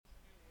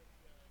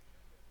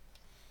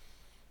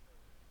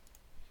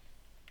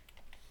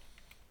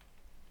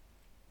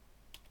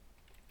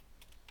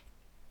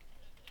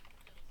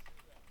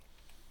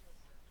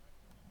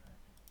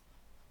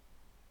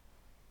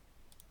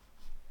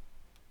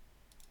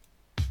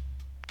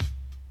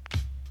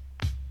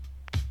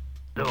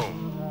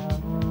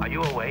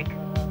awake?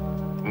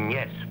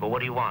 Yes, but what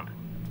do you want?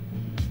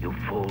 You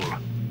fool.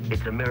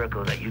 It's a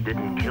miracle that you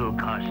didn't kill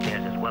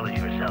Carstairs as well as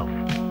yourself.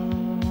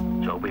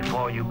 So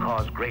before you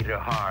cause greater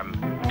harm,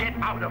 get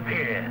out of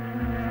here!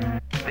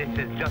 This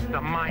is just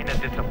a minor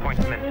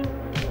disappointment.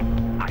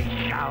 I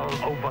shall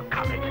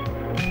overcome it.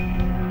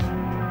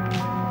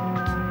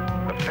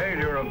 The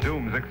failure of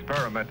Doom's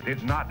experiment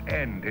did not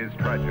end his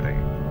tragedy.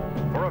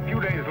 For a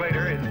few days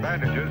later, his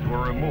bandages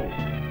were removed.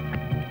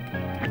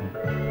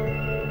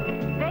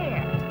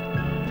 There.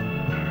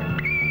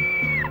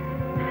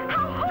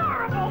 How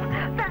horrible!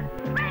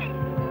 That's me!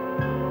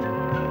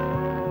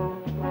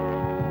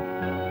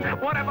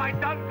 What have I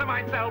done to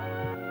myself?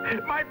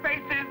 My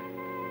face is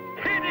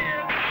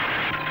hideous!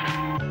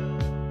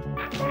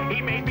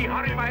 He made me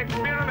hurry my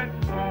experiment.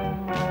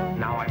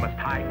 Now I must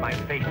hide my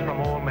face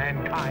from all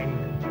mankind.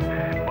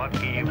 But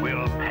he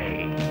will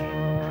pay.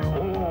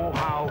 Oh,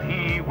 how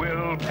he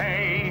will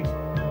pay.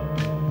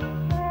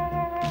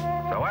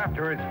 So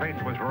after his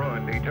face was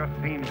ruined, he just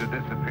seemed to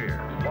disappear.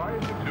 Why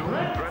is it Doom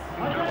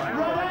threatening to land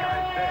on the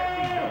guy's dead?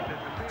 He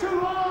just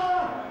disappeared.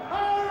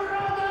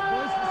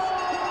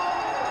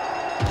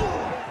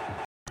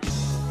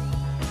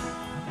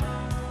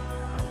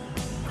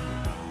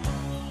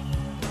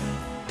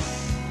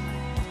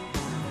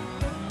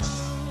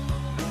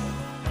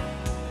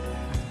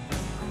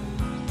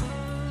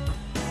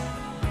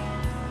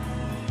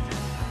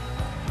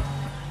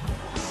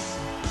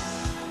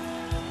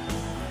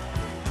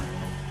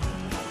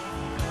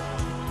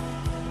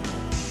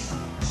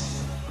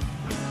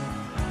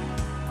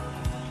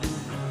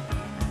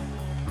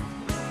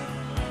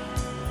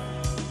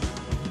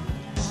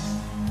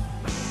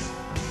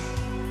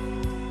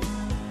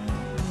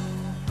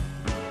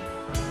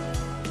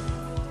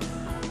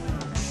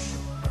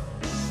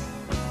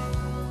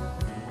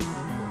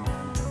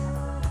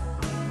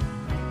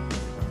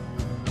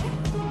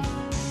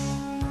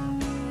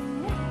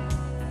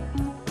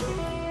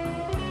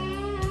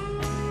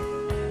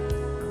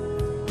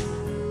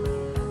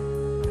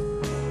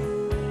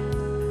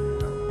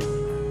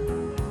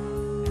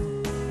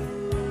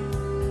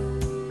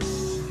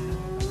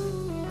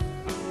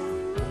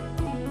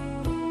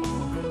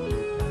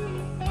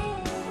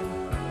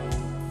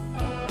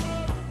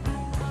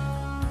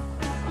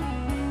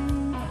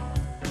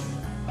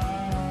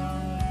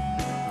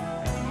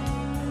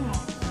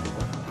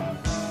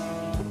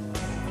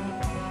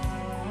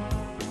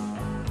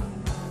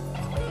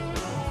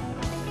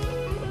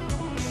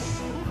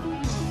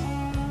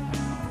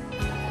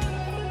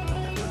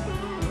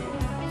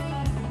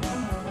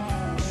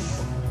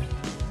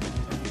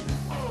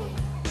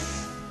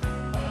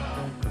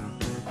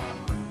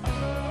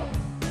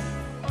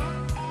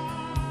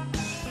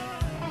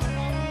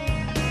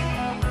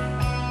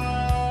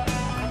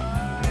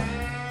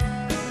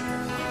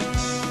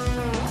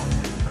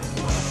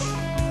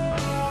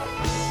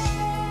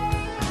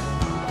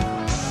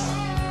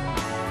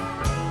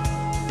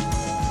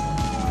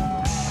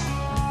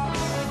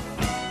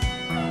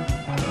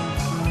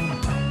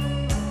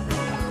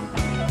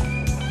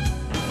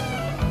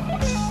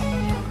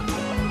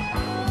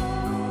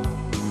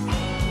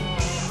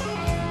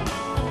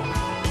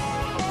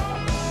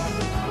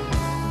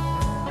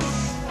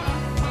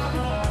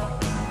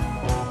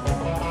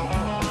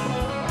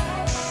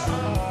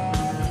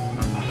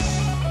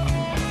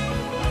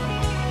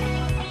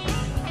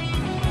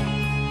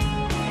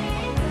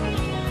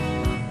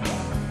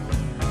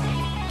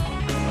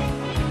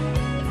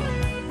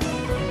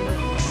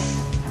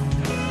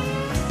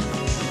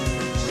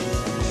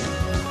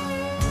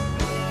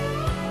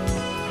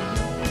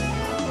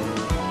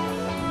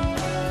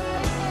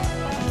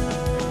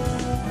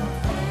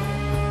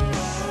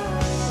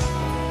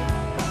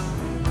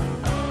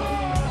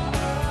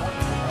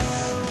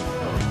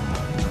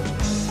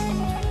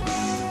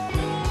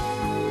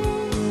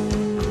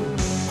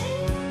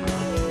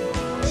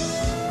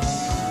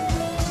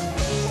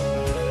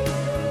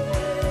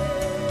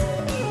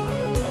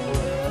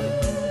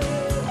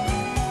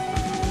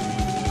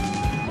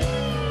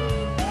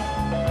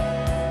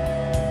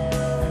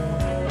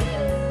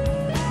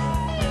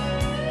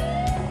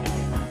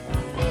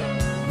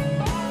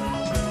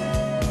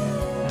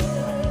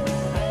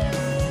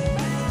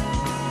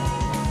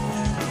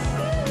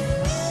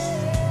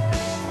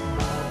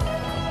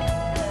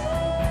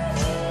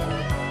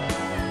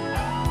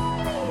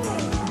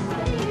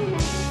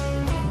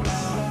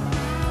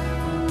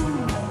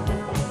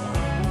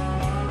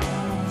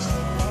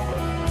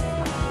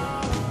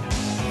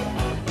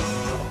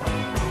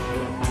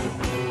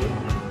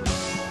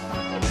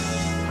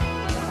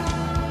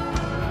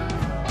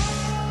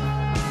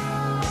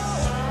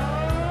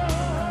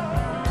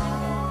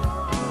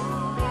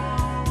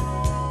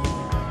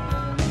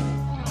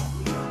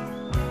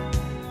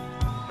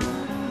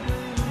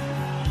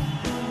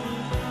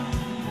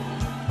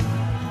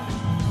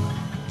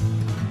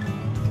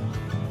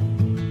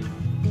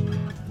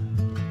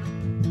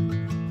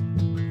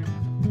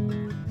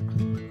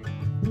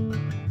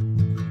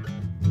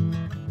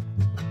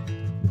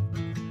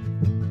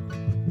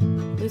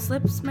 Loose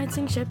lips might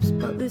sink ships,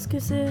 but loose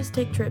gooses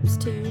take trips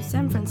to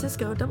San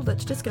Francisco. Double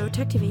Dutch disco,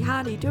 tech TV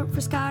hottie. Do it for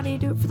Scotty,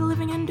 do it for the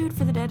living and do it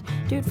for the dead.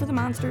 Do it for the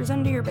monsters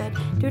under your bed.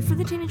 Do it for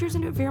the teenagers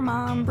and do it for your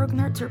mom. Broken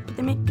hearts hurt, but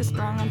they make us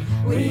strong.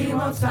 And we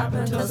won't stop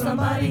until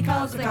somebody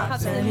calls the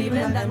cops, and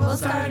even then we'll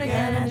start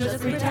again and just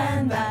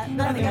pretend that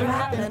nothing ever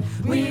happened.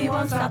 We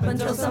won't stop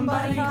until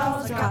somebody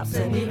calls the cops,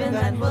 and even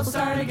then we'll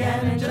start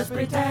again and just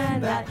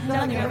pretend that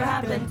nothing ever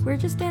happened. We're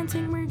just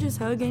dancing, we're just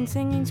hugging,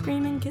 singing,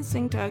 screaming,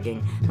 kissing,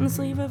 tugging on the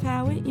sleeve of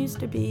how it used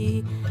to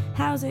be.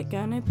 How's it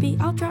gonna be?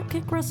 I'll drop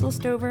kick Russell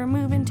Stover,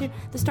 move into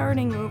the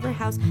starting over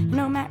house. You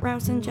know, Matt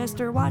Rouse and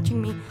Jester watching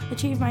me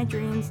achieve my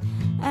dreams.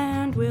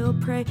 And we'll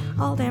pray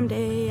all damn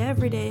day,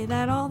 every day,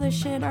 that all this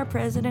shit our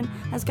president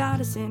has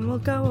got us in will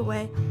go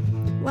away,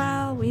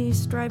 while we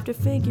strive to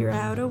figure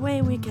out a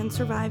way we can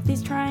survive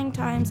these trying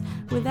times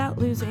without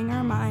losing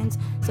our minds.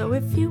 So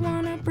if you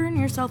wanna burn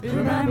yourself,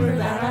 remember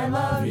that I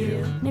love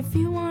you. And if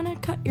you wanna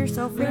cut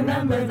yourself,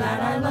 remember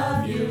that I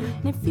love you.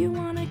 And if you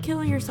wanna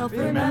kill yourself,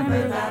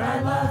 remember that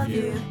I love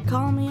you.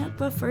 Call me up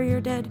before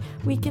you're dead,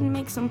 we can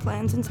make some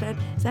plans instead.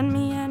 Send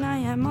me an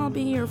IM, I'll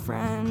be your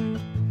friend.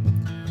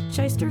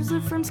 Shysters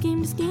live from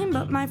scheme to scheme,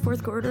 but my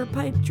fourth quarter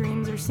pipe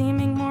dreams are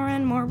seeming more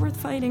and more worth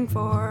fighting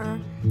for.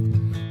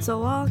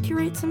 So I'll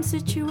curate some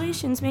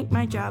situations, make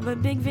my job a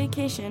big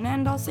vacation,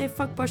 and I'll say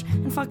fuck Bush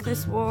and fuck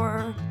this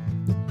war.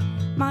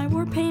 My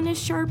war paint is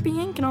Sharpie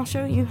ink, and I'll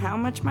show you how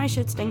much my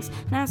shit stinks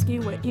and ask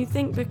you what you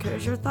think,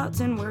 because your thoughts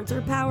and words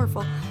are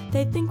powerful.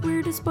 They think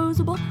we're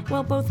disposable,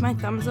 well, both my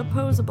thumbs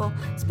opposable,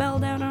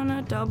 spelled out on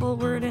a double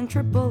word and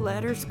triple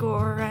letter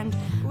score. And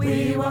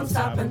we won't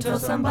stop until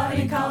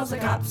somebody calls the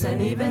cops,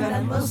 and even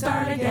then we'll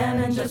start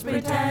again and just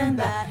pretend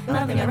that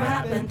nothing ever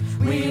happened.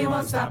 We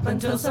won't stop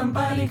until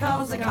somebody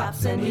calls the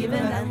cops, and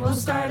even then we'll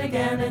start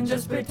again and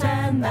just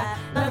pretend that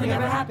nothing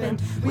ever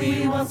happened.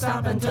 We won't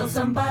stop until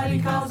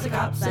somebody calls the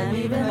cops,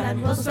 and even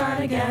then we'll start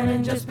again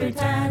and just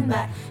pretend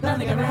that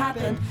nothing ever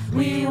happened.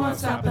 We won't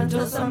stop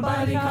until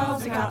somebody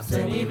calls the cops,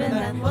 and even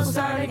then we'll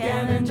start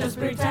again and just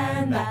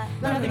pretend that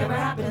nothing ever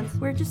happened.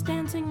 We're just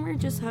dancing, we're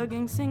just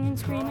hugging, singing,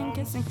 screaming,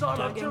 kissing,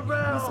 tugging on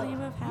the sleeve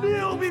of how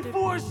Kneel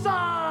before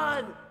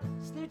son!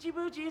 Snoochie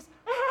boochies.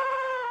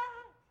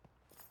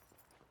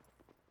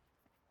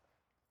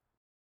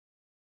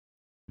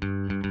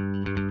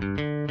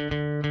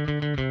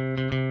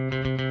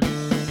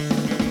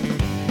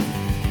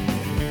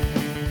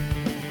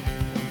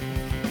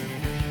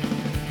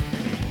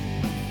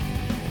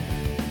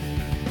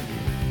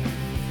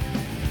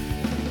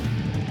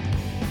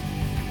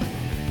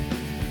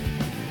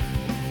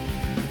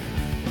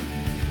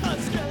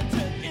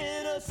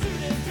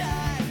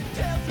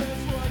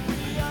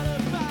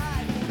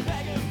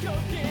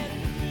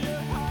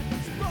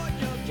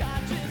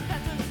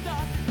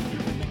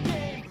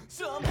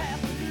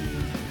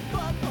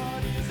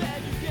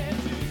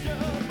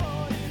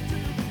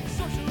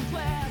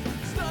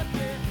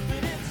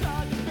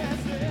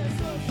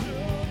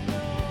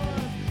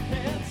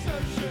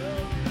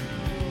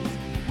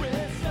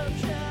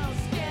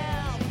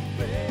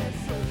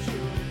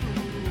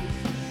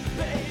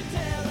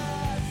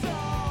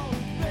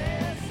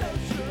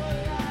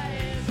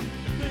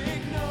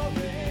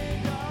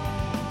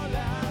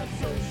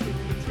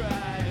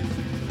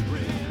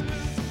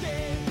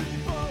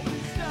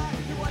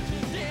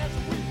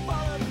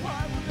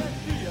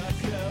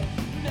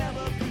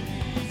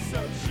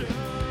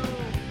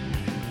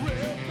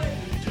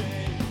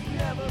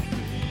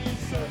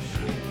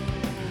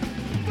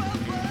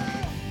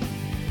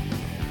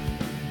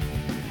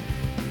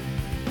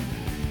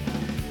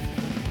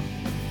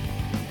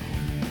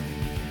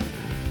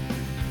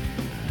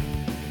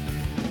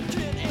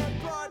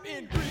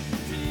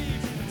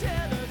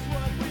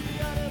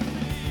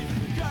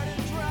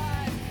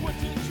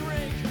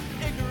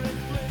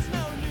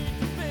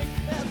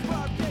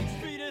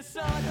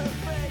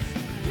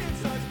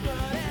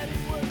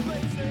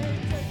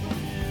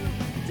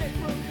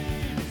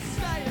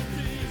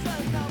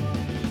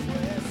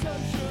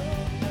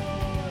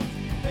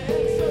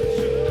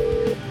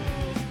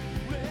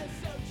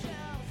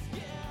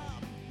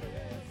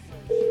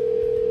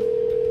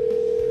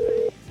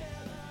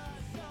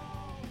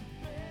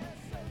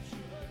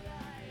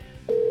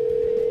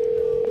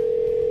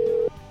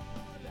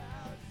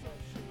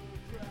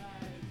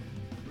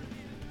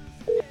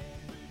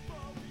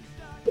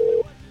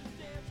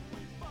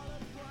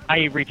 Hi,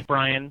 you've reached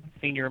Brian,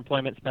 Senior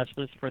Employment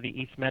Specialist for the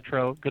East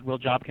Metro Goodwill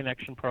Job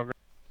Connection Program.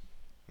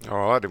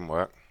 Oh, that didn't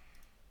work.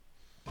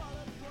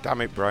 Damn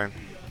it, Brian.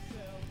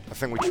 I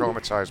think we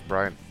traumatized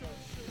Brian.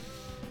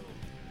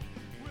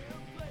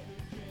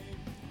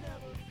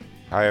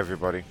 Hi,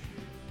 everybody.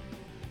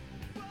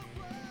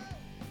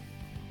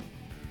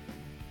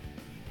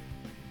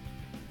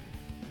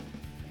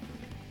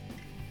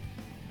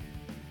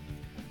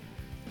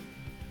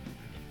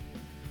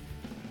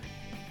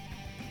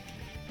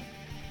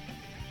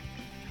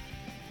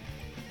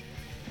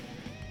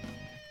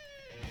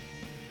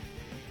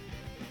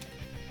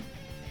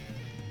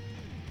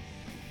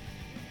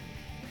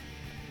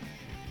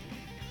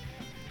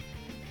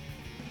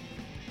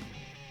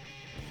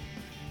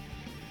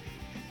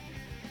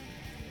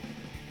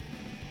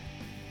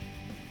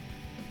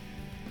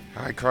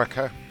 Hi,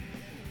 Cracker.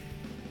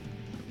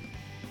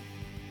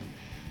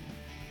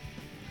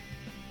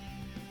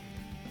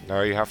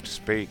 No, you have to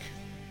speak.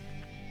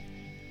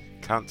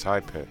 Can't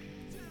type it.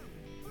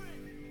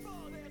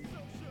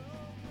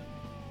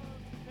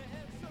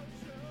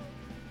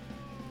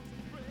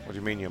 What do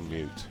you mean you're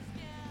mute?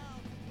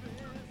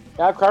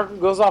 Yeah, Cracker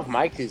goes off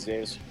mic these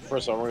days for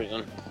some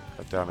reason.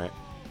 God damn it.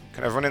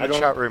 Can everyone in the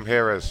chat room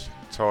hear us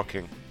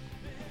talking?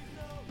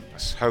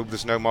 Let's hope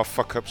there's no more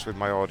fuck-ups with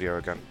my audio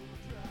again.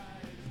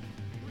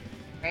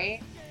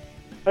 Right?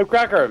 Hey,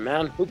 Cracker,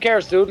 man. Who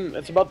cares, dude?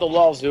 It's about the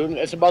lulls, dude.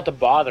 It's about the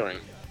bothering.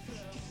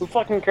 Who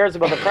fucking cares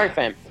about the prank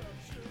fame?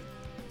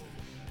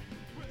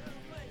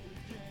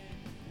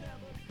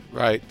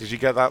 Right, did you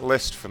get that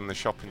list from the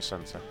shopping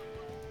centre?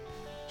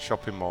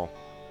 Shopping mall?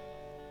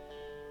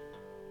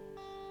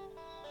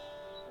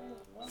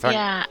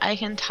 Yeah, I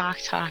can talk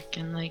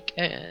and like,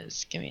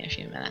 just give me a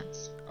few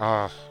minutes.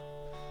 Hope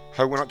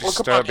we're not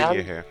disturbing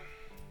you here.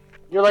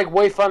 You're like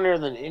way funnier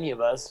than any of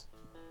us.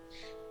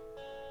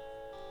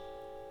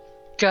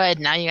 Good,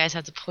 now you guys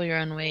have to pull your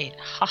own weight.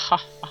 Ha ha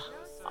ha.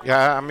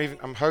 Yeah,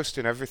 I'm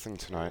hosting everything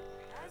tonight.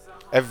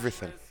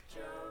 Everything.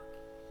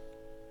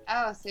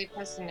 Oh, so you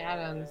posted an ad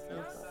on the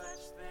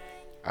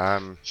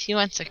list. He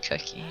wants a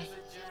cookie.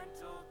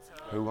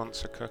 Who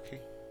wants a cookie?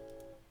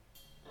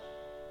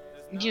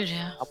 You do.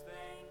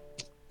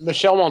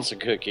 Michelle wants a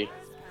cookie.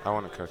 I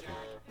want a cookie.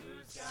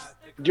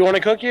 Do you want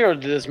a cookie, or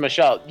does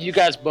Michelle? You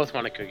guys both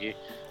want a cookie.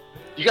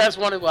 You guys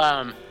want to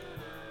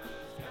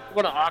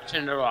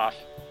auction it off.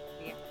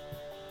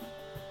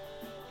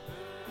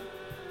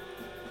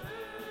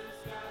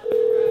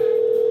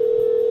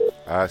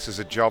 This is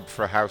a job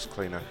for a house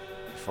cleaner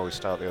before we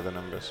start the other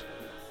numbers.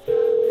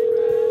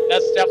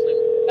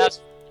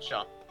 That's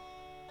Michelle.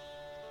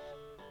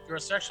 You're a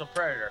sexual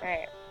predator.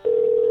 Right.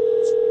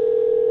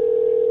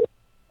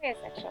 You're a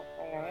sexual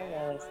player.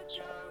 You're really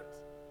sexual.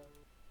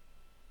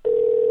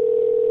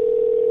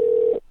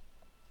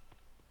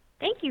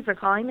 Thank you for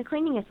calling the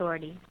Cleaning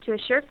Authority. To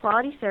assure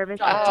quality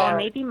service, your call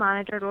may be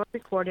monitored or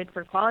recorded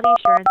for quality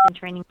assurance and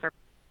training purposes.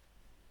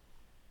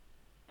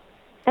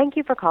 Thank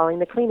you for calling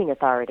the Cleaning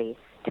Authority.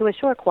 To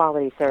assure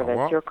quality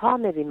service, your call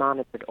may be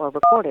monitored or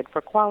recorded for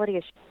quality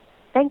assurance.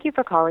 Thank you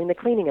for calling the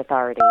Cleaning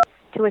Authority.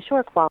 To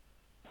assure quality.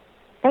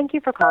 Thank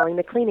you for calling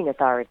the Cleaning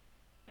Authority.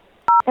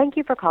 Thank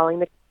you for calling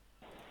the.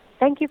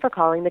 Thank you for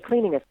calling the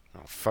Cleaning Authority.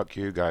 Oh, fuck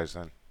you guys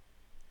then.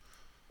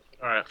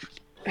 All right.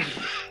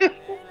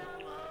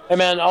 Hey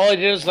man, all I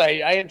did is I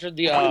entered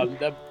the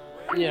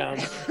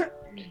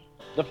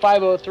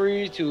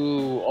 503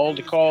 to all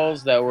the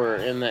calls that were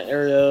in the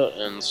area,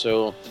 and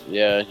so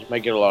yeah, you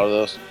might get a lot of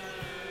those.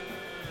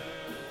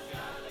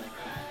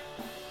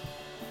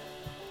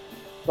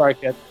 Sorry,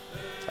 kid.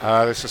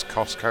 This is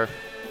Costco.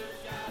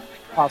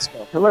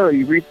 Costco. Hello,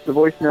 you reached the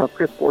voicemail of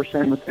Chris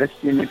Borsham with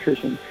SG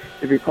Nutrition.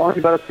 If you're calling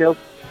about a sales...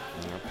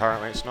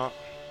 Apparently it's not.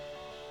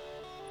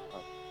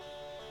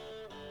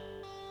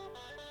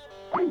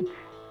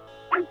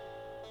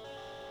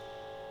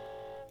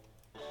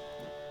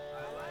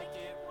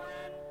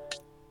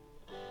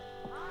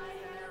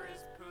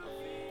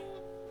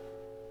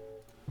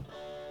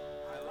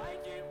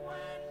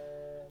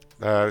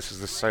 This is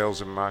the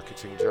sales and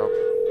marketing job.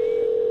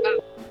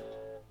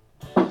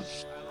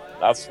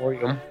 That's for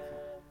you.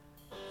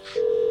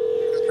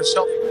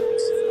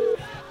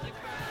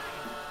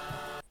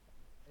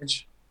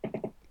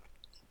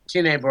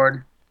 TNA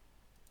board.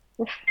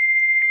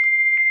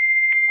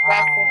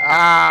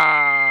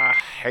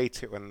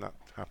 Hate it when that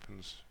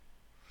happens.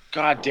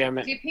 God damn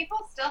it. Do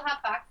people still have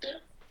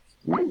faxes?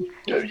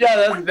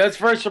 Yeah, that's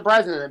very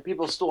surprising that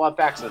people still have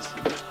faxes.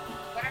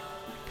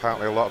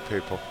 Apparently a lot of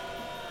people.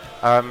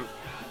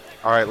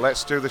 Alright,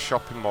 let's do the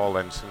shopping mall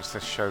then, since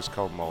this show's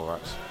called Mall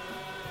Rats.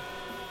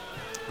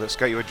 Let's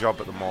get you a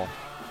job at the mall.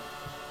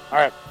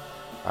 Alright.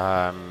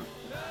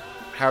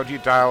 How do you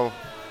dial...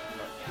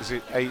 Is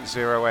it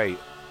 808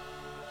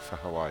 for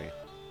Hawaii?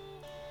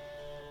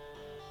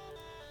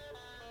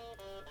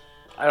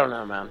 I don't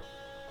know, man.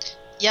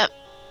 Yep.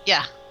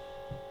 Yeah.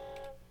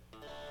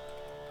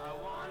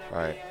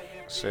 Right,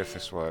 let's see if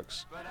this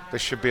works.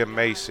 This should be a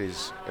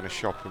Macy's in a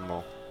shopping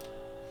mall.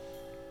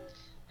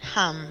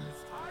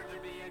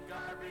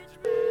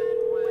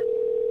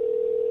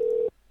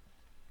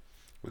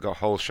 We've got a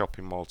whole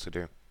shopping mall to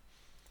do.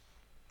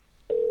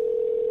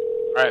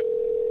 Alright.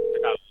 I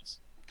got this.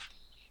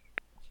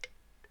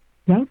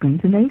 Welcome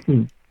to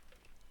Macy's.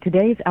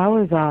 Today's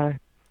hours are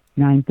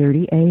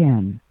 9:30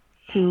 a.m.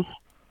 to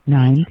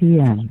 9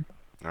 p.m.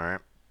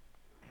 Alright.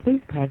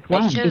 Please press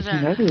 1 if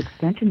you know the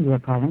extension you are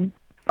calling.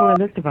 For a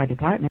list of our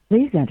departments,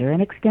 please enter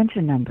an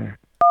extension number.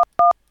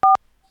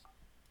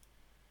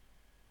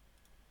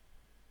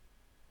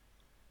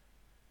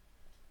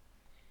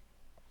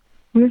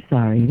 We're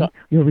sorry.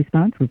 Your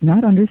response was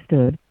not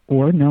understood,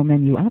 or no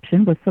menu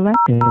option was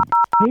selected.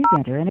 Please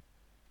enter an...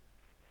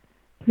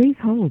 Please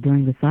hold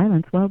during the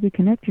silence while we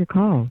connect your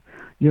call.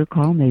 Your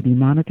call may be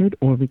monitored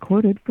or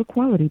recorded for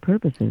quality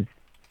purposes.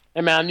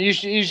 Hey man, you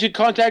should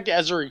contact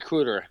as a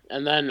recruiter,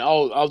 and then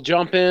I'll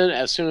jump in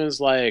as soon as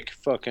like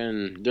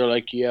fucking they're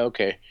like yeah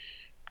okay,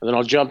 and then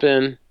I'll jump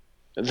in,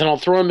 and then I'll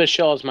throw in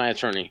Michelle as my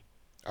attorney.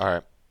 All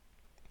right.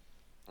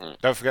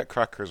 Don't forget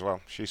Cracker as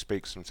well. She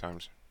speaks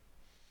sometimes.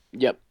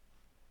 Yep.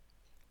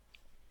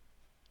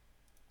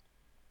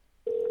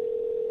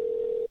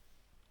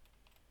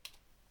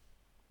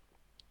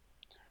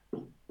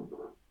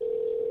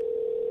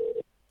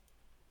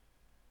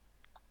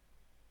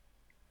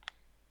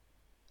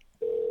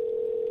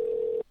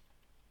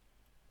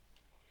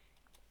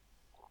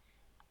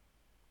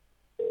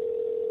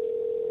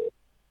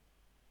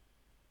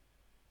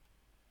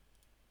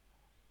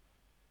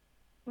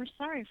 We're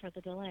sorry for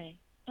the delay.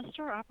 A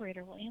store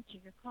operator will answer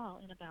your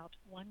call in about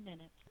 1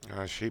 minute.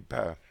 She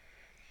better.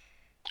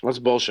 That's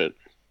bullshit.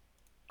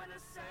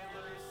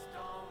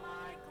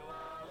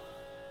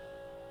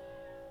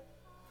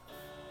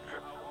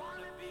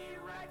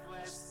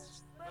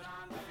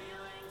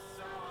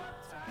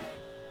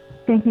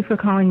 Thank you for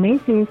calling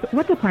Macy's.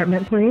 What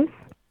department, please?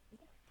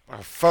 Oh,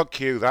 fuck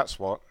you, that's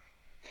what.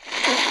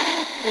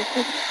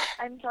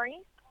 I'm sorry?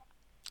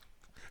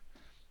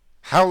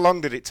 How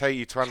long did it take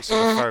you to answer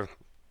the phone?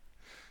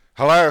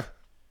 Hello?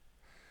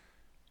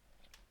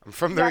 I'm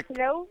from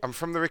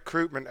the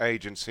recruitment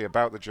agency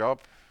about the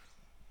job.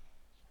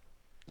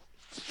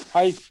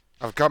 Hi.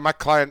 I've got my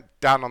client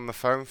Dan on the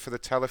phone for the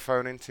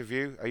telephone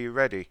interview. Are you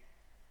ready?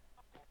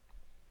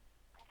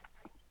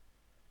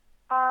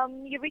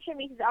 You reached a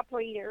Macy's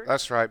operator.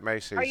 That's right,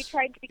 Macy's. Are you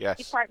trying to reach Yes.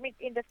 the department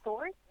in the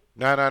store?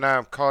 No,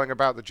 I'm calling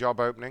about the job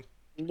opening.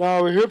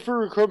 No, we're here for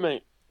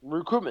recruitment.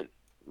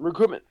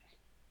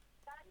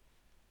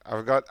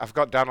 I've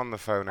got Dan on the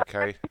phone,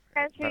 okay?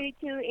 Transfer you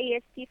to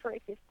ASP for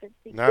assistance.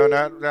 No,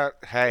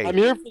 hey. I'm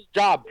here for the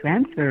job.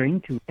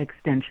 Transferring to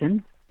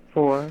extension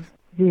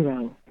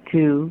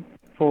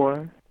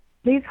 4024.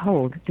 Please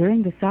hold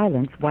during the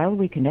silence while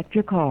we connect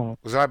your call.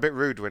 Was I a bit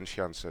rude when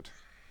she answered?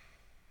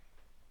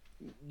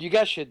 You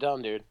got shit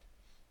done, dude.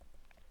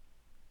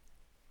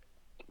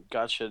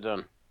 Got shit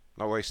done.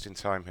 Not wasting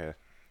time here.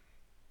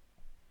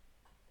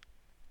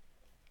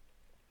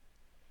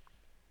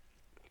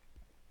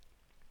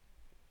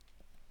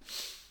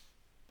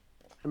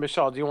 Hey,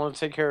 Michelle, do you want to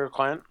take care of your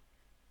client?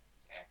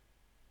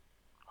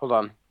 Hold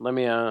on. Let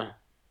me, You're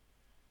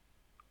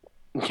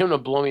gonna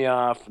blow me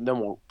off, then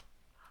we'll...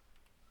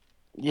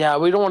 Yeah,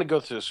 we don't want to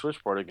go through the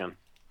switchboard again.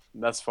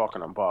 That's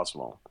fucking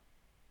impossible.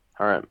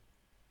 Alright.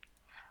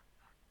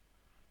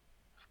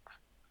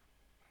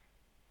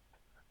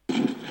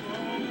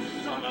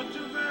 Son of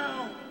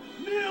Jamel!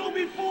 Kneel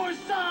before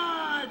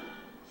Sod!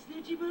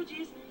 Snitchy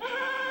boochies!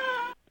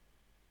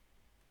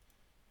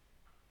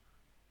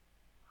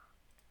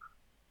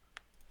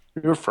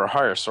 You're for a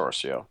higher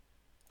source, yo.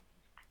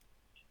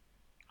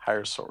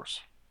 Higher source.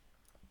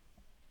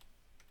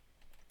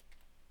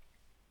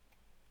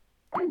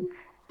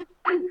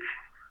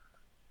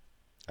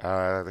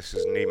 This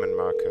is Neiman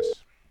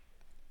Marcus.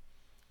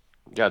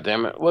 God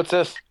damn it. What's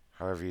this?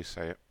 However you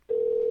say it.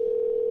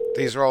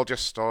 These are all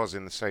just stores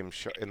in the same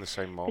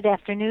mall. Good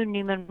afternoon,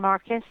 Neiman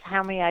Marcus.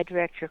 How may I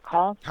direct your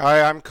call?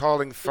 Hi, I'm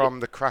calling from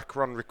the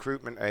Macron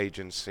Recruitment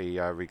Agency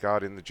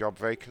regarding the job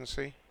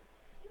vacancy.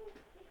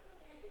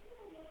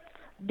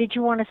 Did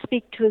you want to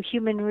speak to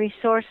Human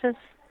Resources?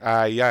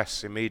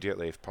 Yes,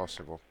 immediately if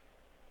possible.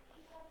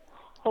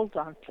 Hold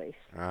on, please.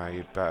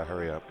 You'd better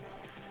hurry up.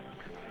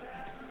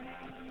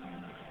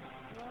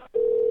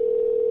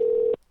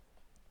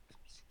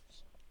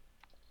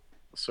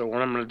 So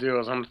what I'm going to do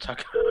is I'm going to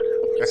tuck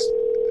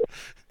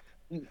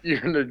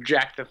You're going to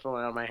jack the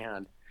phone out of my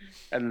hand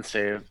and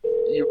say,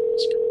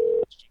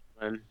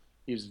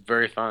 he's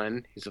very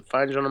fine. He's a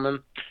fine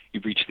gentleman.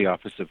 You've reached the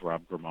office of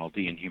Rob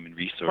Grimaldi in Human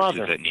Resources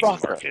at Neiman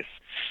Marcus.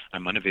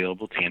 I'm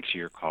unavailable to answer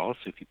your call,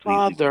 so if you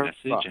please leave a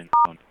message and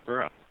phone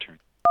number, I'll turn.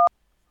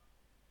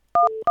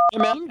 Hey,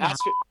 man,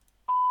 ask it.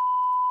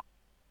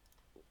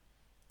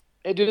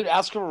 Hey, dude,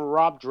 ask for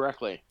Rob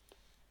directly.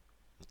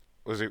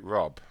 Was it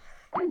Rob?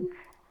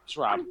 It's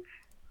Rob.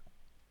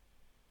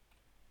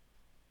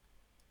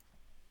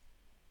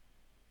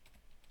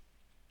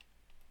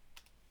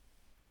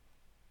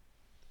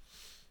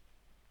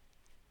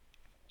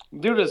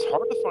 Dude, it's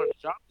hard to find a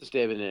job this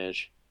day and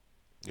age.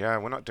 Yeah,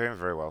 we're not doing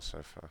very well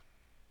so far.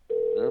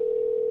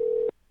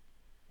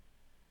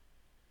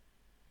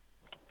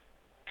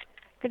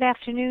 Good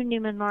afternoon,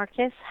 Neiman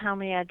Marcus. How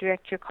may I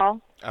direct your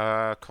call?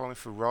 Calling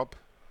for Rob?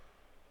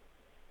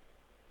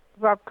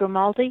 Rob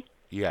Grimaldi?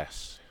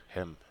 Yes,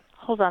 him.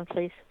 Hold on,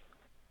 please.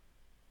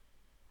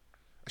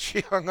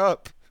 She hung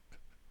up.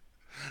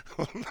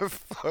 What the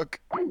fuck?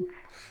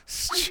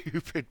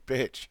 Stupid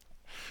bitch.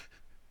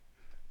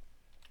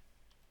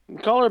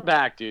 Call her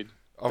back, dude.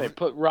 They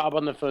put Rob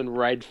on the phone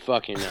right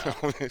fucking now.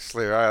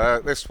 Honestly,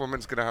 this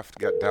woman's going to have to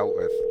get dealt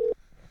with.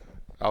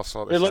 I'll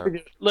sort this out.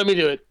 Let me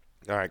do it.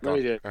 All right, Let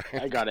me do it.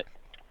 I got it.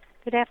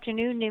 Good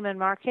afternoon, Neiman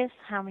Marcus.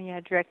 How may I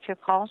direct your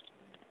call?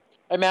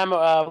 Hey, ma'am,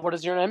 what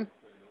is your name?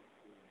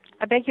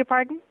 I beg your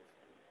pardon?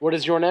 What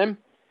is your name?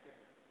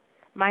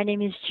 My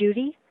name is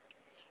Judy.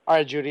 All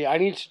right, Judy, I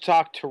need to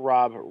talk to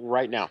Rob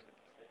right now.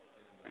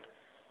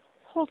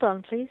 Hold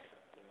on, please.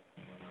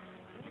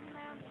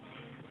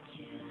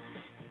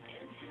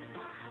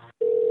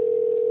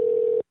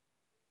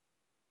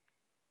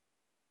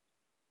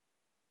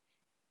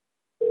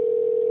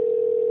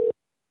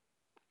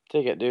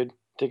 Take it, dude.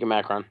 Take it,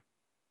 Macron.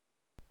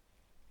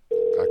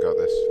 I got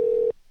this.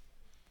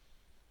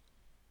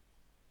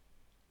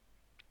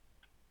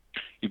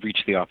 You've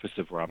reached the office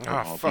of Rob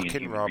Grimaldi fucking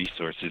and Human Rob.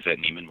 Resources at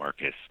Neiman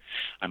Marcus.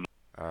 I'm.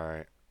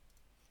 Alright.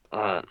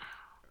 Alright.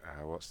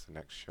 What's the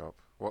next shop?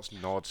 What's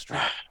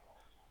Nordstrom?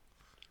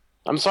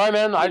 I'm sorry,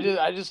 man.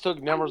 I just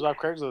took numbers off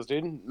Craigslist,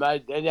 dude.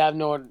 I have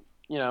no,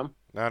 No,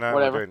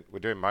 whatever. we're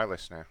doing my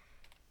list now.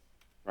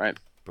 Right.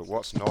 But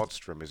what's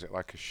Nordstrom? Is it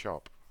like a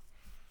shop?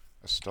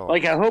 A store?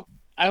 Like, I hope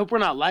we're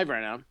not live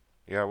right now.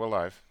 Yeah, we're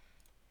live.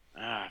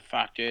 Ah,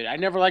 fuck, dude. I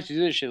never like to do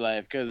this shit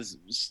live because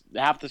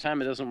half the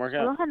time it doesn't work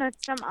out. Aloha,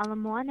 Nordstrom, Ala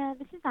Moana.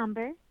 This is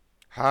Amber.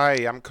 Hi,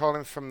 I'm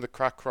calling from the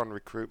Macron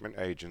Recruitment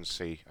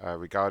Agency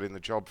regarding the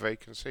job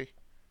vacancy.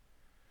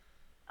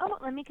 Oh,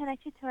 let me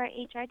connect you to our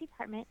HR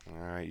department.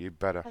 Alright, you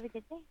better. Have a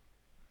good day.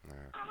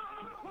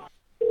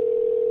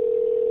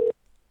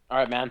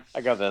 Alright, man. I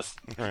got this.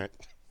 Alright.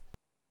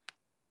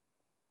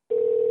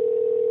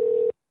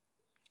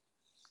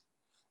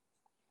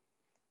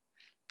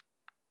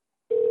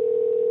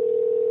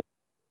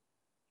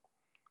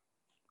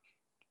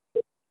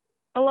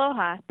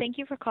 Aloha. Thank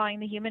you for calling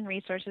the Human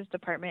Resources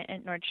Department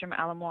at Nordstrom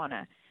Ala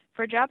Moana.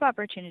 For job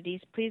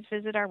opportunities, please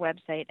visit our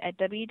website at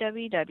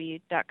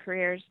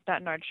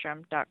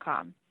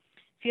www.careers.nordstrom.com.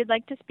 If you'd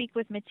like to speak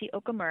with Mitzi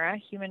Okamura,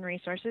 Human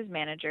Resources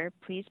Manager,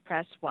 please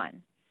press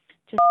 1.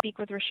 To speak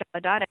with Rochelle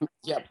Adada,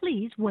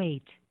 Please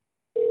wait.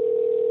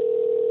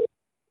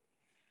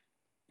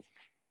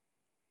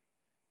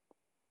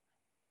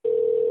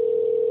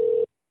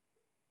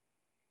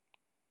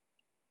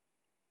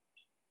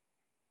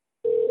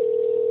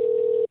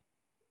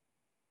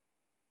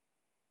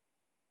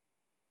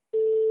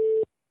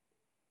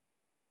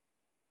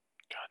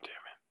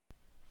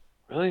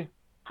 Really?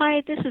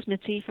 Hi, this is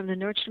Mitzi from the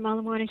Nordstrom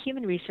Ala Moana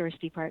Human Resource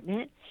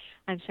Department.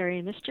 I'm sorry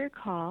I missed your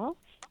call.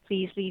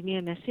 Please leave me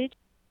a message.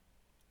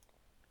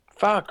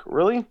 Fuck,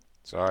 really?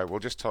 It's alright, we'll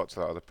just talk to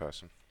that other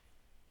person.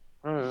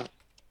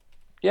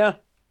 Yeah.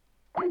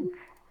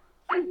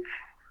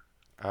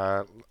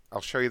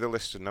 I'll show you the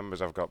list of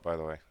numbers I've got, by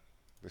the way.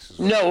 This is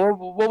No,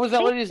 what was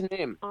that lady's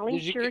name? Ollie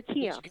Did you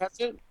catch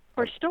it?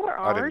 For store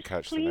I didn't hours,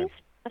 catch the please name.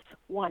 press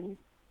 1.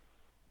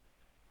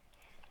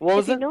 What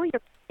was if you it? know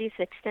your police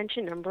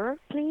extension number,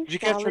 please Did you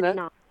catch dial her it name?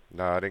 now.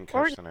 No, I didn't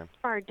Or catch the name.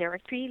 our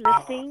directory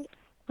listing.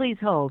 Please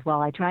hold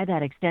while I try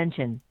that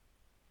extension.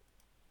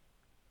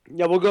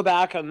 Yeah, we'll go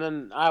back and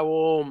then I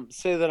will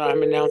say that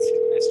I'm announcing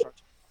when I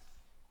start.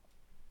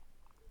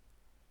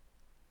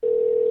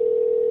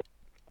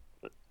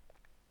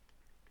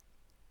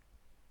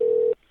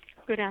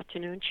 Good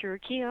afternoon,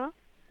 Cherokee.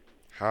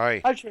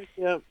 Hi. Hi,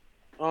 Shakia.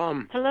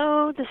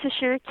 Hello, this is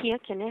Cherokee.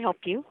 Can I help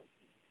you?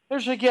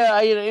 There's like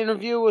I had an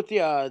interview with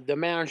the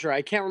manager.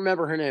 I can't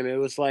remember her name. It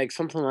was like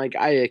something like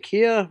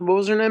Iakia. What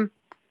was her name?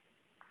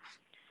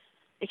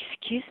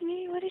 Excuse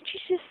me, what did you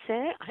just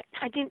say?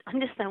 I didn't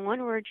understand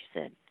one word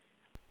you said.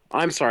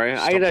 I'm sorry.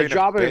 Stop I had a being a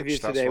job bitch, interview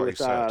that's today what he with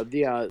said.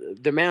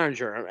 the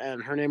manager,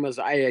 and her name was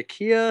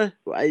Iakia.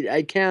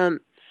 I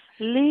can't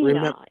Leah,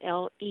 remember.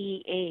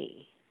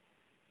 L-E-A.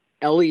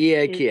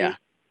 Leah.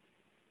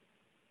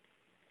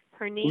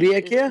 Her name Leah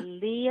is Kia?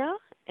 Leah,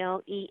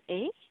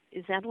 L-E-A.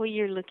 Is that what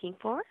you're looking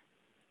for?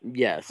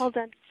 Yes. Hold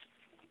on.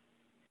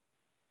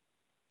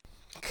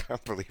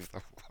 Can't believe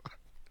that.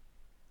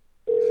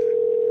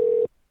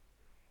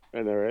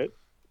 I know, right?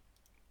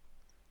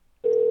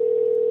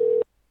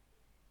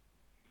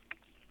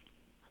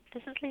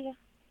 This is Leah.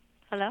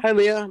 Hello? Hi,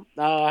 Leah.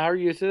 How are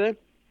you today?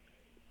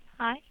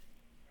 Hi.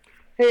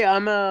 Hey,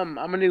 I'm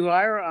a new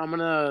hire. I'm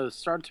gonna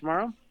start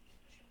tomorrow.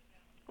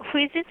 Who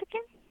is this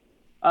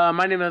again?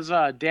 My name is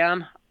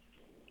Dan.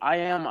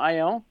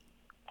 IMIL.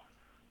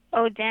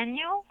 Oh,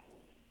 Daniel?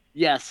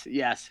 Yes.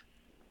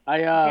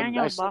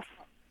 Daniel Buff.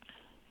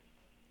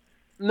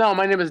 No,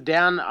 my name is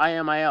Dan.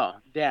 IMIL.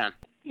 Dan.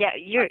 Yeah,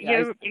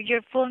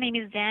 your full name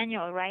is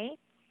Daniel, right?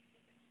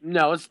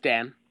 No, it's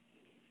Dan.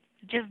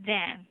 Just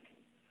Dan.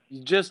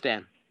 Just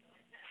Dan.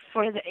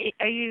 For the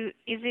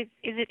is it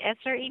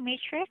SRE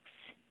Matrix?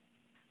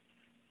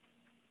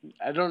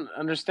 I don't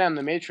understand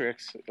the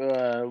Matrix.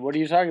 What are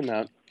you talking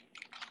about?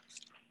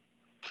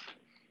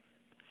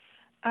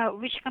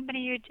 Which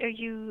company are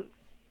you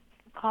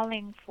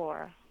calling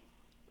for?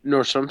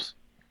 Nordstrom's.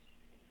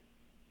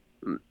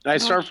 I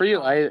start for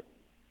you. I had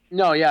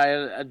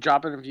a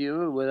job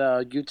interview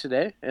with you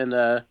today, and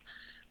I'm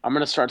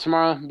gonna start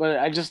tomorrow. But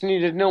I just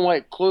need to know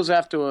what clothes I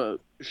have to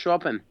show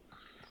up in.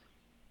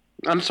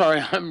 I'm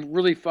sorry, I'm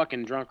really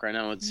fucking drunk right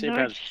now. It's St.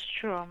 Patrick's.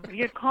 Nordstrom.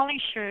 You're calling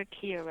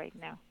Cherokee right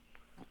now.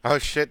 Oh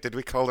shit, did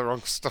we call the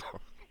wrong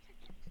store?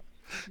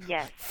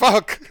 Yes.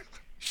 Fuck!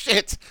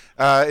 Shit!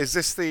 Is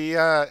this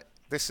the,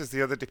 this is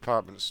the other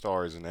department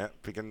store, isn't it?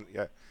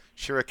 Yeah.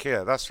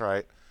 Cherokee, that's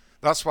right.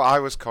 That's what I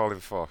was calling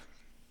for.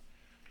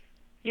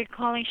 You're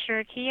calling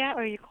Shirakia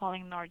or you're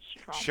calling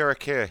Nordstrom?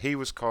 Shirakia. He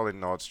was calling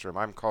Nordstrom.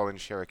 I'm calling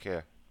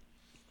Shirakia.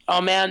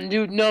 Oh man,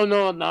 dude, no.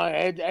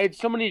 I had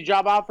so many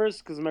job offers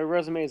because my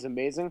resume is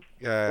amazing.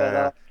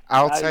 Yeah.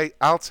 But,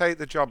 I'll take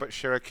the job at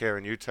Shirakia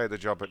and you take the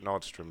job at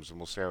Nordstrom's and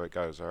we'll see how it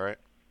goes. All right.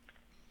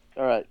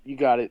 All right, you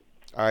got it.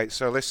 All right.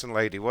 So listen,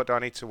 lady, what do I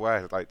need to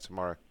wear like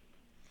tomorrow?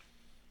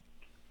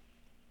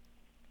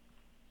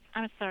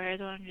 I'm sorry, I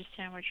don't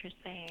understand what you're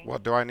saying.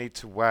 What do I need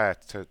to wear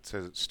to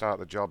start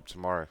the job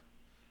tomorrow?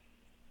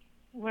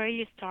 Where are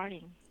you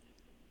starting?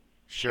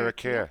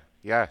 Shirakia.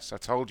 Yes, I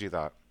told you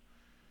that.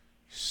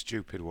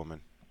 Stupid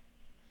woman.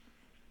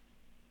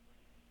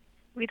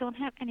 We don't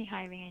have any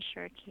hiring in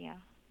Shirakia.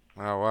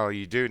 Oh, well,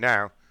 you do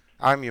now.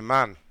 I'm your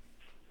man.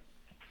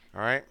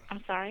 All right?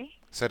 I'm sorry?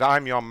 Said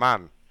I'm your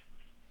man.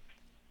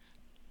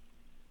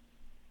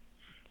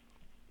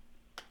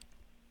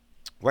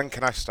 When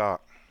can I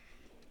start?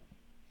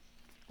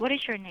 What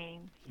is your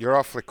name? You're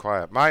awfully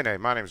quiet. My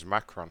name's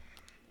Macron.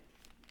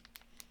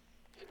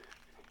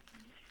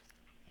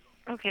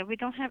 Okay, we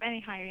don't have any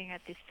hiring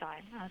at this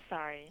time. I'm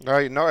sorry.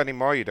 No, not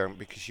anymore you don't,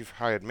 because you've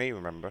hired me,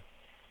 remember?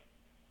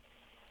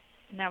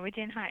 No, we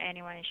didn't hire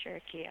anyone in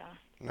Shirakia.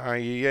 No,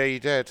 you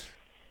did.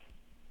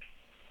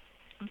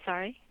 I'm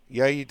sorry?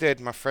 Yeah, you did.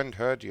 My friend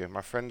heard you.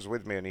 My friend's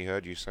with me and he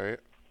heard you say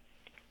it.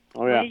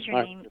 Oh, yeah. What is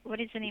your name?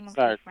 What is the name of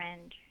your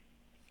friend?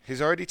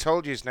 He's already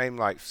told you his name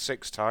like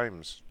 6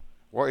 times.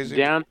 What is it?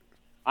 Dan,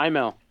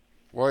 Imel.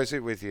 What is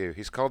it with you?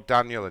 He's called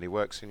Daniel and he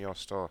works in your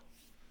store.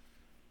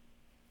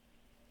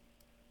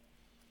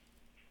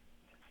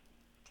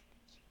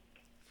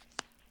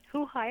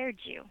 Who hired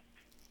you?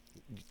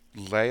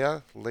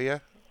 Leah?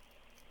 Leah.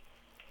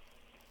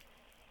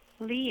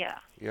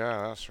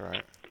 Yeah, that's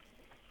right.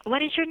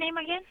 What is your name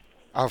again?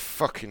 Oh,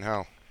 fucking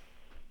hell.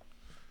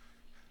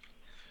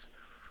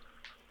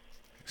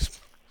 It's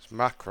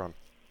Macron.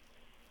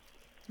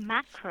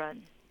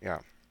 Macron. Yeah.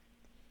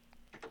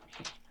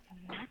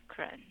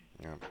 Macron.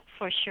 Yeah.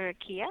 For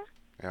Shirakia?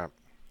 Yeah.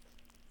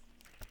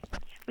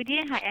 We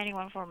didn't hire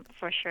anyone for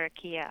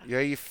Shirakia.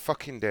 Yeah, you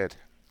fucking did.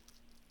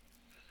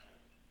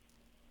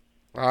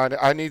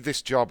 I need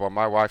this job or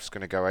my wife's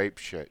going to go ape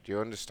shit. Do you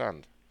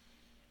understand?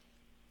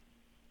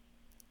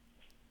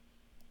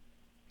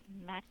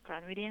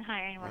 Macron. We didn't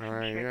hire anyone from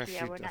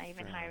Shirakia. We're not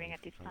even hiring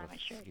at this time at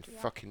Shirakia. You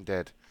fucking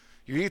did.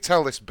 You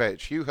tell this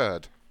bitch. You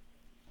heard.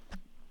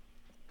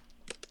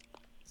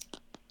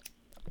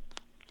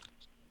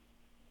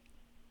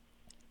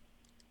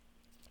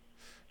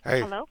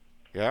 Hey. Hello?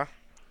 Yeah?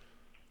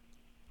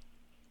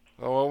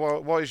 Oh,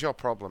 well, what is your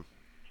problem?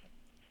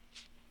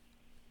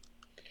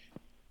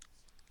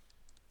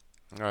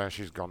 Oh,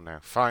 she's gone now.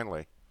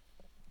 Finally.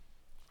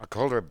 I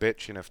called her a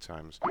bitch enough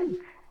times.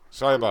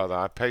 Sorry about that.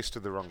 I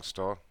pasted the wrong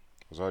store.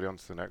 I was already on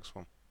to the next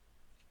one.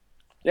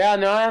 Yeah,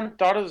 no, I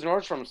thought it was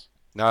Nordstrom's.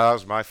 No, that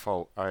was my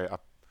fault. I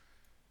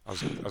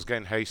was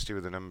getting hasty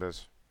with the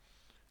numbers.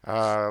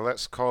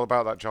 Let's call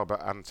about that job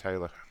at Ann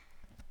Taylor.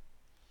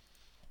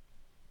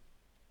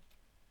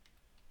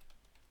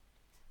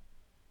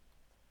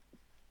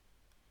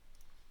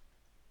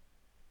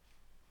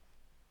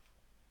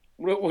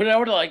 What I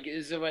would like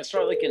is if I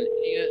start like an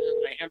idiot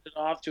and I hand it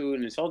off to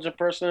an intelligent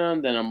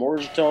person, then a more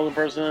intelligent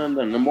person,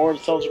 then a more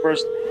intelligent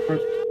person.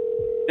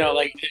 You know,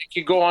 like it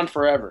could go on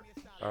forever.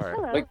 All right.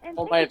 Hello, Like and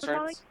all thank my you for calling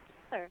attorneys.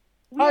 Taylor.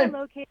 We Hi. are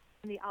located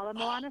in the Ala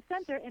Moana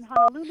Center in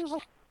Honolulu.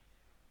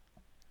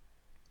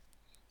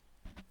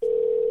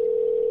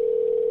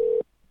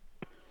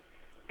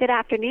 Good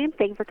afternoon.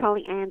 Thank you for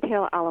calling Ann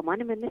Taylor Ala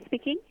Moana. Miss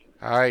speaking.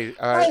 Hi.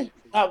 Hi.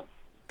 Go ahead.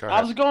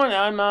 How's it going?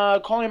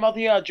 I'm calling about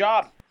the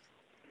job.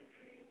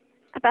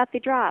 About the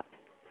drop.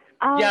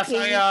 Oh, Yes,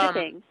 okay, you're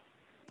shipping.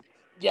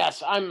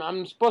 Yes,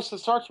 I'm supposed to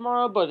start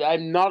tomorrow, but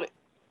I'm not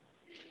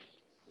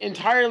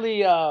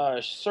entirely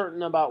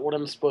certain about what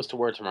I'm supposed to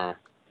wear tomorrow.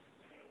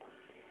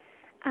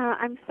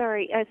 I'm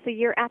sorry. So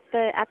you're at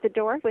the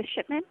door with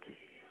shipment?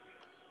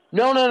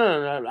 No.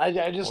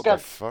 I just What got.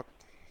 the fuck?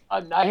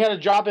 I had a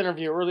job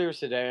interview earlier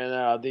today,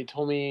 and they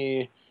told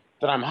me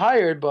that I'm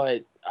hired,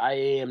 but I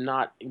am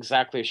not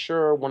exactly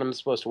sure what I'm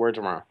supposed to wear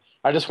tomorrow.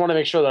 I just want to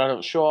make sure that I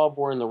don't show up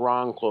wearing the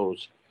wrong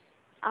clothes.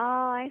 Oh,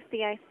 I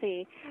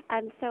see.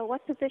 And so,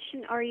 what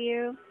position are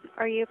you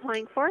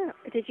applying for?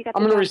 Did you get?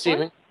 I'm the in job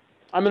receiving. for?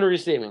 I'm in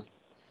receiving.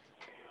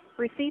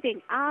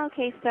 Receiving. Ah,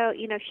 okay. So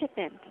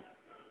shipment.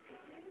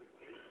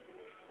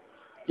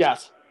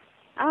 Yes.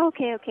 Oh,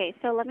 okay.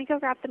 So let me go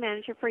grab the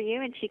manager for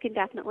you, and she can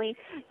definitely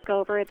go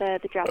over the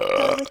dress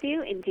code with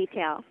you in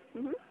detail.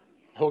 Mhm.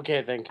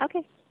 Okay, thank you.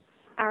 Okay.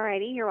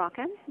 Alrighty, you're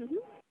welcome. Mhm.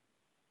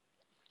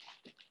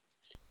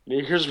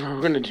 Here's where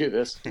we're going to do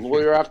this.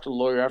 Lawyer after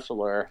lawyer after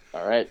lawyer.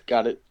 All right,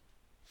 got it.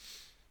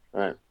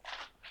 All right.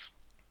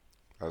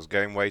 I was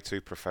getting way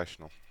too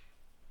professional.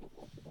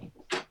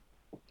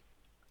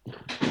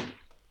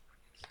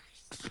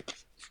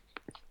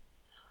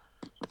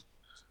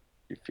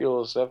 You feel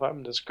as if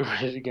I'm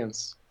discriminated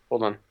against.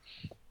 Hold on.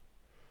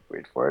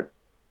 Wait for it.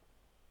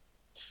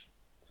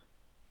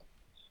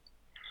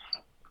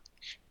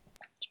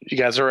 You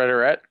guys are ready,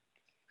 right?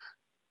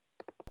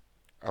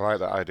 I like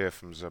that idea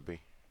from Zubby.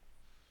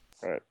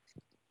 Right.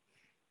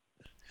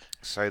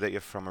 Say that you're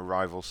from a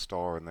rival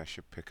store and they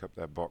should pick up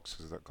their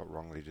boxes that got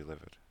wrongly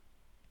delivered.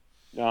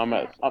 No,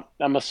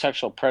 I'm a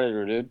sexual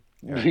predator, dude.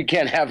 Yeah. We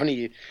can't have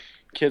any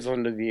kids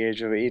under the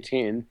age of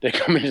 18 that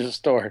come into the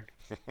store.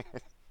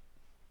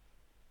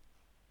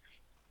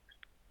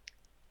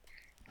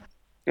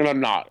 And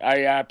I'm not.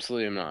 I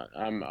absolutely am not.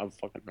 I'm a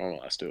fucking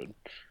normal ass dude.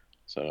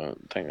 So I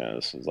don't think that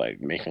this is like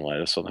making light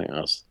of something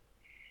else.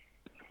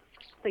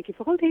 Thank you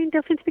for holding.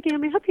 Delphine speaking. How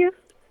may I help you?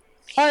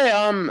 Hi,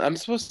 I'm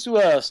supposed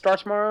to start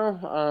tomorrow,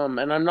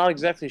 and I'm not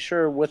exactly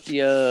sure what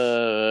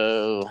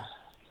the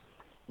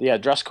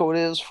dress code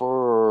is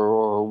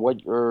for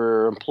what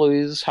your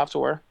employees have to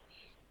wear.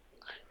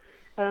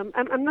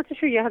 I'm not so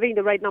sure you're having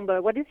the right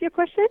number. What is your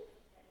question?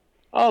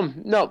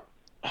 No.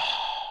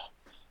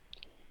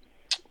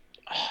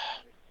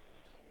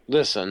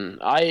 Listen,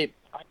 I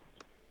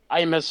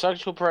am a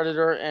sexual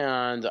predator,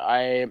 and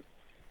I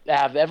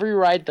have every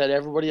right that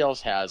everybody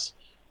else has.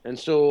 And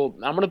so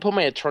I'm going to put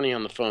my attorney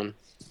on the phone.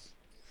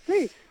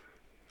 Please.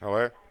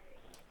 Hello?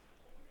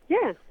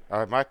 Yeah.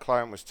 My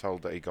client was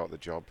told that he got the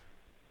job.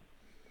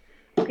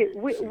 Okay,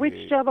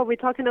 which job are we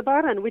talking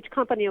about, and which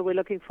company are we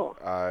looking for?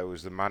 It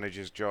was the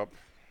manager's job.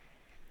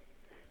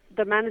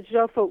 The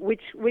manager for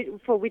which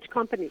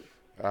company?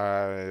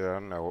 I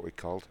don't know what we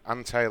called.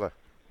 Ann Taylor.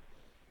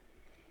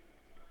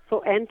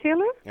 For Ann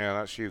Taylor? Yeah,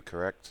 that's you,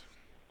 correct.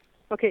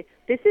 Okay,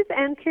 this is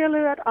Ann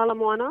Taylor at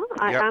Alamoana.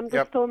 I Yep, am the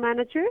yep. store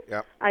manager.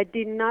 Yep. I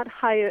did not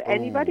hire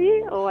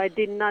anybody, or I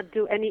did not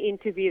do any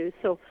interviews.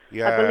 So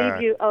Yeah. I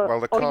believe you. Well,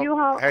 the are you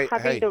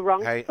having the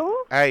wrong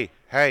store? Hey.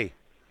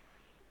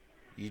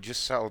 You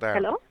just settle down.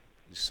 Hello?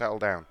 You settle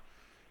down.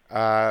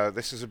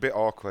 This is a bit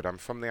awkward. I'm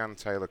from the Ann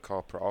Taylor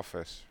corporate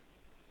office.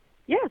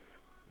 Yes.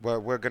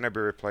 We're going to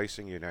be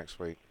replacing you next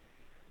week.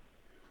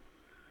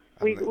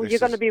 You're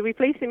going to be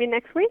replacing me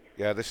next week?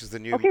 Yeah, this is the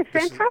new. Okay,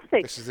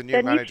 fantastic. This is the new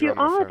then manager if you on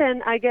the are, phone.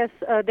 then I guess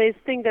there's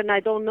things that I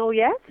don't know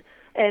yet,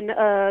 and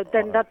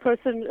then that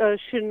person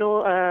should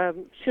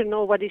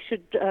know what he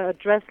should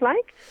dress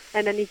like,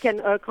 and then he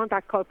can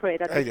contact corporate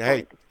at this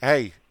point.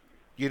 Hey!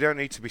 You don't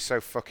need to be so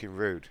fucking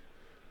rude,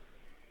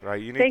 right?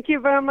 You need. Thank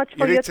you very much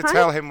for you your need time. to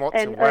tell him what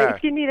and, to wear.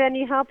 if you need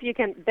any help, you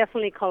can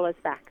definitely call us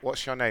back.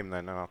 What's your name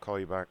then, and I'll call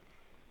you back.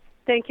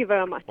 Thank you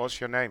very much. What's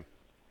your name?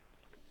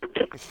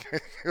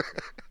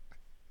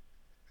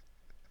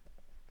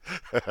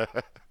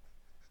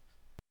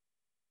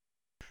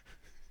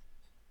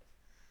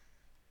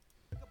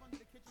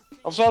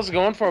 That's what I was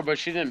going for, but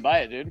she didn't buy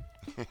it, dude.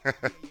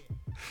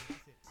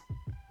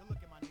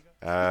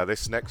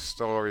 This next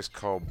store is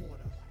called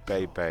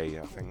Bebe,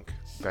 I think.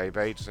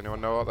 Bebe, does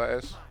anyone know what that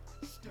is?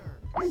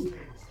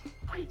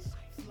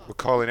 We're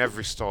calling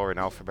every store in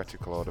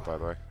alphabetical order, by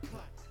the way.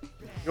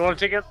 You want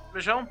to take it,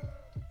 Michelle?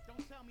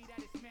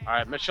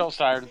 Alright, Michelle's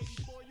tired.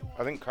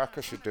 I think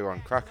Cracker should do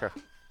one. Cracker.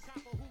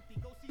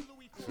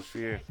 This is for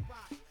you.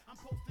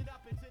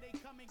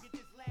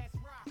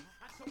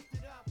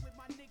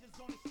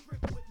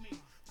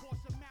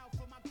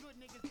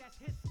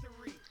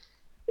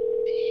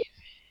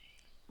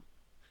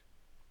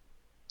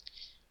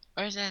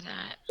 Where's that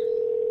at?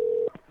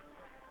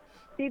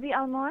 BB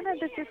Almona,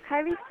 this is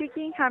Kylie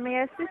speaking. How may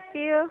I assist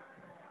you?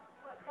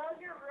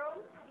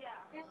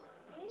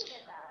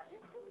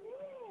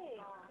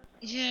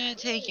 Yeah,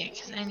 take it,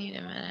 because I need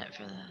a minute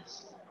for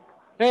this.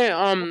 Hey,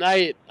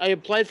 I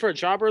applied for a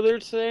job earlier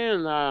today,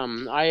 and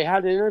I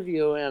had an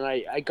interview, and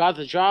I got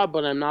the job,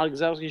 but I'm not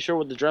exactly sure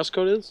what the dress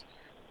code is.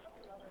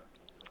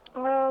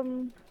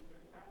 Hold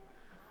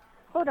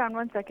on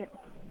one second.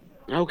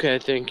 Okay,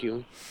 thank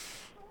you.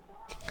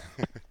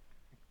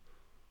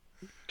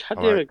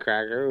 God damn it,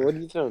 Cracker. What are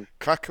you doing?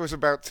 Cracker was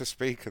about to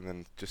speak and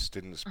then just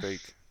didn't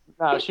speak.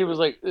 No, she was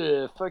like,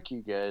 fuck you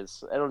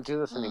guys. I don't do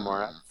this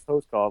anymore. I have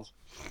post calls.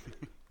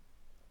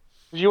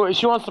 She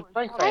wants to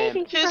prank Hi, fan.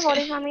 thank you for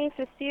holding. How may I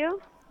assist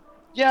you?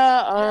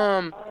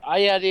 Yeah, I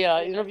had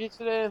a interview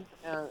today,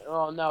 and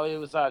well, no, it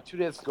was 2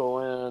 days ago,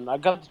 and I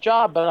got the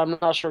job, but I'm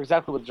not sure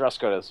exactly what the dress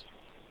code is.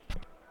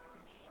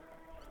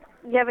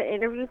 You have an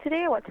interview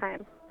today, or what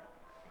time?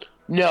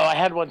 No, I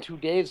had one 2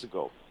 days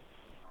ago.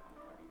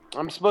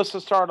 I'm supposed to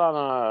start on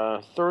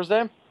a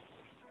Thursday.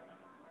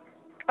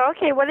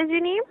 Okay, what is your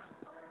name?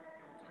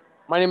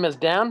 My name is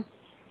Dan.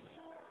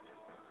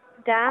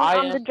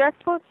 Dan, the dress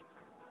code?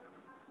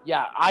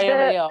 Yeah,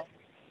 IMAL.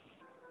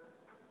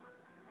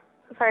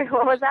 Sorry,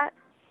 what was that?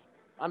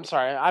 I'm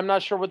sorry, I'm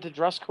not sure what the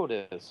dress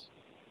code is.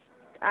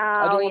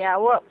 Oh, yeah,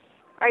 well,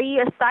 are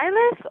you a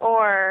stylist,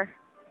 or?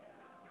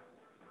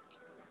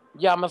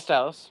 Yeah, I'm a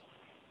stylist.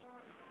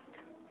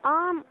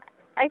 I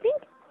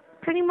think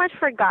pretty much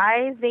for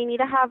guys, they need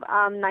to have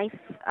nice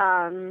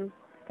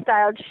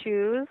styled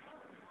shoes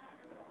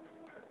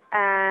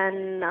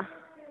and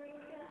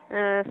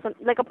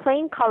like a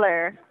plain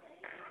color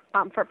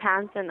for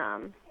pants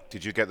and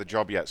Did you get the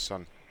job yet,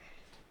 son?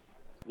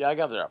 Yeah, I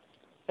got the job.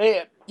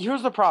 Hey,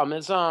 here's the problem: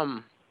 is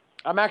I'm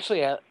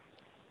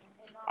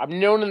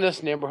known in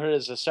this neighborhood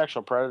as a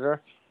sexual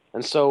predator,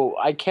 and so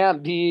I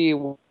can't be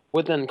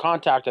within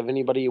contact of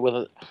anybody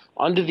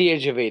under the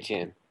age of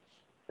 18.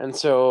 And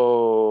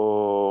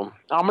so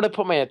I'm going to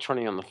put my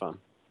attorney on the phone.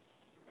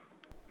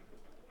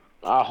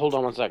 Hold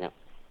on one second.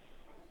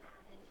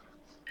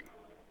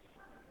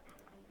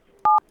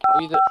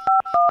 Are you the...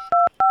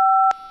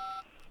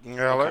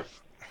 Hello? Okay.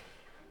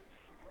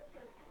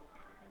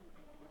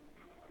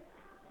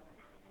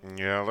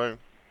 Hello?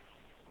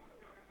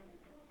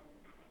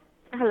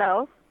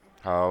 Hello.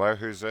 Hello,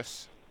 who's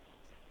this?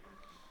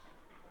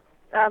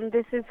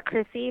 This is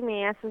Chrissy.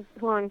 May I ask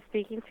who I'm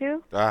speaking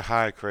to?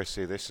 Hi,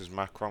 Chrissy. This is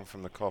Macron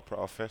from the corporate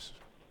office.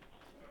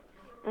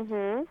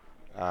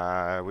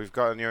 Mm-hmm. We've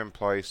got a new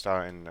employee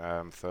starting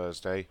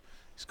Thursday.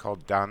 He's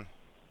called Dan.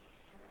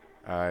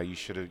 You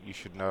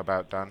should know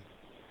about Dan.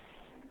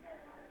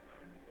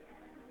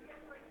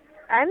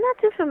 I'm not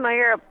too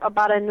familiar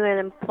about a new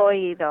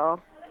employee, though.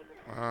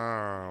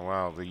 Oh,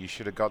 well, you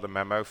should have got the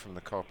memo from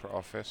the corporate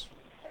office.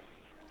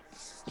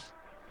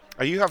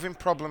 Are you having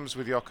problems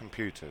with your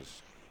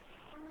computers?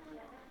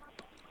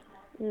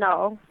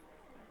 No.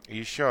 Are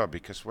you sure?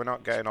 Because we're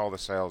not getting all the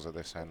sales at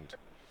this end.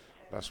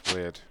 That's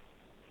weird.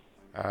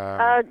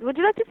 Would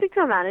you like to speak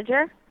to a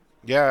manager?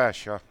 Yeah,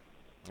 sure.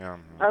 Yeah.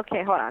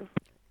 Okay, hold on.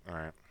 All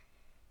right.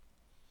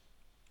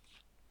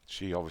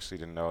 She obviously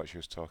didn't know what she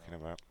was talking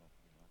about.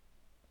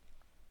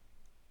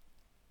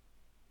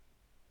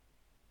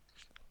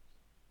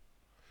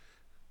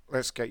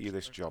 Let's get you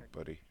this job,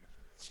 buddy.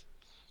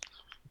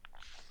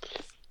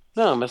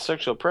 No, I'm a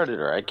sexual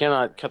predator. I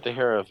cannot cut the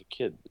hair of a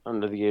kid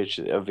under the age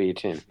of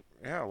 18.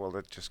 Yeah, well,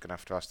 they're just going to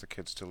have to ask the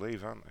kids to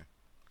leave, aren't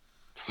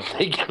they?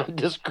 They cannot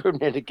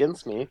discriminate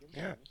against me.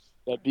 Yeah.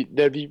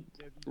 That'd be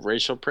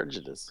racial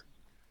prejudice.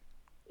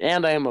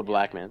 And I am a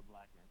black man.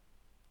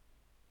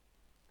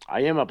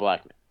 I am a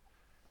black man.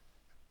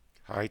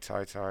 Hi,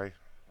 Ty.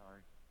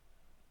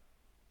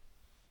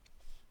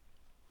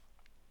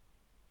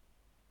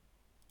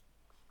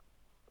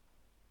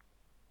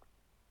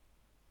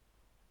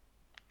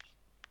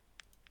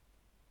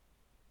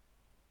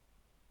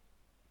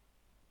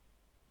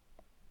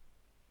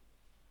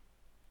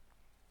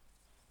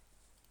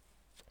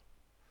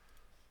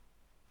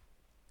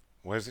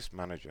 Where's this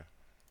manager?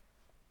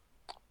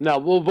 No,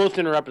 we'll both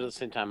interrupt at the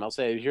same time. I'll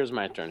say, here's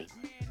my attorney.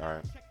 All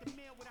right.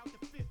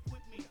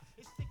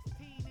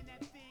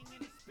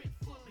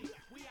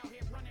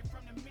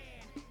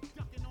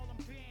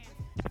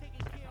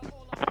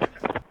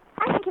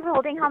 Hi, thank you for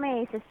holding. How may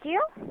I assist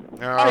you?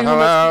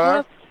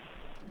 Hello.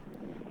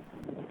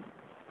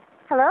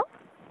 Hello?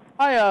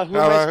 Hi,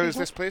 who's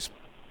this, please?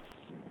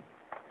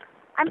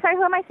 I'm sorry,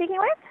 who am I speaking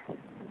with?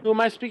 Who am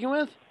I speaking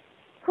with?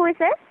 Who is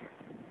this?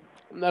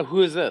 No,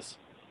 who is this?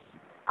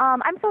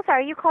 I'm so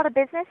sorry. You called a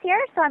business here,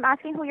 so I'm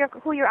asking who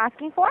you're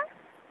asking for.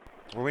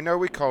 Well, we know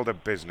we called a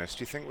business.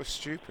 Do you think we're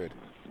stupid?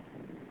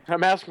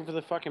 I'm asking for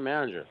the fucking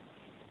manager.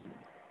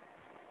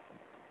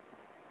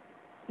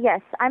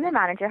 Yes, I'm the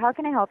manager. How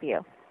can I help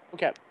you?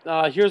 Okay,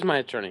 here's my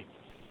attorney.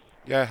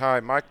 Yeah,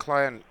 hi. My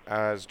client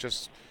has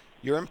just...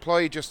 Your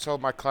employee just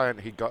told my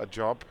client he got a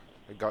job.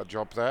 He got a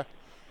job there.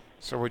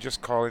 So we're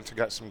just calling to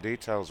get some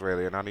details,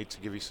 really, and I need to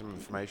give you some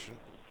information.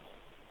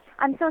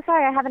 I'm so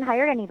sorry. I haven't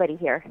hired anybody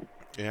here.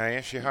 Yeah,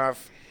 yes, you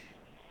have.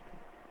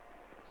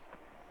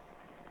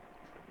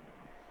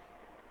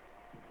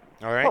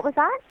 All right. What was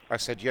that? I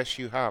said, yes,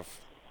 you have.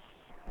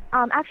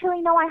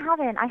 Actually, no, I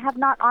haven't. I have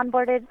not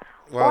onboarded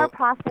or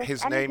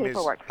processed any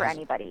paperwork for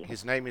anybody.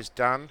 His name is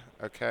Dan,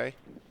 okay?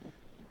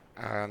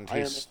 And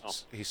he's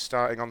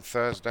starting on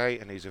Thursday,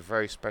 and he's a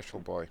very special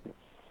boy.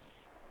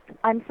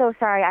 I'm so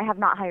sorry. I have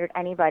not hired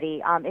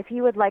anybody. If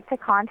you would like to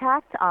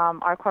contact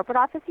our corporate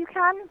office, you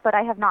can, but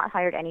I have not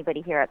hired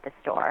anybody here at the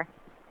store.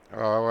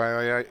 Oh,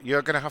 well, yeah,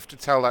 you're going to have to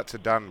tell that to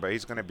Dan, but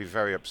he's going to be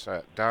very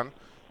upset. Dan?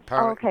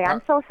 Okay,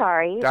 I'm so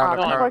sorry. Dan,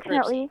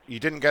 Unfortunately, you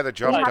didn't get the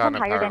job, you Dan, haven't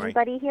hired apparently.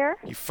 anybody here?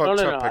 You fucked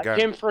up again. I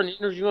came for an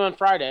interview on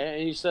Friday,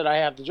 and you said I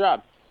have the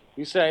job.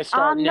 You said I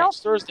start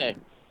next Thursday.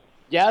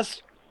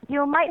 Yes?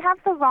 You might have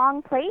the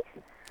wrong place.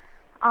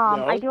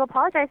 No. I do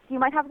apologize. You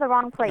might have the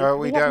wrong place. No,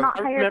 we don't. have not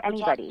hired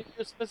anybody.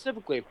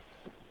 Specifically,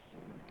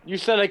 you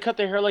said I cut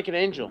the hair like an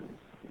angel.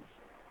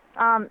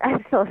 I'm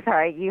so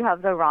sorry. You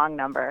have the wrong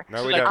number.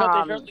 No, we I don't. cut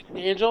the hair like an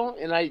angel,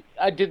 and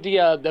I did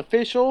the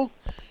facial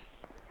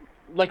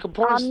like a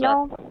porn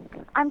star. No,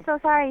 I'm so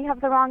sorry. You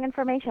have the wrong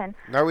information.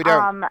 No, we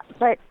don't.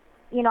 But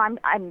you know,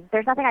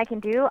 there's nothing I can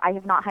do. I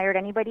have not hired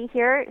anybody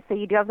here, so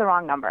you do have the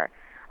wrong number.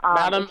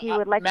 Madam, if you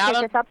would like to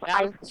pick this up,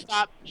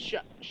 stop.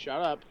 Shut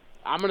up.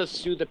 I'm gonna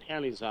sue the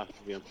panties off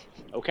of you.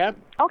 Okay?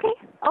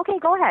 Okay,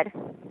 go ahead.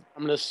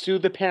 I'm gonna sue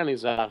the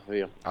panties off of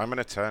you. I'm an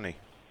attorney.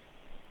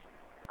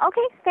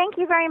 Okay, thank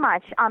you very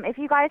much. If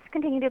you guys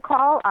continue to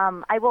call,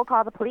 I will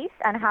call the police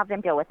and have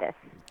them deal with this.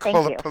 Thank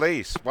you. Call the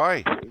police?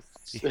 Why?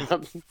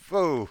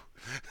 Fool.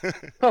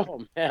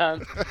 Oh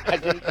man, I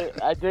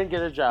didn't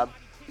get a job.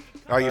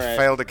 Oh, you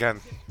failed again.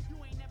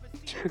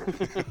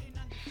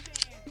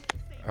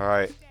 All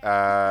right,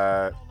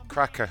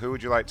 Cracker, who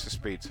would you like to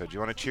speak to? Do you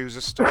want to choose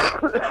a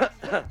store?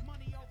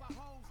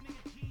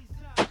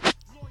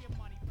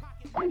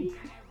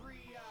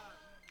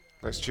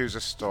 Let's choose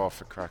a store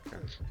for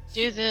Cracker.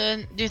 Do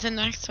the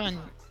next one.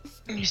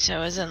 So I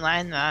was in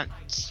line that.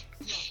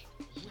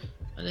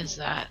 What is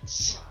that?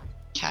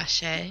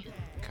 Cachet?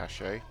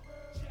 Cachet.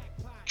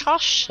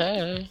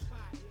 Cachet.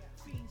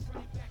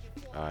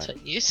 Alright. That's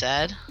what you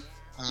said.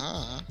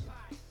 Oh.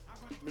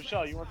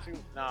 Michelle, you want to?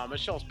 Nah,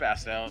 Michelle's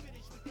passed out.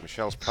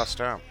 Michelle's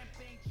passed out.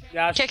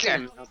 Yeah, Kick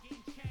her.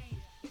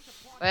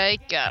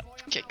 Wake up,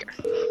 kick her.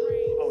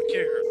 Oh,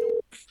 kick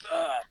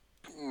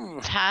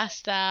her.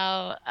 Passed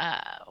out.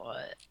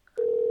 What?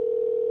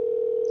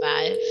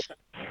 5.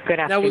 Good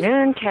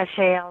afternoon, Cache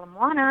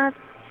Alamoana.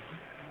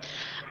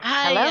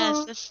 Hi.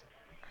 Hello? Yes.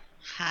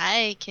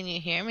 Hi. Can you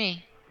hear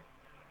me?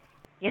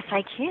 Yes,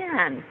 I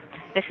can.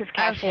 This is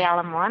Cache Okay.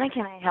 Alamoana.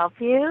 Can I help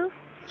you?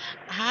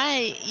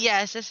 Hi.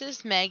 Yes, this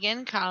is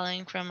Megan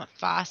calling from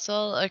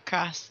Fossil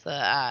across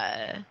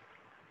the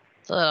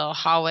little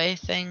hallway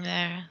thing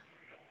there.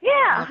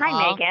 Yeah. The Hi,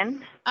 mall.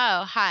 Megan.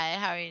 Oh, hi.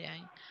 How are you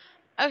doing?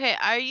 Okay.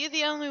 Are you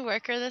the only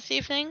worker this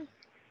evening?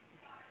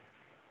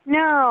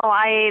 No,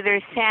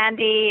 there's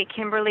Sandy,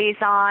 Kimberly's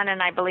on,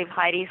 and I believe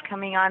Heidi's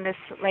coming on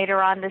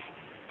later on this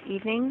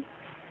evening.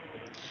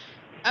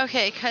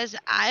 Okay, because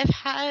I've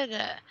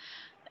had,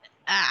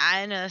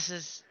 I know this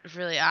is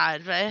really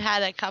odd, but I've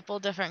had a couple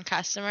different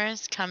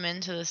customers come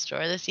into the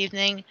store this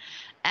evening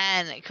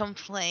and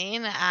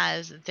complain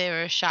as they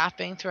were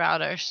shopping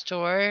throughout our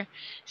store,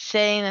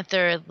 saying that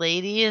there are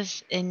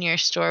ladies in your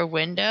store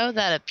window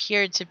that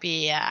appeared to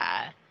be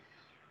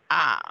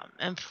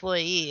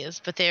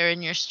employees, but they were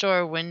in your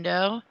store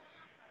window.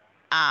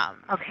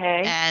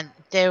 Okay. And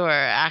they were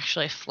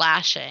actually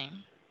flashing.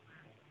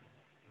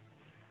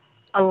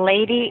 A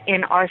lady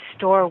in our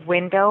store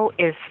window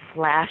is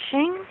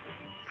flashing?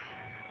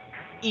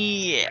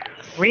 Yes.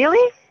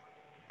 Really?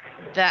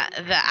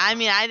 I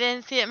mean, I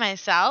didn't see it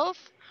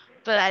myself,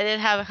 but I did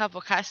have a couple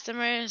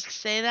customers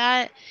say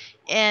that,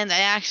 and I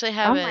actually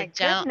have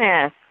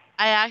goodness.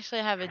 I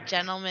actually have a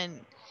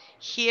gentleman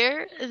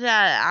here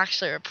that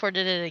actually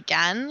reported it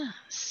again.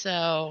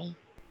 So.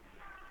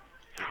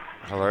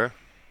 Hello?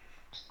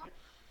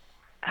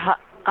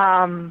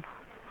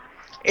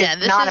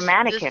 It's not a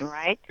mannequin,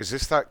 right? Is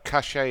this that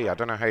cachet? I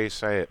don't know how you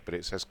say it, but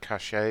it says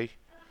cachet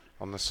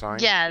on the sign.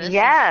 Yeah.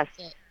 Yes.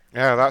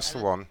 Yeah, that's the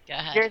one. Go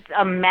ahead. There's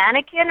a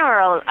mannequin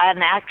or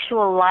an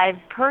actual live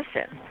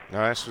person?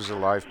 No, this was a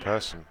live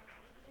person.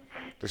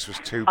 This was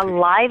two A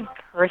live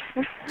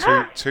person?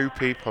 two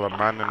people, a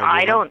man and a woman.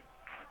 I don't...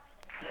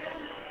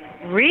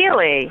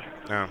 Really?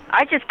 No.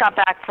 I just got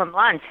back from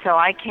lunch, so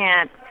I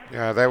can't...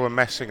 Yeah, they were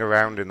messing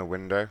around in the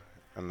window,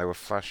 and they were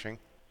flashing.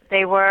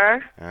 They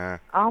were? Yeah.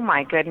 Oh,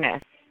 my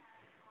goodness.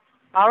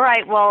 All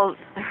right, well,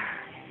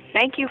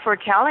 thank you for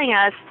telling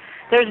us.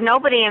 There's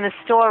nobody in the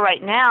store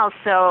right now,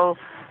 so,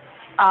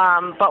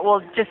 but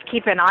we'll just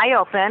keep an eye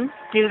open.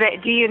 Do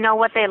you know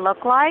what they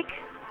look like?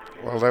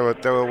 Well,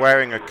 they were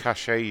wearing a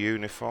cachet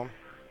uniform,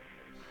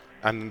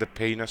 and the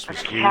penis was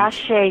huge.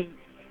 Cachet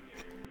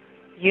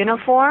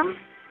uniform?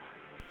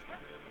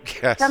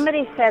 Yes.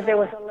 Somebody said there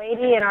was a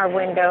lady in our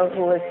window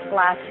who was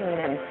flashing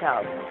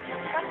themselves.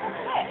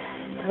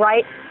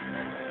 Right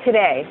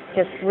today,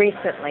 just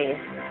recently.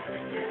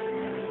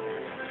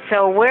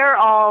 So we're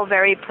all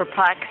very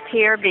perplexed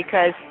here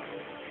because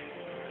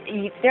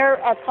they're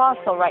at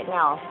Fossil right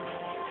now.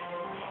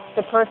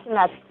 The person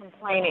that's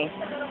complaining.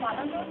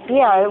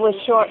 Yeah, it was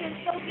short.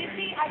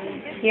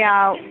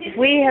 Yeah,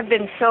 we have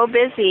been so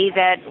busy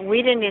that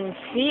we didn't even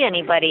see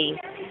anybody.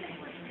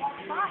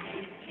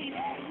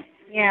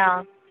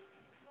 Yeah.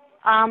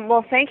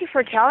 Well, thank you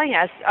for telling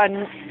us.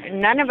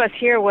 None of us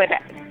here would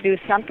do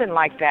something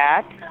like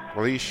that.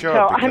 Well, are you sure?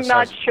 So Because I'm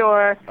not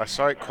sure I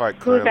saw it quite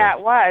clearly. who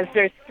that was.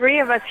 There's 3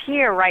 of us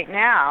here right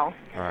now.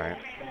 All right.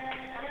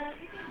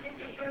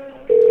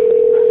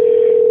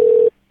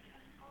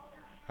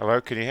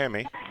 Hello, can you hear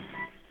me?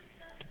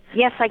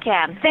 Yes, I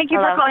can. Thank you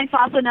Hello? for calling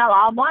Fossil now.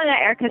 Almoina.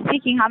 Erica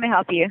speaking. How may I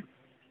help you?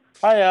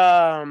 Hi,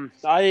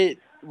 I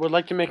would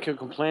like to make a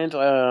complaint.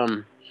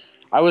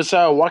 I was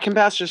walking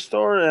past your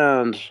store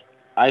and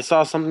I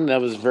saw something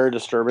that was very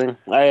disturbing.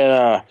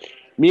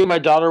 Me and my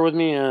daughter with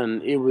me,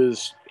 and it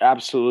was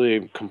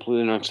absolutely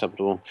completely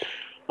unacceptable.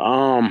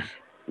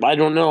 I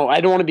don't know.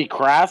 I don't want to be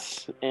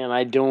crass, and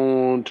I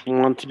don't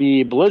want to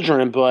be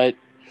belligerent, but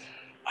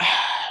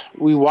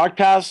we walked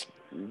past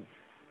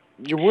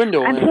your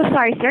window. I'm so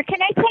sorry, sir.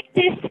 Can I take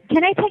this?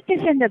 Can I take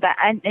this in the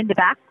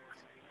back?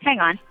 Hang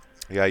on.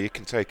 Yeah, you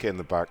can take it in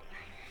the back.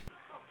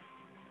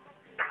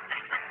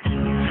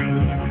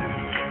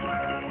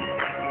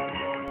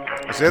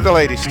 Is the other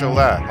lady still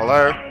there?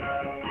 Hello?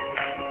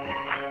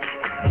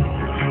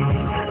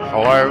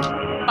 Hello?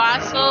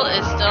 Fossil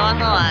is still on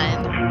the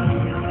line.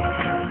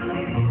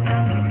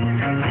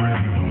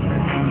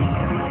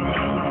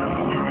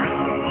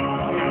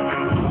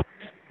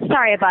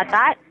 Sorry about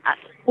that.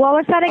 What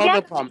was that again? Oh,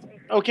 no problem.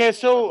 Okay,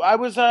 so I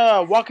was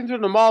walking through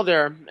the mall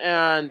there,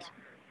 and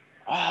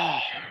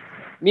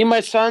me and my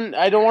son.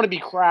 I don't want to be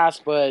crass,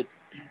 but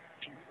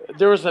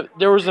there was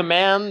a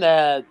man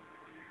that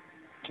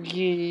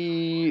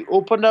he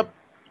opened up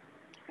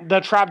the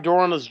trap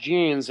door on his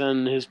jeans,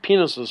 and his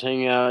penis was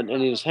hanging out,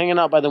 and he was hanging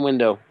out by the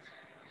window.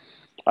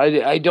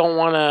 I don't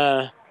want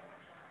to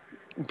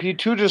Be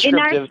too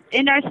descriptive.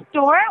 In our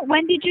store.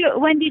 When did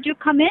you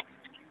come in?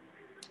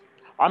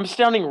 I'm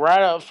standing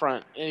right out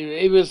front.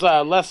 It was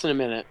less than a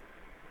minute.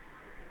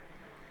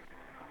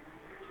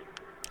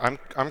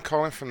 I'm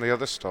calling from the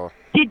other store.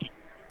 Did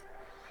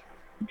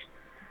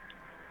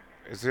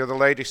Is the other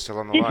lady still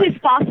on the this line? is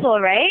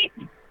Fossil, right?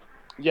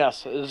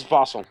 Yes, it is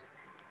Fossil.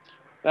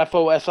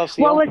 FOSSL.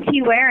 What was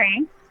he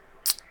wearing?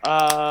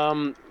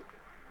 A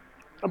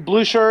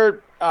blue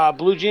shirt,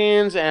 blue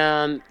jeans,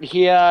 and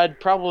he had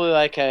probably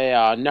like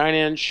a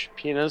 9-inch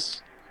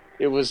penis.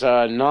 It was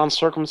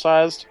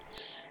non-circumcised.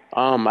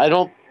 I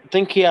don't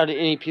think he had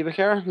any pubic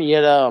hair. He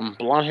had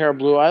blonde hair,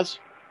 blue eyes,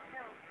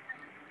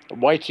 a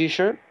white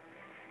T-shirt.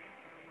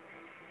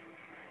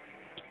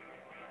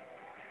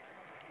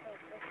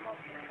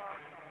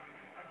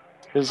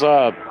 His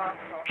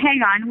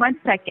Hang on 1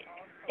 second.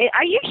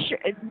 Are you sure?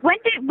 When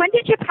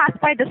did you pass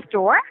by the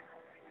store?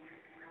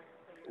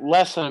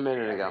 less than a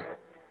minute ago.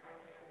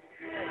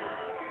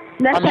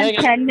 Less than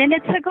 10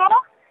 minutes ago?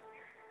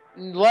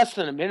 Less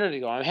than a minute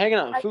ago. I'm hanging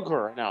out in food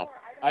court right now.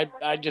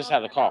 I just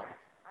had a call.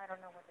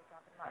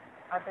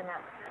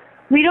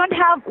 We don't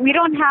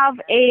have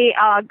a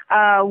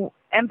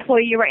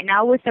employee right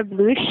now with a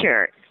blue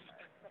shirt.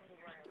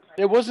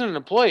 It wasn't an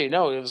employee.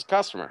 No, it was a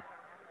customer.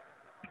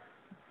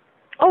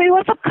 Oh, it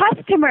was a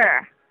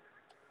customer.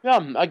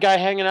 Yeah, a guy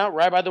hanging out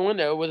right by the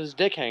window with his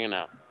dick hanging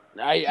out.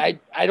 I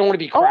don't want to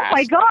be crass. Oh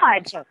my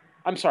God!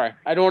 I'm sorry.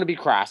 I don't want to be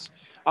crass.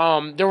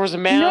 There was a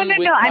man. No.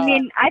 With, I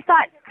mean, I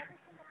thought.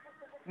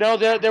 No,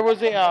 there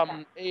was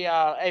a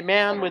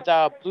man with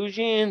blue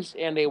jeans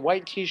and a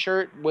white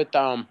T-shirt with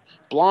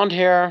blonde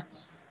hair,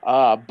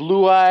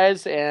 blue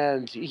eyes,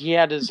 and he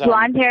had his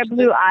blonde hair,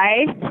 blue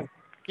eyes.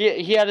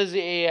 He had his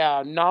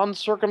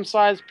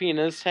non-circumcised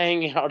penis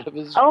hanging out of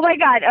his. Oh my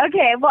God!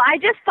 Okay, well, I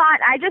just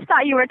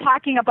thought you were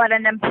talking about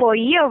an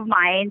employee of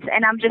mine,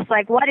 and I'm just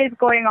like, what is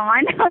going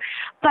on?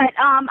 But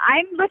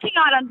I'm looking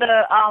out on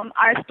the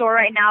our store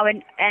right now,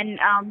 and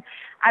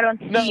I don't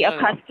see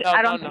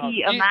I don't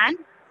see a man.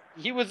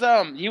 He was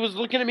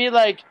looking at me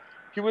like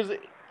he was.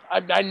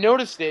 I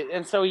noticed it,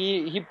 and so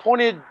he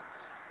pointed,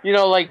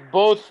 like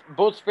both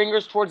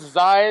fingers towards his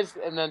eyes,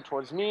 and then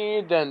towards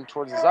me, then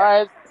towards his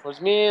eyes,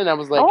 towards me, and I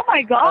was like, oh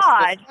my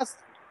God!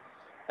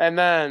 And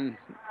then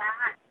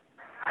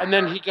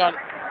he got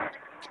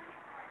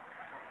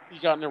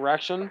an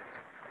erection.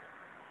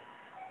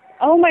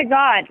 Oh my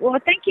God! Well,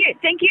 thank you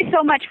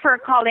so much for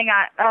calling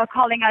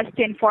us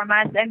to inform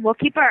us, and we'll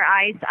keep our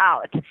eyes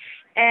out.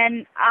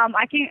 And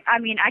I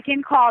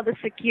can call the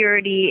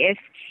security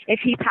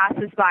if he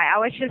passes by. I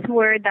was just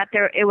worried that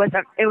it was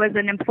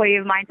an employee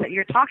of mine that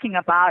you're talking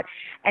about,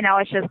 and I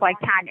was just like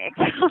panicked.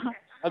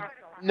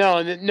 No.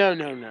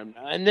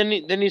 And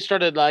then he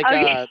started like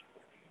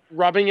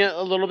rubbing it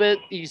a little bit.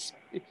 He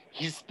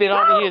spit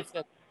on it.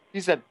 He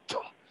said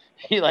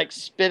he like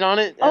spit on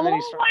it, and then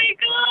he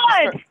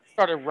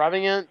started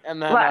rubbing it,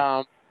 and then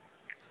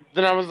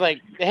then I was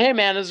like, hey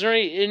man, is there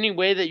any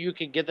way that you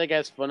could get that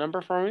guy's phone number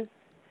for me?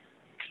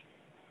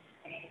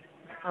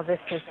 Oh,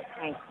 this is a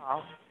prank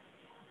call.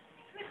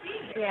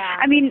 Yeah.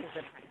 I mean,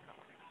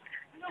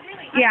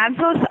 yeah, I'm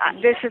so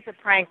sorry. This is a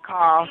prank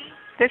call.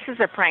 This is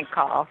a prank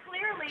call.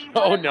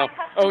 Oh no!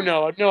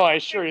 I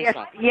assure you it's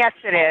not. Yes,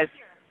 it is.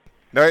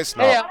 No, it's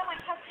not.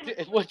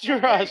 Hey, what's your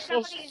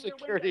social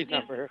security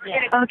number?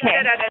 Okay.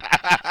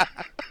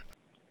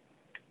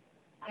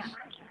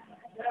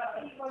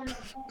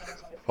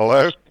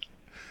 Hello.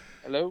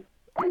 Hello.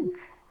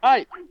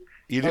 Hi.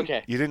 You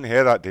didn't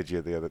hear that, did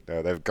you? The other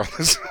day they've gone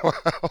as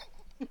well.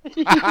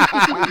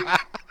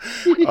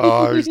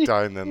 Oh, I was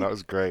dying then. That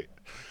was great.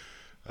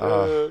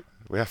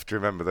 We have to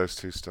remember those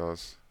two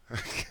stores.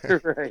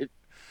 Right.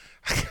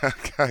 I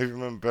can't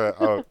remember.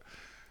 Oh,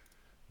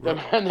 the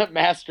man that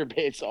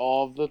masturbates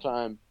all the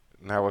time.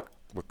 Now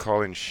we're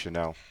calling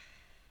Chanel.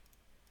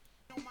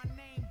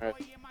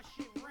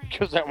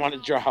 Because I want a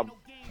job.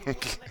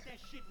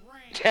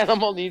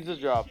 Animal needs a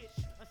job.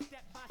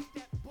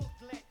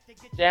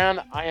 Dan,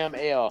 I am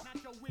AL.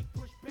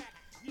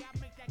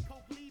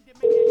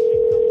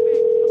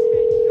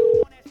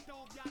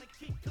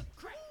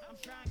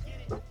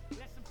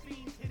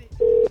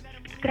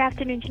 Good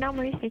afternoon, Janelle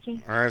Marie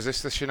speaking. Is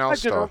this the Chanel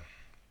store?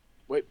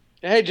 Wait.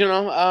 Hey,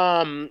 Janelle.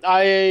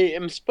 I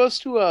am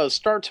supposed to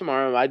start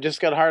tomorrow. I just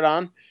got hired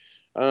on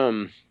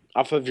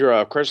off of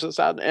your Craigslist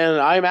ad, and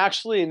I'm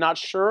actually not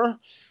sure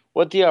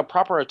what the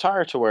proper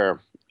attire to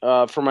wear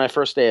for my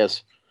first day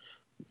is.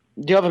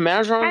 Do you have a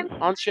manager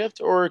on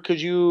shift, or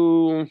could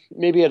you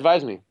maybe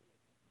advise me?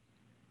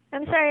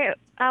 I'm sorry.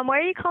 Where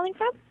are you calling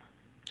from?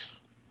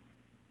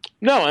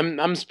 No,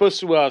 I'm supposed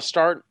to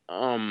start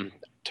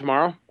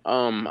tomorrow.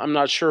 I'm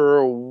not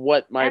sure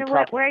what my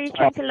proper. Where are you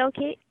trying to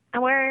locate?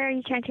 And where are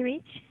you trying to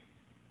reach?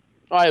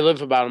 Oh, I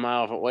live about a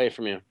mile away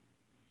from you.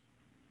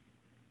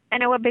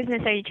 And what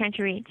business are you trying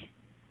to reach?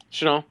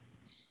 Chanel.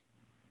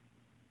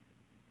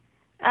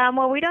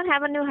 Well, we don't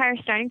have a new hire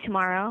starting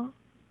tomorrow.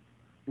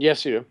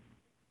 Yes, you do.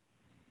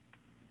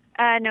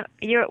 No.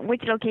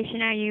 Which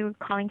location are you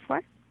calling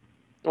for?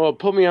 Well,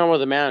 put me on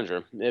with a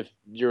manager if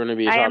you're going to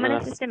be I talking am an to...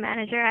 assistant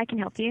manager. I can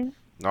help you.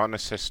 Not an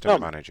assistant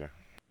manager.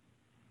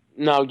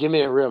 No, give me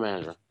a real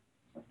manager.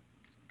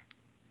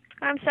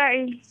 I'm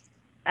sorry.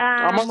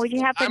 Would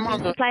you have to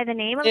supply the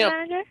name of the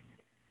manager?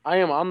 I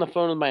am on the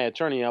phone with my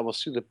attorney. I will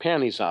sue the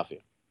panties off you.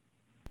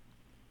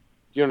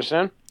 Do you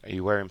understand? Are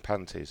you wearing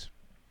panties?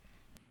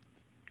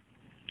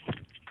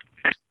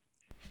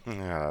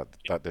 Yeah,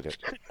 that did it.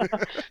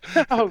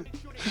 Oh,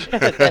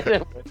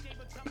 shit.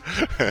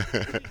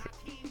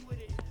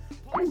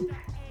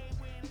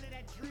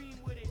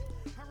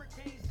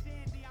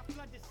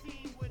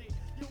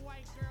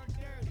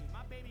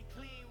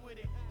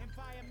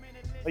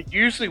 Like,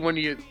 usually when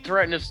you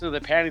threaten to sue the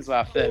panties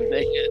off them,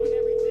 they get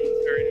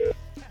very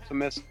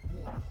submissive.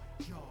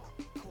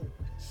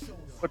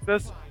 What's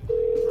this?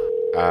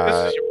 This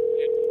is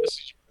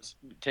yours.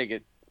 Take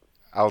it.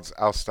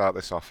 I'll start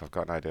this off. I've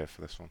got an idea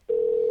for this one.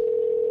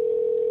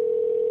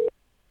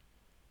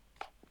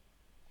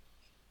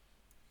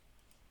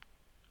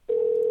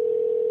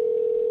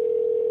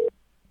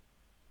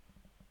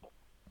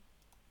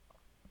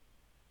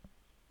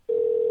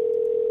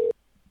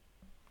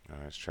 All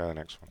right, let's try the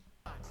next one.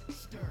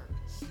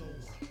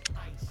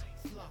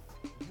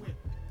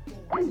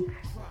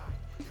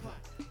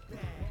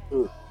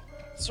 Ooh.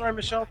 Sorry,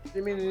 Michelle.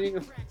 Didn't mean to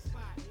even...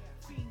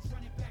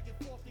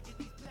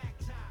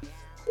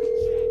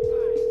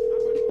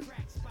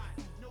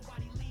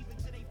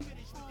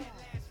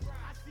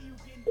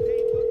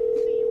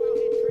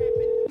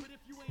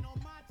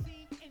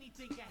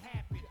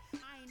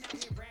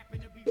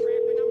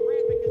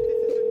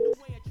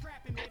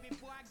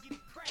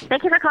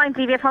 Thank you for calling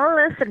DVF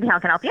Honolulu. Cindy, how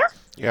can I help you?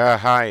 Yeah,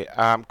 hi.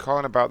 I'm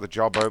calling about the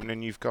job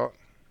opening you've got.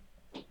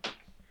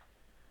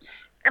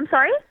 I'm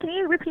sorry. Can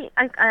you repeat?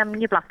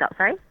 You blocked out.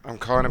 Sorry. I'm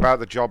calling about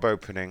the job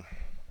opening.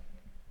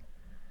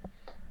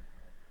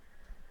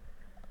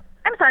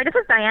 I'm sorry. This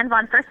is Diane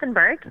von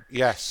Furstenberg.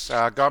 Yes,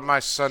 I got my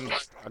son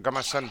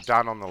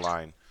Dan on the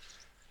line,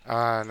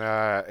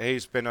 and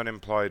he's been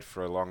unemployed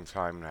for a long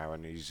time now,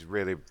 and he's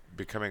really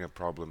becoming a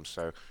problem.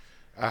 So,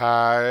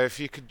 if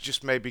you could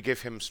just maybe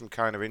give him some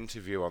kind of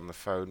interview on the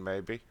phone,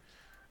 maybe,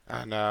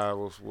 and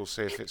we'll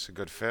see if it's a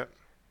good fit.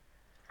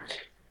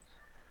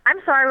 I'm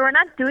sorry. We're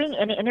not doing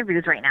any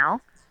interviews right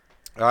now.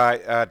 All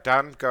right,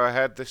 Dan, go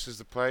ahead. This is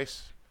the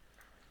place.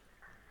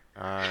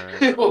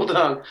 Hold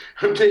on.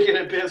 I'm taking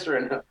a piss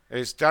right now.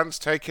 Dan's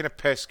taking a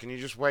piss. Can you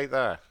just wait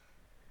there?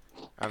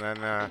 And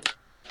then,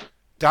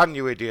 Dan,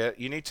 you idiot,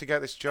 you need to get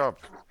this job.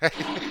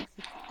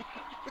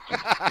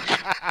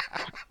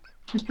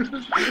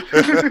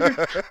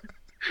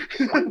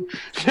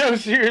 No,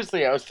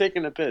 seriously, I was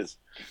taking a piss.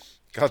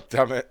 God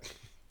damn it.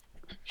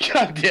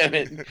 God damn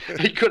it.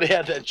 He could have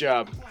had that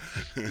job.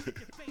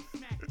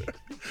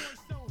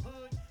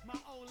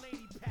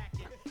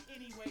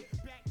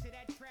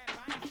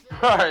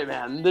 All right,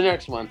 man. The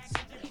next one.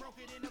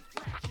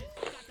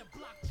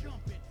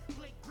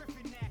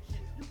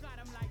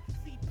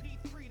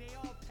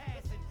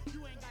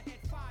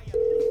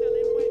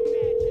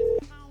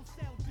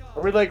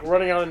 Are we like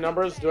running out of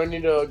numbers? Do I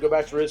need to go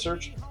back to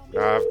research?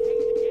 Did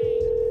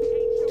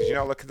you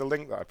not look at the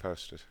link that I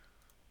posted?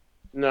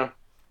 No.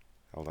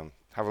 Hold on.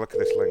 Have a look at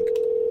this link.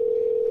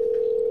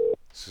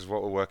 This is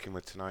what we're working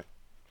with tonight.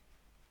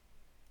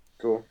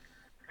 Cool.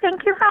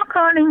 Thank you for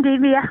calling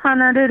DVF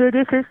Honolulu.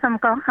 This is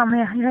Samko. How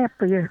may I help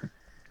you?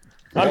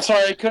 I'm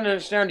sorry, I couldn't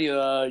understand you.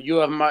 You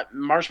have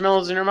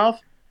marshmallows in your mouth?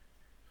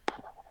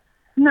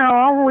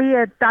 No,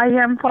 I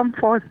am from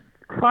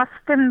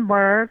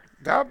Furstenberg.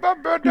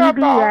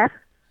 DVF.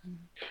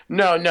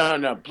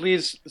 No.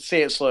 Please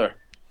say it slower.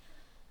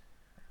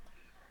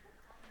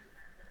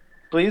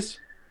 Please?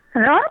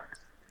 Hello?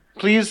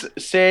 Please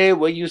say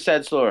what you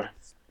said slower.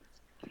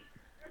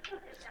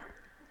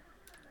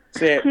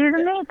 Say it. Excuse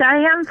me, I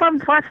am from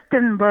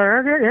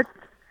Furstenberg. It's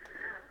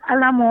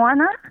Ala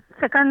Moana,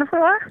 second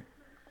floor.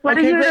 What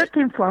are you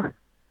looking for?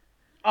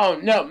 Oh,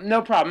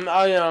 no problem.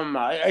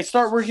 I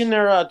start working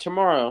there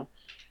tomorrow,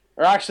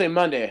 or actually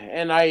Monday,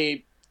 and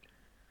I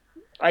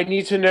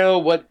need to know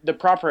what the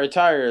proper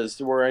attire is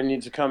to where I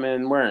need to come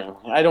in wearing.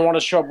 I don't want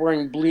to show up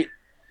wearing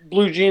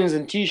blue jeans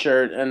and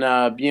t-shirt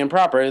and be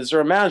improper. Is there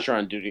a manager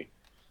on duty?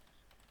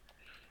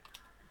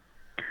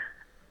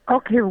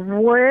 Okay,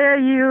 where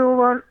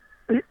you...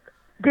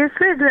 This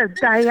is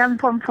Diane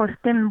from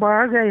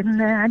Furstenberg,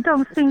 and I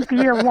don't think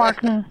you're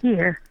working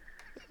here.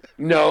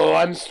 No,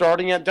 I'm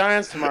starting at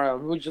Diane's tomorrow.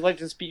 Would you like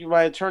to speak with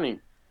my attorney?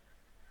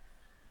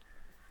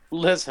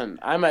 Listen,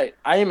 I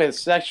am a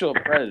sexual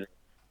predator.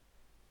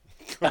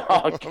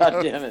 Oh,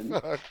 God damn it.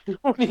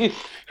 When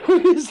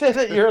you say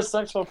that you're a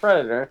sexual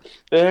predator,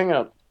 they hang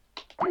up.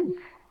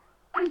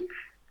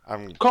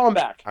 Call him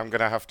back. I'm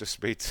going to have to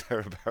speak to her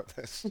about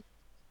this.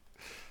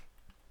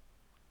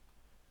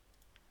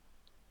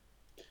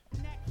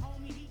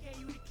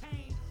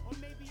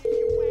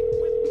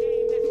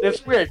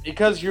 It's weird,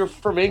 because you're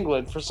from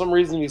England, for some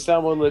reason you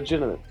sound more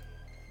legitimate.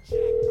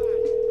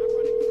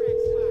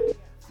 You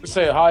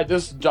say, hi,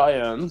 this is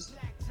Diane.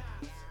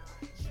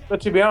 But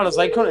to be honest,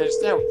 I couldn't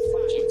understand what the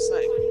fuck she was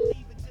saying.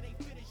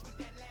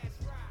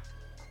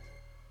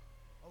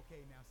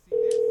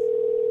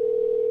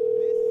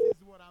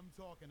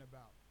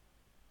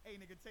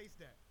 TV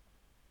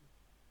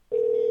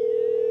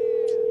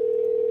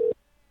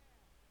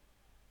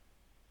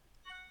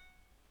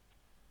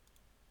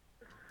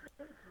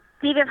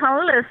of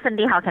Honolulu,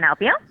 Cindy, how can I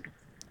help you?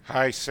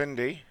 Hi,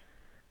 Cindy.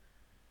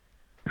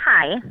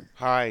 Hi.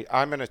 Hi,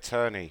 I'm an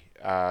attorney.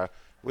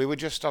 We were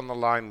just on the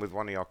line with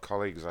one of your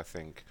colleagues, I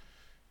think.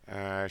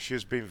 She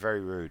was being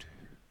very rude.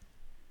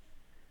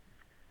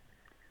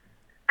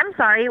 I'm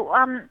sorry.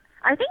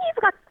 I think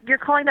you're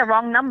calling the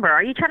wrong number.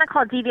 Are you trying to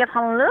call DV of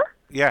Honolulu?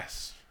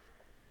 Yes.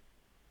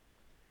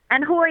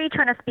 And who are you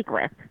trying to speak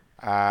with?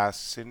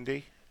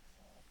 Cindy?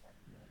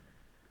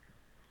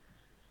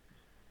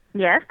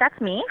 Yes, that's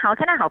me. How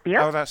can I help you?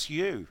 Oh, that's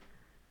you.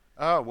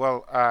 Oh,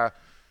 well,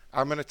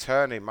 I'm an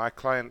attorney. My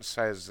client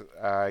says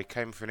he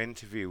came for an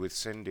interview with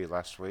Cindy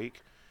last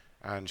week,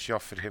 and she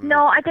offered him...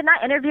 No, I did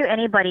not interview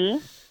anybody.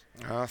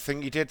 I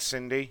think you did,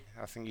 Cindy.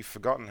 I think you've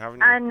forgotten,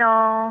 haven't you?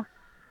 No.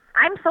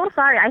 I'm so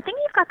sorry. I think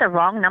you've got the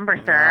wrong number,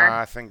 sir.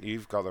 I think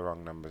you've got the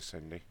wrong number,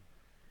 Cindy.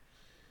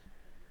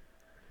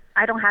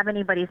 I don't have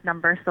anybody's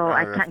number, so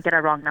I can't get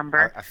a wrong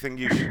number. I think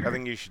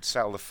you should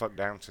settle the fuck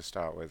down to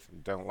start with,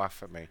 and don't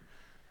laugh at me.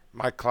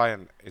 My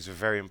client is a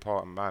very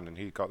important man, and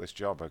he got this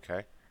job,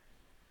 okay?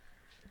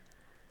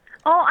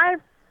 Oh,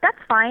 that's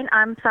fine.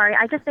 I'm sorry.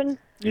 I just think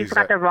you've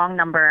got the wrong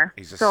number.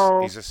 He's a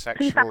sexual,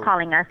 please stop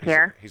calling us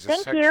here. He's a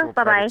Thank sexual you.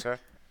 Bye-bye. predator.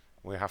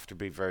 We have to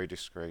be very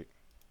discreet.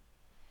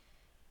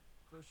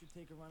 First you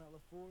take a run at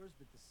LaFour's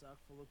with the sock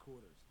full of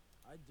quarters.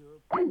 I do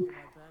it, put my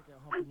back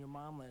out humping your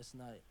mom last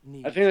night.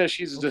 Neat. I think that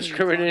she's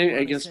discriminating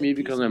against me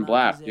because I'm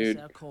black,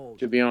 dude.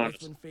 To be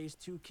honest. When phase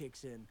 2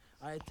 kicks in,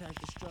 I attack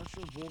the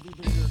structure, Wolvie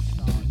Berserk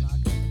style, knock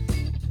out the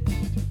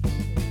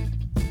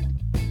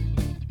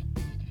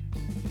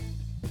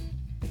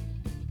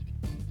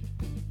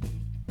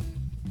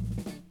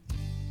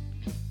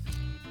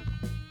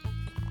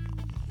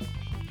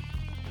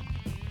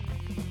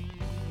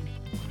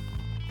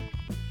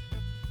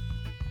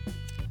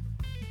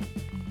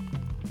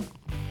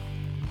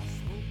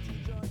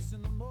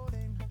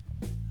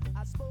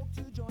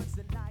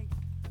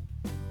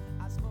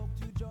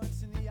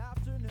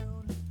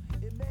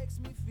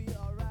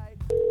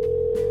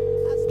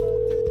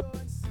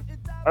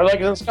Are you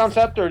liking this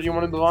concept, or do you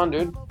want to move on,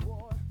 dude?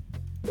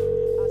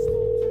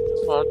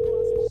 It's fun.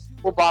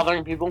 We're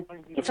bothering people.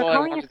 Thanks for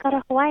calling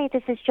Escoda Hawaii.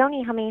 This is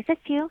Joni. How may I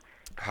assist you?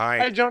 Hi.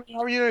 Hi, Joni.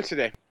 How are you doing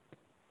today?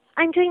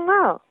 I'm doing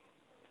well.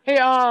 Hey,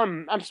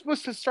 I'm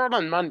supposed to start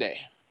on Monday.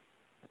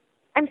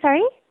 I'm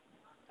sorry?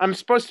 I'm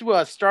supposed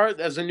to start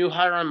as a new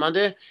hire on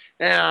Monday,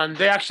 and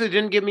they actually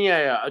didn't give me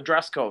a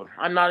dress code.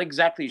 I'm not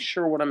exactly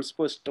sure what I'm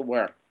supposed to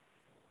wear.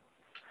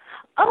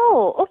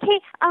 Oh, okay.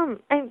 And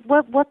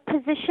what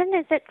position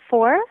is it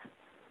for?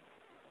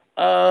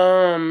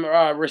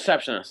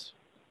 Receptionist.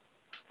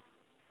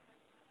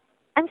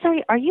 I'm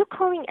sorry, are you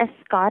calling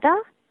Escada?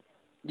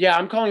 Yeah,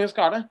 I'm calling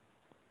Escada.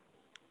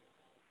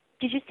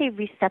 Did you say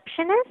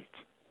receptionist?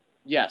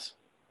 Yes.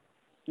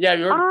 Yeah,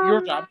 your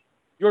job.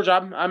 Your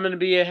job. I'm going to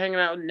be hanging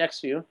out next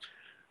to you.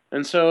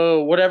 And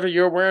so whatever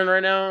you're wearing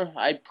right now,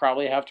 I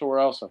probably have to wear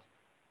also.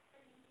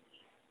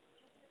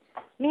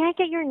 May I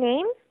get your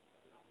name?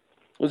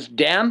 It's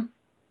Dan.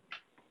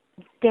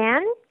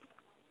 Dan?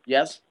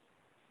 Yes.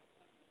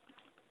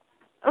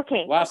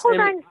 Okay. Last Hold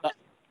name. on.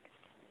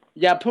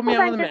 Yeah, put me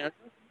Hold on with the on, manager.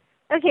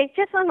 Okay,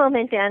 just one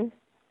moment, Dan.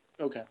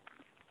 Okay.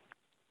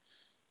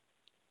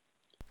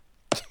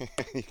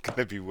 You're going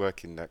to be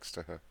working next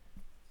to her.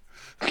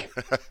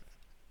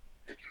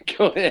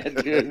 Go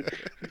ahead, dude.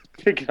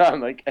 Take it on.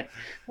 Like,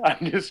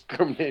 I'm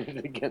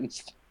discriminated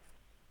against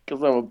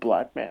because I'm a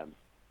black man.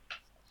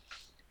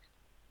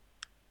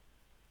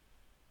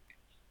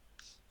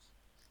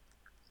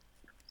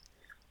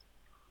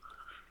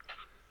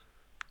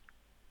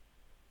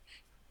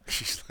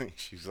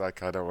 She's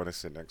like, I don't want to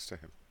sit next to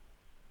him.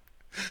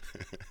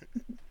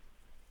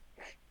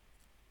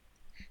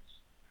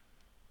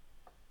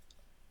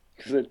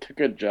 Because I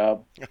took a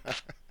job.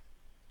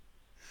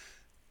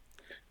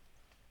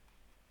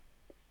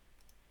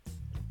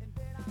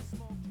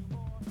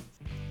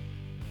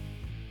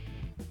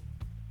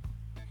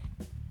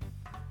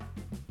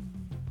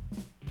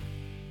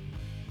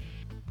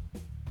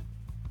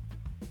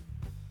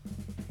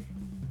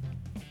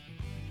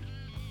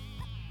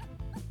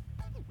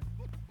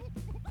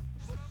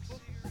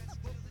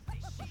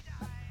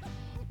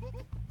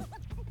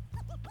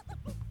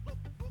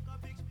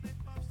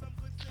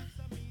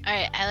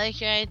 Alright, I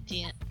like your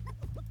idea.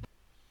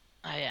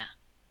 Oh, yeah.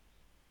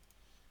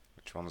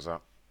 Which one's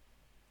that?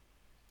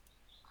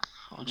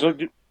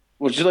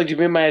 Would you like to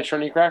be my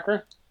attorney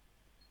cracker?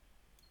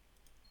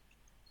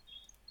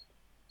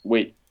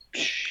 Wait.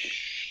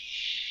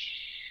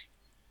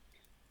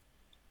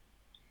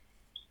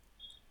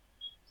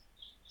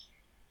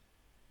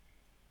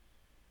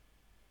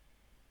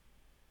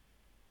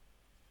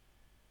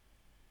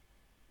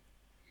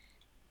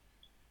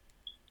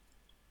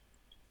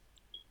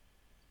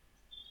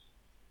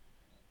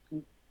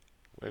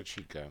 Where'd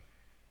she go?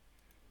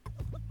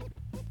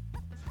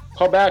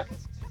 Call back.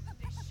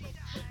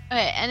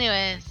 Okay,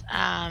 anyways,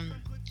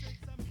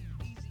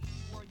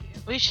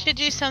 We should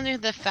do something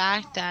with the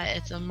fact that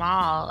it's a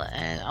mall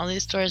and all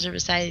these stores are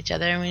beside each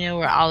other, and we know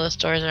where all the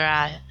stores are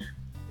at.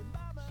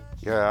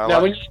 Yeah,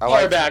 Now, when you call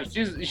her back,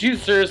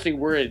 she's seriously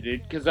worried,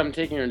 dude, because I'm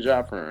taking her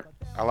job from her.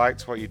 I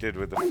liked what you did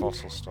with the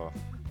fossil store.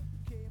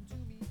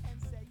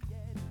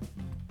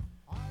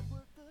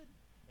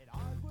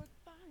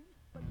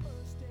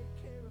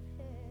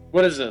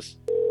 What is this?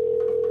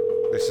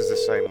 This is the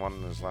same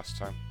one as last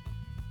time.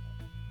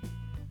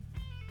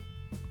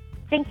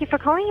 Thank you for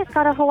calling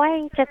Escada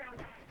Hawaii. This is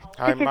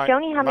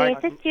Joni. How may I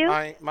assist you?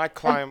 My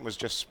client was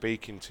just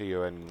speaking to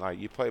you, and like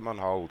you put him on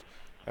hold,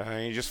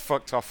 and he just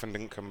fucked off and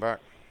didn't come back.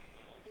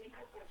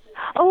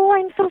 Oh,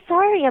 I'm so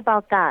sorry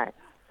about that.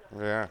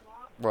 Yeah.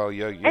 Well,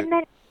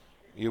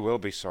 you will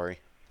be sorry.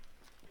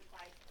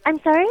 I'm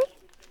sorry?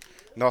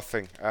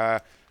 Nothing.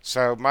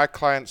 So my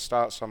client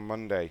starts on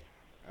Monday.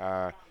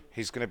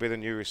 He's going to be the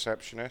new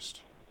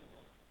receptionist.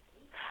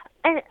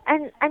 And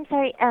I'm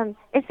sorry.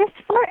 Is this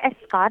for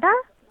Escada?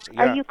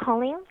 Yeah. Are you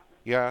calling?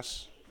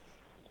 Yes.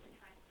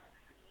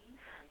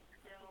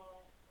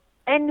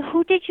 And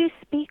who did you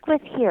speak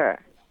with here?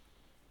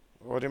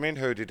 What do you mean,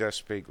 who did I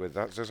speak with?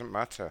 That doesn't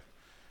matter.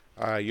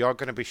 You're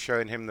going to be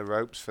showing him the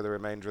ropes for the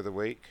remainder of the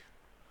week.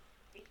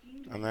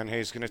 And then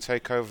he's going to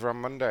take over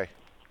on Monday.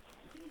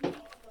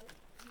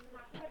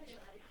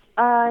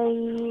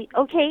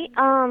 Okay.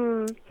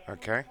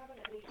 Okay.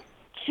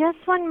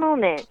 Just one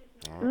moment.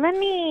 Let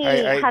me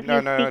have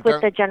you speak with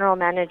don't, the general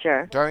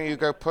manager. Don't you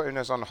go putting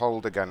us on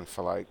hold again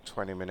for like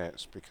 20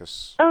 minutes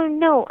because... Oh,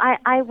 no,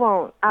 I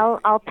won't.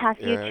 I'll pass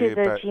you to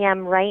the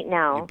GM right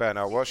now. You better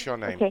not. What's your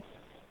name? Okay.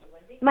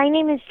 My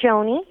name is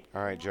Joni.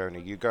 All right,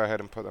 Joni. You go ahead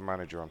and put the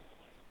manager on.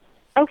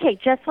 Okay,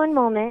 just one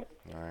moment.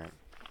 All right.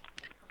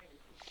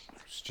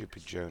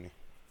 Stupid Joni.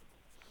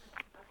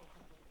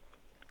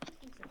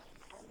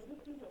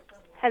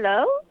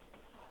 Hello?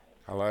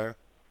 Hello?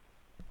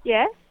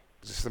 Yes?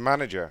 Is this the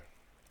manager?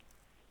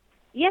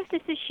 Yes,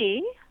 this is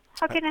she.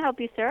 How can I help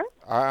you, sir?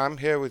 I'm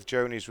here with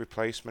Joni's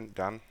replacement,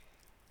 Dan.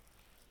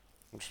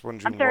 I'm just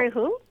wondering. I'm sorry,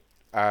 who?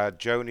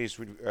 Joni's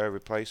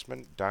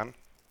replacement, Dan.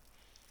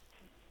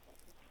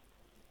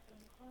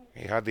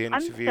 He had the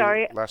interview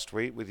last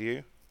week with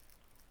you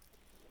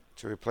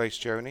to replace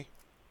Joni.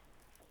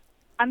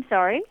 I'm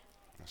sorry?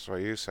 That's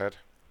what you said.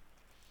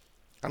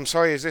 I'm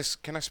sorry,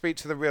 can I speak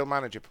to the real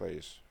manager,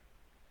 please?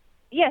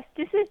 Yes,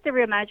 this is the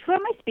real manager. Who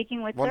am I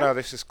speaking with, Well, sir? no,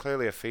 this is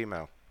clearly a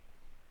female.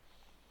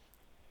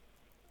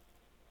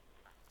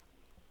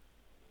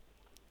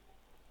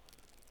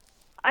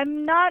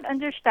 I'm not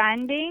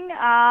understanding.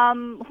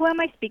 Who am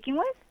I speaking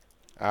with?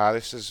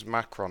 This is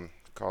Macron,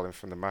 calling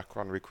from the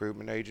Macron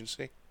Recruitment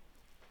Agency.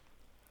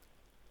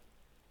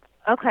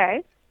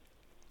 Okay.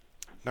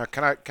 Now,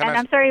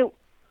 I'm sorry,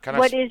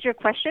 what is your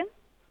question?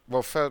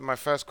 Well, my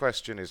first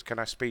question is, can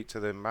I speak to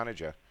the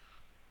manager?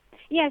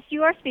 Yes,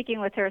 you are speaking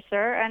with her,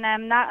 sir, and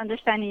I'm not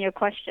understanding your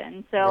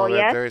question. So, well,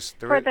 yes,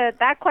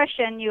 that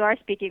question, you are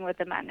speaking with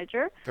the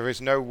manager. There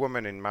is no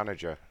woman in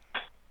manager.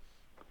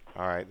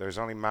 All right, there's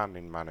only man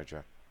in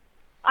manager.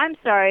 I'm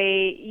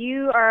sorry,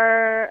 you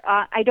are,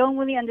 I don't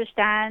really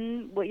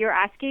understand what you're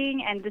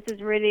asking, and this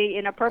is really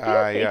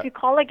inappropriate. So if you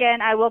call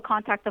again, I will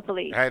contact the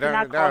police. Hey, Do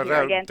not call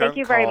here again. Thank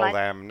you very much.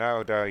 Them. No,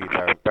 you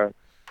don't.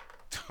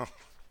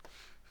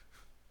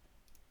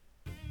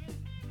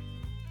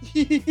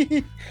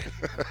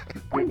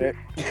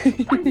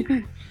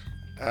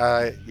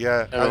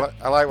 Yeah,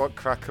 I like what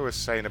Cracker was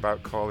saying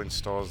about calling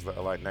stores that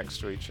are like next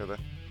to each other.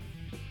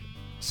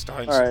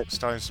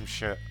 Starting some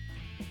shit.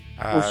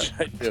 What should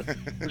I do?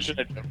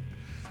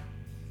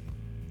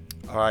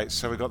 Alright,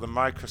 so we got the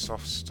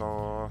Microsoft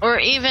store. Or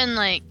even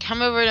like,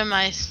 come over to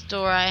my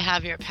store, I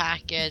have your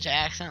package, I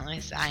accidentally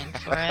signed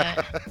for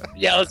it.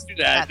 Yeah, let's do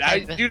that.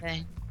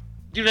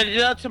 Dude, I did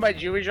that to my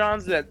Jewish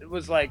John's that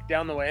was like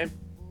down the way.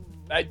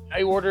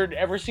 I ordered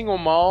every single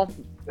mall,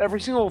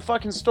 every single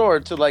fucking store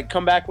to like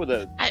come back with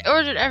a... I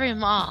ordered every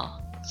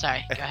mall.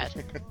 Sorry, go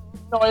ahead.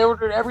 No, I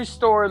ordered every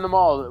store in the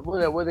mall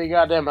where they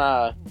got them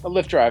a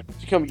lift drive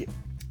to come get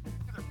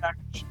their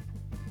package.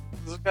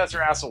 Those guys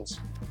are assholes.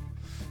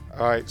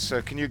 Alright,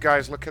 so can you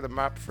guys look at the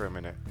map for a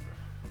minute?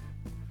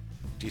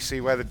 Do you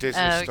see where the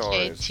Disney store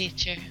is? Okay,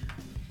 teacher.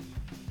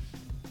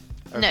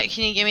 No,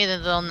 can you give me the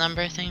little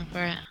number thing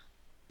for it?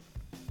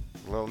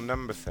 Little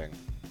number thing?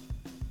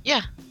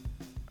 Yeah.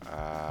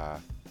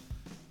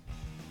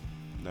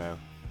 No.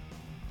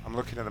 I'm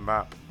looking at the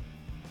map.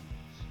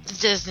 The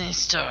Disney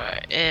store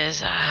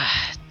is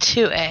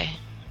 2A.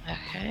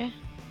 Okay.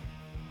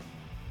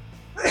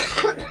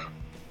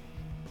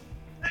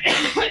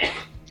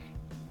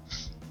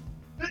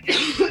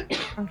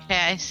 Okay,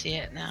 I see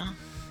it now.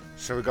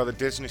 So we got the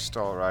Disney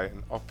store, right?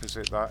 And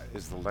opposite that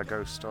is the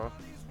Lego store.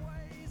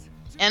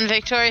 And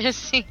Victoria's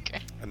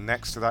Secret. And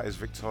next to that is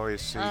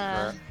Victoria's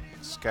Secret,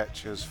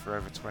 Skechers,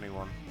 Forever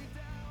 21.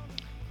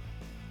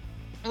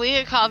 We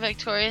could call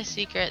Victoria's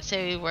Secret,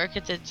 say we work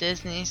at the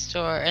Disney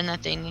store, and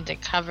that they need to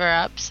cover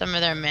up some of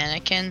their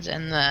mannequins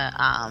in the,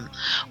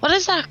 what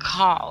is that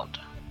called?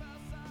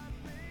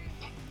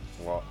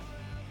 What?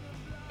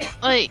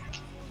 Like,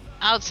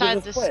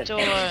 outside the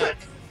store.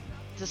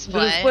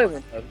 display. display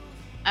window.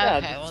 Yeah,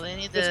 Okay, well they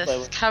need to display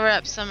window. cover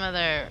up some of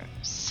their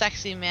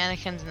sexy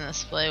mannequins in the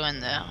display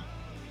window.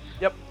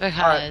 Yep.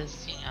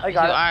 Because you I know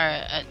got you it. are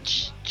a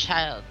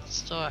child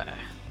store.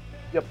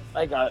 Yep,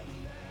 I got it.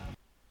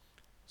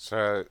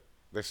 So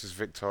this is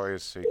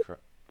Victoria's Secret.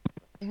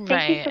 Right,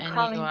 Thank you for and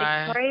calling you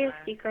are Victoria's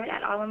Secret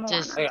at Ala Moana.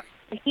 just The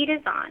heat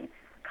is on.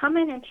 Come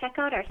in and check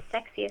out our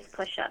sexiest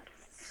push-ups.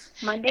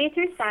 Monday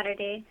through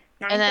Saturday,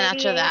 9:30 and then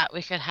after a.m. that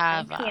we could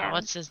have 9 p.m.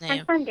 what's his and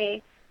name?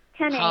 Sunday,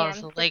 10 Call a.m.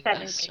 us the to Lake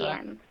 7 Store.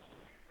 p.m.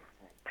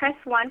 Press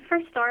 1 for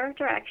store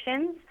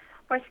directions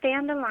or stay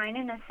on the line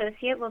and an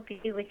associate will be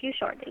with you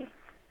shortly.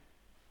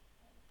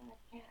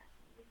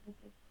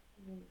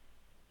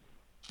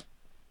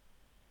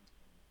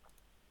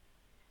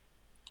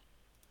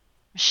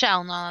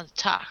 Michelle not allowed to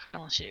talk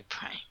unless you do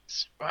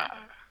pranks.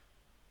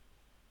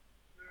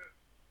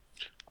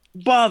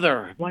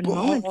 Bother. One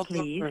moment,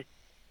 please.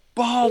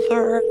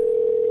 Bother.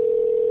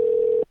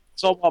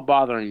 It's all about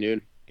bothering,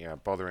 dude. Yeah,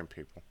 bothering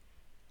people.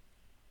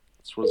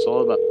 That's what it's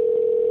all about.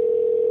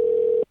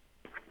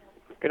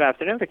 Good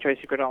afternoon, Victoria's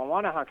Secret Ala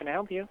Moana. How can I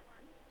help you?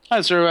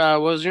 Hi, sir.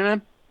 What was your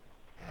name?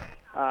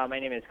 My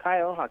name is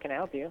Kyle. How can I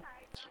help you?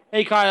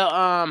 Hey,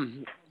 Kyle.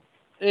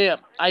 Yeah,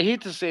 I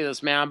hate to say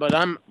this, man, but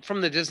I'm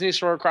from the Disney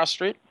store across the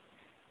street.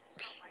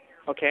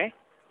 Okay.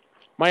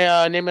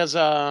 My name is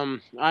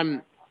my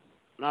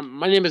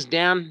name is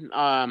Dan.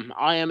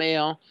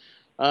 IMAL.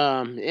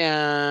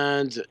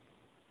 And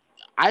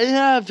I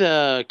have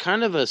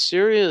kind of a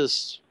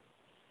serious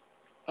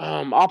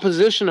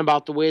opposition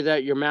about the way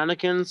that your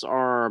mannequins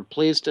are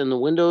placed in the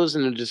windows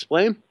in the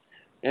display.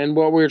 And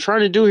what we're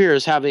trying to do here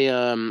is have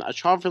a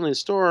child-friendly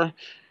store,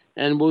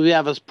 and we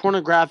have as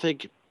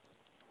pornographic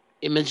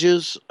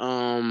images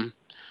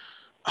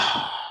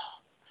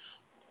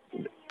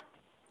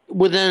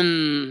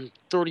within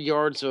 30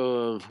 yards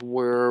of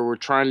where we're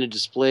trying to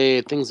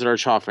display things that are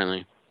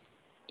child-friendly.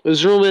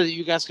 Is there a way that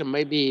you guys can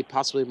maybe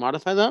possibly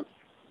modify that?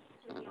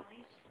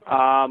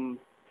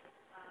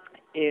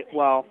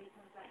 Well,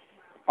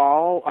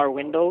 all our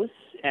windows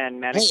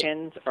and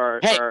mannequins are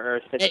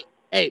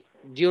Hey,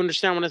 do you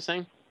understand what I'm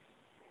saying?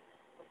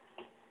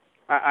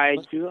 I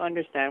do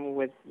understand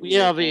what We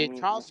have a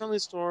child-friendly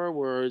store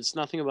where it's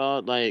nothing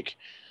about, like,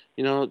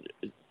 you know,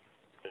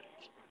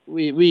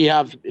 we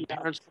have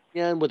parents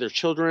coming in with their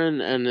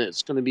children, and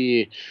it's going to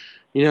be,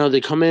 you know,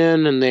 they come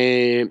in and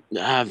they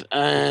have,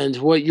 and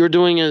what you're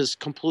doing is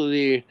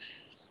completely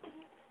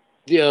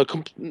the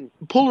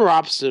polar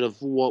opposite of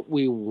what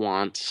we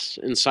want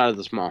inside of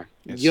this mall.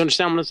 Do you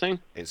understand what I'm saying?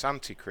 It's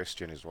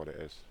anti-Christian is what it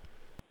is.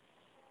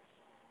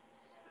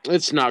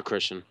 It's not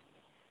Christian.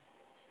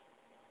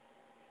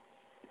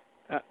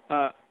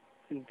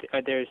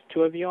 There's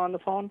two of you on the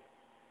phone?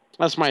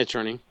 That's my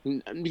attorney.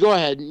 Go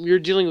ahead. You're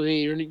dealing with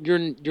me.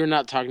 You're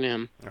not talking to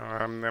him. No,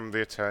 I'm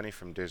the attorney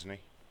from Disney.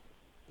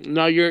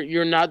 No,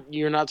 you're not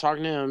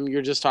talking to him.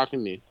 You're just talking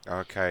to me.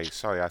 Okay,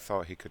 sorry, I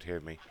thought he could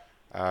hear me.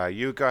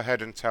 You go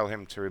ahead and tell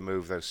him to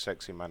remove those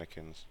sexy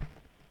mannequins.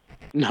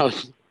 No.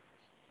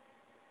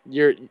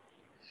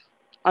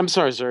 I'm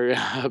sorry, sir.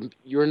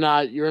 You're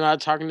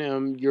not talking to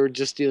him. You're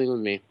just dealing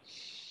with me.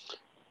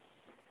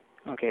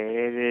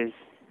 Okay,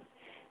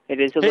 it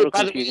is a little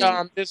confusing. By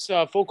the way, this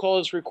phone call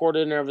is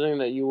recorded, and everything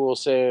that you will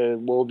say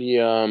will be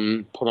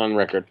put on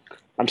record.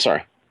 I'm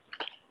sorry.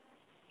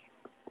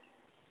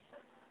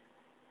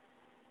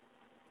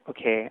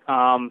 Okay,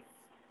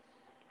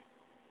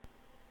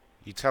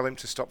 You tell him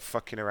to stop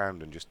fucking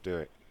around and just do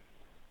it.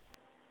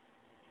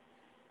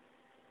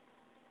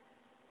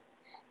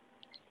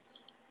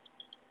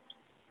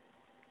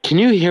 Can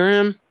you hear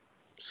him?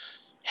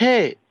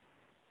 Hey,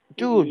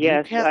 dude.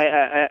 Yes,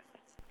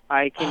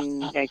 I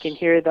can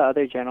hear the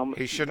other gentleman.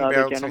 He shouldn't be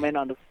able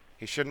to.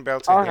 He shouldn't be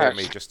able to hear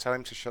me. Just tell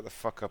him to shut the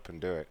fuck up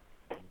and do it.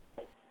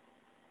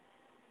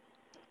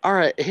 All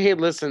right. Hey,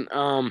 listen.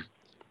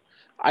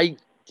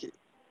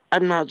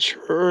 I'm not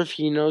sure if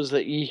he knows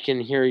that he can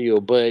hear you,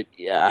 but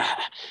yeah.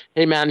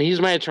 Hey, man, he's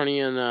my attorney,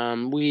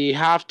 and we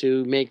have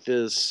to make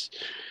this.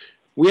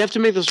 We have to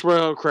make this work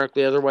out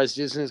correctly, otherwise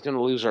Disney's going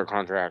to lose our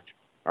contract.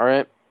 All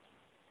right.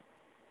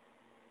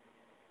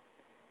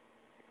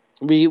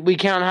 We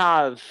can't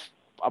have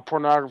a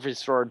pornography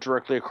store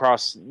directly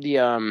across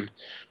the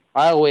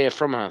aisleway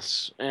from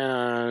us,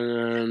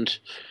 and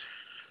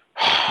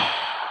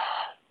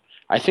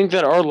I think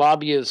that our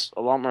lobby is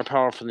a lot more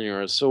powerful than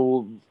yours.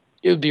 So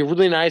it would be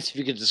really nice if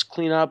you could just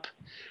clean up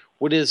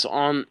what is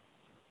on.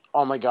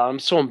 Oh my god, I'm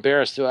so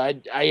embarrassed, dude.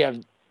 I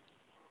have.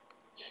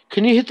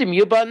 Can you hit the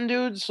mute button,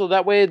 dude? So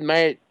that way it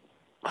might.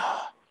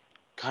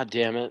 God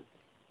damn it.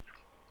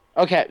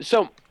 Okay,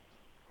 so.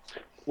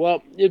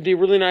 Well, it'd be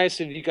really nice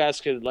if you guys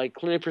could, like,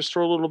 clean up your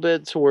store a little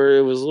bit to where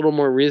it was a little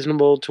more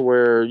reasonable, to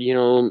where, you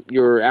know,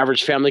 your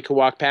average family could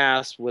walk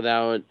past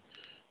without,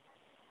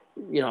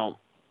 you know,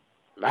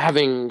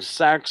 having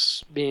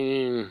sex,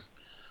 being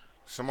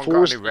Someone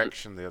forced. got an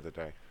erection the other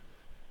day.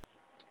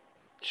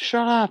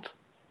 Shut up.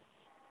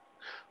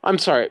 I'm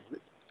sorry.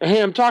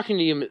 Hey, I'm talking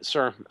to you,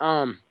 sir.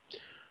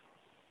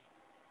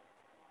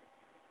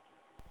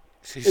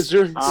 Is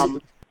there...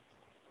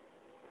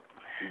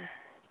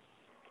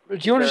 Do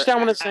you understand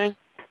what I'm saying?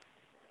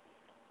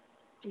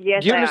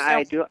 Yes, Do you I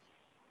understand? do.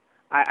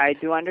 I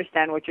do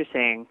understand what you're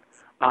saying.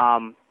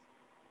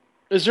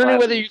 Is there any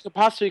but- way that you could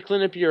possibly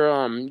clean up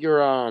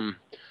your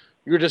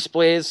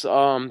displays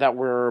that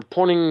were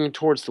pointing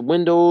towards the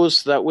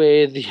windows? That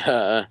way,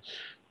 the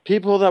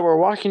people that were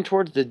walking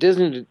towards the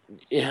Disney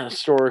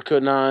store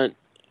could not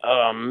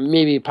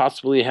maybe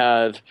possibly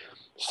have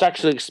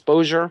sexual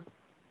exposure.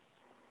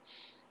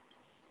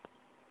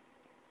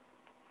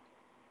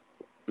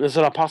 Is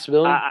that a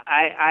possibility?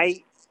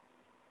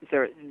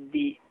 Sir,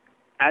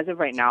 as of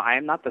right now, I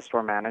am not the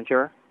store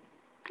manager.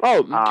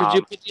 Oh, could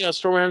you put the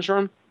store manager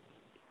on?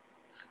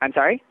 I'm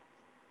sorry?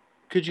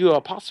 Could you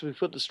possibly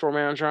put the store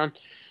manager on?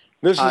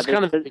 This is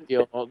kind of a big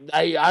deal.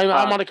 I'm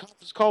on a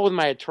conference call with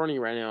my attorney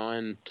right now,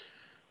 and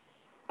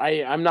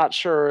I'm not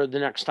sure the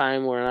next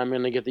time when I'm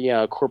going to get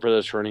the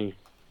corporate attorney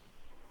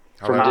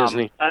from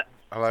Disney.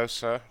 Hello,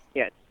 sir.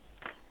 Yeah.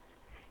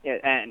 Yeah,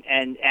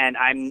 and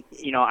I'm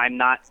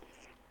not,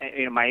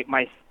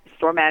 my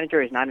store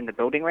manager is not in the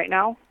building right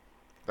now.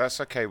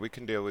 That's okay. We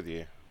can deal with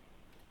you.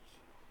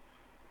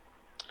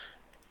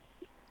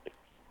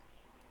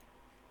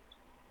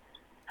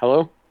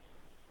 Hello?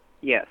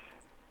 Yes.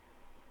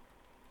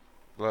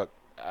 Look,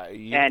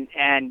 and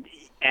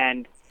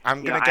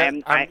I'm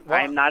gonna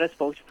I'm not a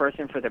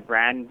spokesperson for the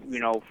brand,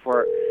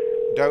 for.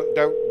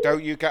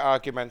 Don't you get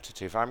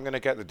argumentative. I'm gonna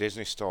get the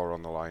Disney store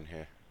on the line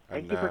here.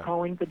 Thank you for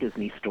calling the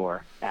Disney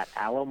store at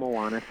Ala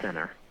Moana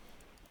Center.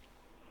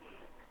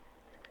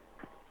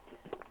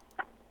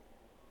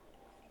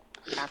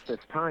 At this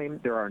time,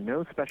 there are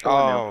no special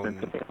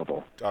announcements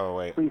available. Oh,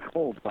 wait. Please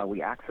hold while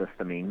we access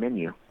the main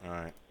menu. All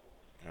right.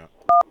 Yeah.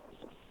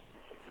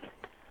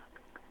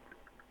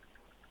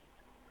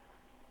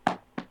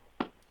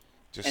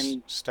 Just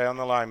stay on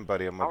the line,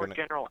 buddy, and Our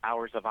general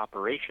hours of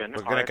operation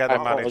we're gonna are get the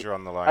manager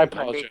on the line.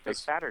 Monday through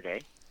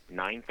Saturday,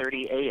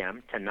 9:30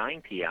 a.m. to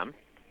 9 p.m.,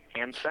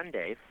 and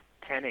Sundays,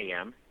 10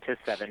 a.m. to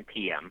 7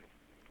 p.m.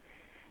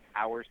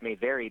 Hours may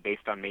vary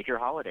based on major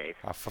holidays.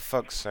 Oh, for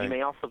fuck's sake. You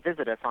may also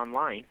visit us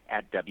online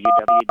at That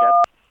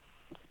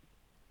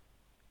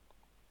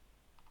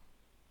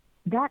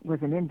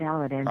was an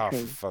invalid Oh,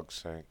 entry. for fuck's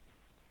sake.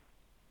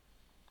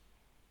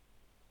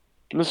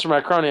 Mr.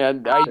 Macron,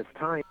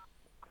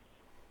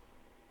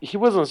 he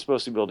wasn't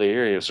supposed to be able to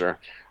hear you, sir.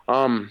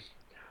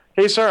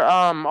 Hey, sir,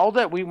 all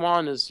that we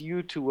want is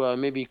you to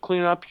maybe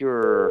clean up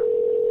your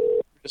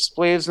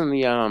displays in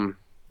the, oh,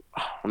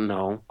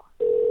 no.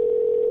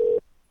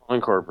 On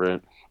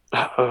corporate.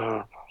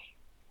 Well,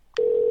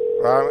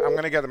 I'm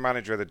going to get the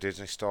manager of the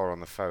Disney store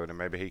on the phone, and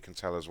maybe he can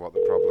tell us what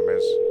the problem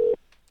is.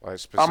 Like,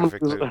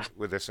 specifically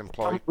with this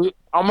employee.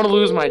 I'm going to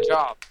lose my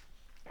job.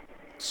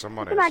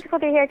 Someone This is is. Magical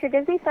Day here at your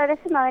Disney store. This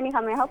is Melanie.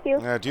 How may I help you?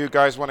 Do you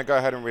guys want to go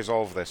ahead and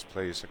resolve this,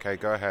 please? Okay,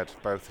 go ahead,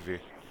 both of you.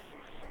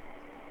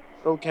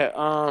 Okay,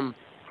 No,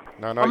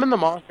 I'm in the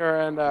mall here,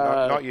 and,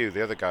 not you,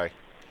 the other guy.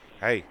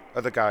 Hey,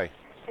 other guy.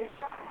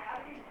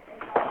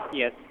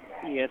 Yes.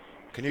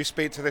 Can you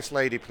speak to this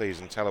lady, please,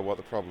 and tell her what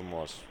the problem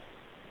was?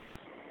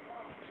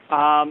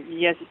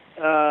 Yes.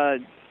 I'm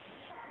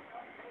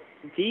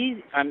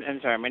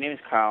sorry. My name is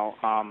Kyle.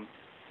 I'm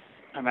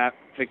at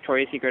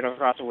Victoria's Secret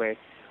across the way.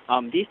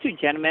 These two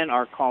gentlemen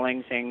are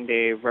calling, saying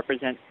they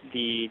represent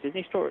the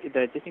Disney store,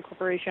 the Disney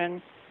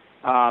Corporation,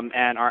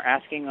 and are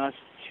asking us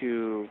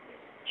to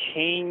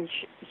change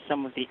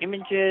some of the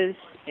images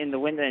in the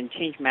window and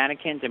change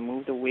mannequins and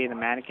move the way the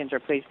mannequins are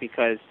placed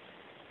because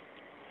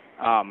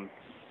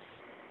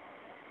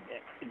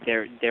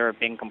there have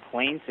been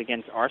complaints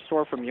against our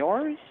store from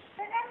yours.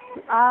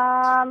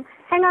 Hang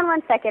on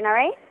 1 second, all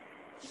right?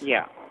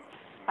 Yeah.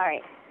 All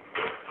right.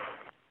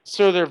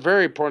 So they're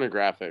very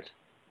pornographic,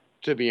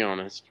 to be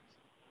honest.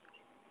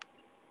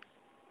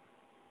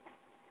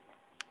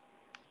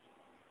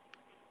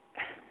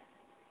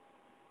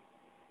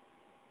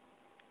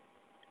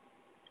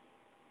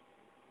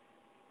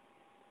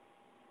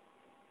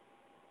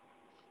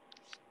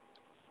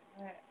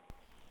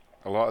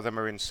 A lot of them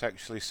are in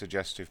sexually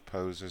suggestive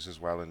poses as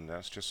well, and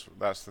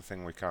that's the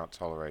thing we can't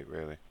tolerate,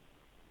 really.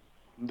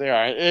 They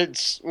are.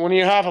 It's when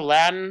you have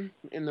Aladdin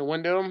in the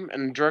window,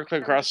 and directly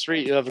across the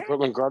street you have the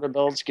Brooklyn garter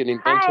belts getting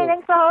bent Hi, over.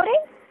 thanks for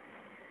holding.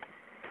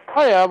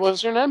 Oh yeah,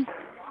 what's your name?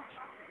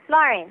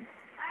 Lauren.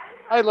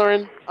 Hi,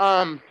 Lauren.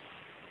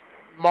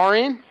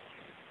 Maureen?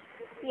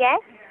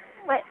 Yes?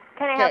 What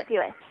can I help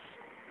you with?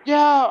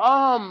 Yeah,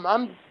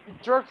 I'm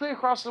directly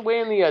across the way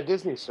in the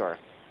Disney store.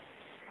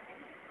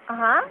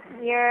 Uh-huh.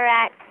 You're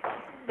at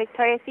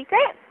Victoria's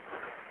Secret?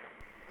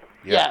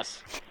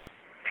 Yes.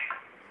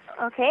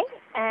 Okay,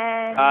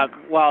 and...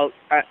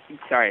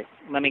 Sorry.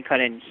 Let me cut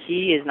in.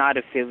 He is not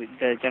affiliated.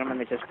 The gentleman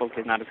that just spoke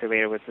is not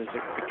affiliated with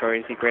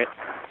Victoria's Secret.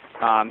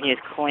 He is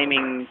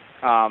claiming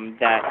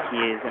that he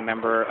is a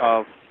member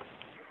of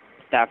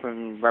staff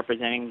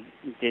representing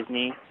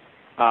Disney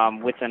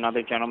with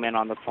another gentleman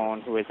on the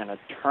phone who is an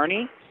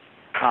attorney,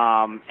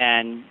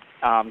 and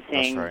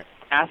saying,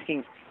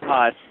 asking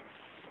us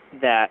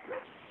that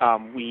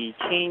we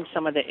change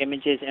some of the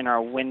images in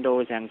our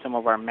windows and some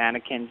of our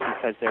mannequins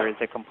because there is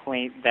a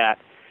complaint that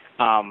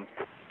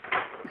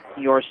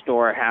your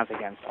store has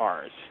against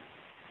ours,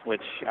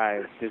 which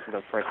this is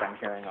the first I'm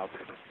hearing of.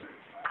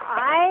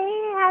 I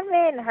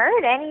haven't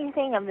heard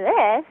anything of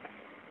this.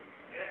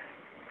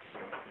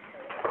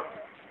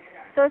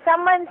 So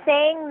someone's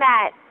saying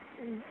that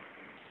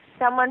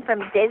someone from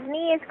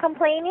Disney is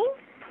complaining?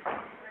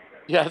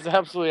 Yes,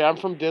 absolutely. I'm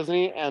from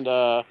Disney, and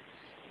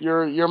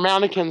your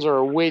mannequins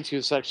are way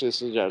too sexually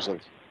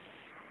suggestive.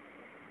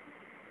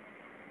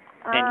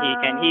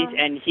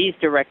 And he's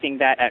directing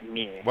that at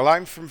me. Well,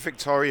 I'm from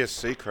Victoria's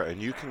Secret,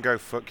 and you can go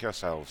fuck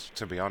yourselves,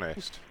 to be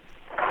honest.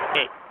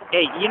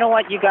 Hey, you know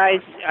what, you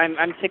guys?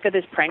 I'm sick of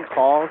this prank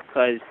call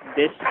because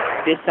this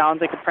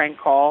sounds like a prank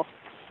call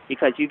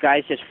because you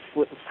guys just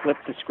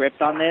flipped the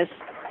script on this,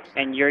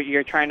 and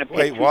you're trying to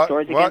pit two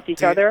stores against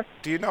each other.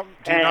 Do you not?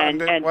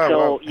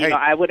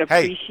 I would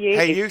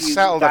appreciate if you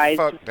settle guys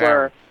the fuck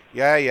were.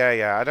 Down.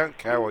 Yeah. I don't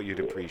care what you'd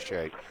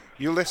appreciate.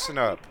 You listen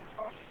up,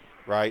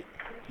 right?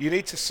 You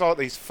need to sort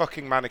these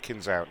fucking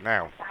mannequins out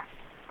now.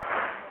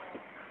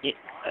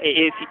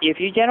 If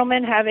you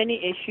gentlemen have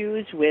any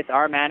issues with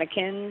our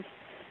mannequins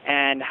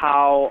and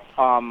how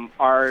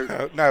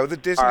the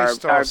Disney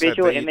store our said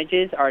visual that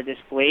images are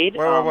displayed,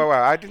 Well,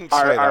 I didn't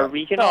say that. Our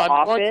regional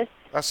office.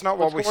 That's not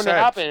what we What's said. going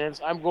to happen is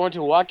I'm going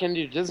to walk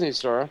into your Disney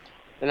store,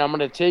 and I'm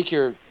going to take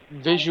your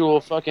visual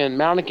fucking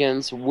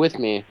mannequins with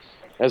me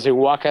as they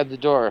walk out the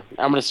door.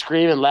 I'm going to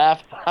scream and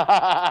laugh,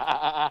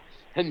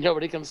 and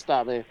nobody can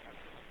stop me.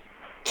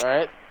 All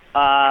right.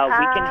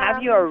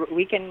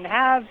 We can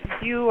have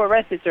you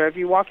arrested, sir, if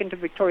you walk into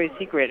Victoria's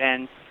Secret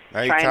and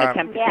try and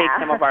attempt to take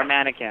some of our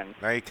mannequins.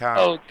 No, you can't.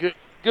 Oh,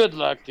 good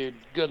luck, dude.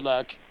 Good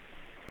luck.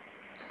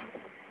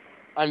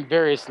 I'm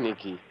very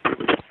sneaky.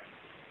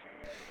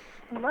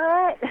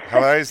 What?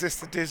 Hello, is this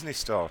the Disney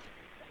store?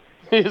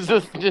 Is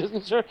this the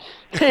Disney store?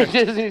 Hey,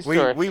 Disney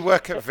store. We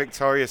work at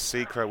Victoria's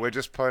Secret. We're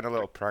just playing a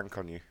little prank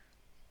on you.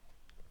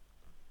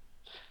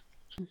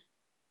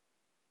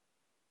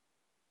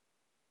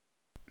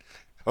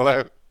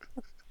 Hello.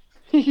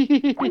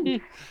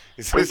 Okay.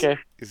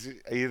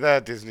 Are you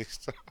there, Disney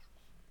store?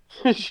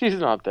 She's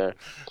not there.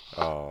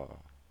 Oh.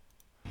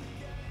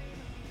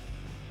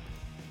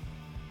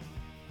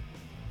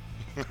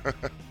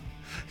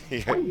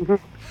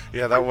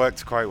 Yeah, that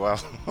worked quite well.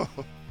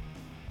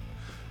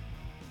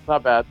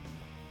 Not bad.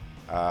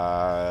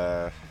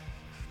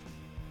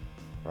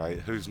 Right,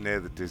 who's near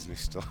the Disney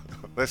store?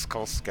 Let's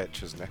call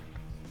Skechers now.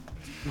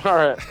 All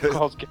right,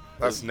 call Skechers.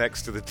 That's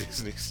next to the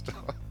Disney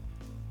store.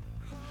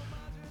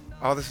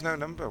 Oh, there's no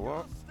number.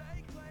 What?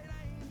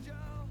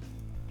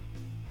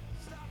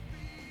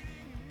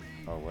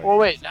 Oh wait. Well,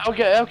 wait.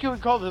 Okay, how can we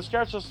call the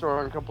Skechers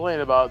store and complain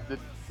about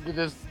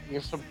this?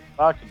 Some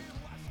talking.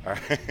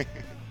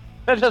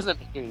 That doesn't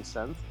make any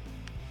sense.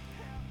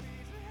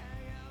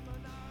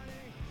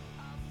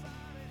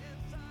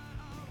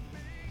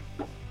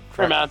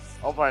 Hey man,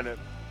 I'll find it.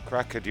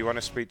 Cracker, do you want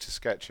to speak to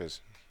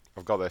Skechers?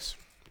 I've got this.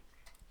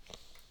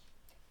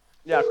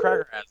 Yeah,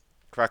 Cracker has.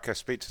 Cracker,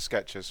 speak to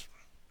Skechers.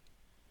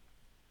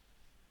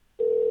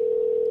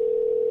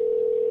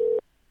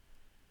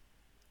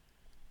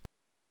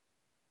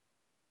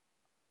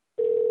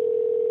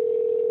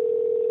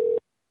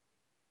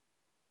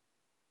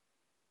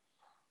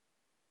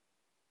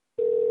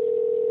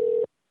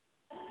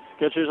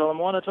 Skechers on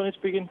the one, Tony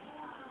speaking.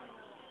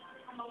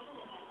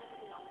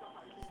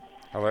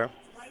 Hello?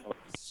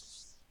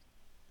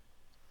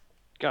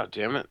 God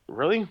damn it.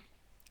 Really?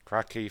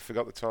 Cracker, you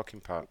forgot the talking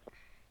part.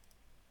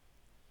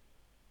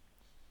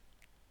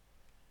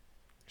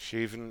 She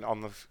even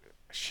on the...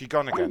 She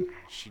gone again.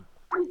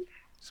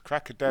 Is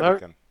Cracker dead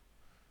again?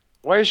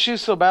 Why is she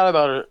so bad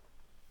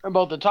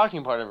about the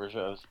talking part of her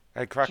shows?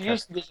 Hey, Cracker.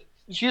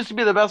 She used to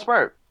be the best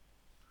part.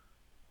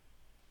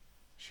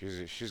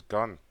 She's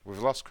gone. We've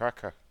lost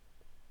Cracker.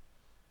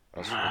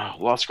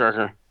 Lost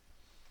Cracker.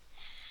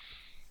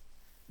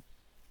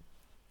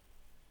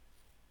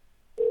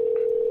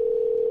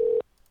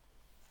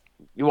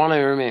 You want to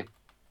hear me?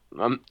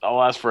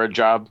 I'll ask for a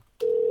job.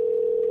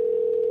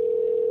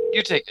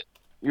 You take it.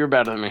 You're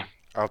better than me.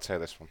 I'll take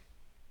this one.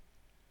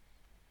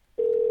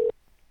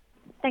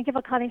 Thank you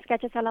for calling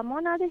Skechers a la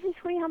Mona. This is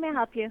Hui. How may I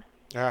help you?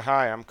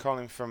 Hi, I'm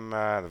calling from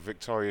the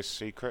Victoria's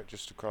Secret,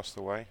 just across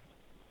the way.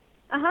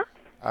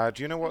 Uh-huh.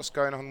 Do you know what's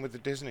going on with the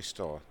Disney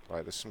store?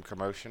 Like, there's some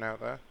commotion out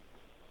there?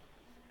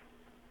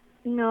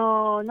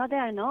 No, not that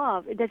I know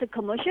of. There's a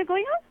commercial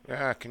going on?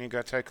 Yeah, can you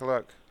go take a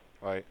look?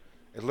 Like,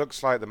 it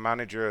looks like the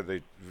manager of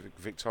the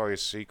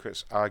Victoria's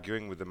Secret's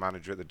arguing with the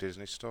manager at the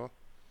Disney store.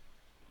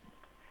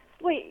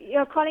 Wait,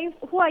 you're calling...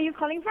 Who are you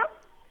calling from?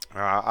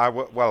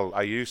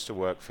 I used to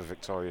work for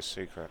Victoria's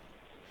Secret.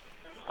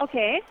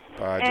 Okay.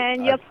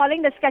 And you're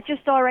calling the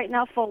Skechers store right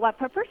now for what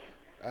purpose?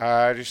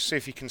 Just see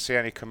if you can see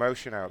any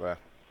commotion out there.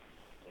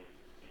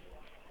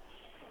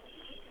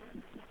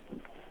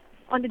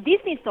 On the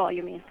Disney store,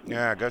 you mean?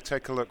 Yeah, go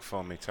take a look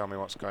for me. Tell me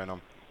what's going on.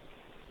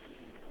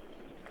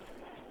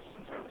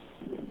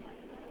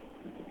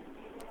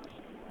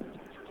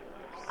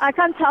 I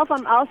can't tell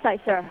from outside,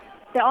 sir.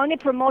 The only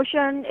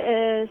promotion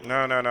is...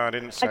 No, I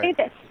didn't say... I think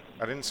that...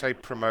 I didn't say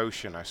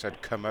promotion. I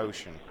said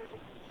commotion.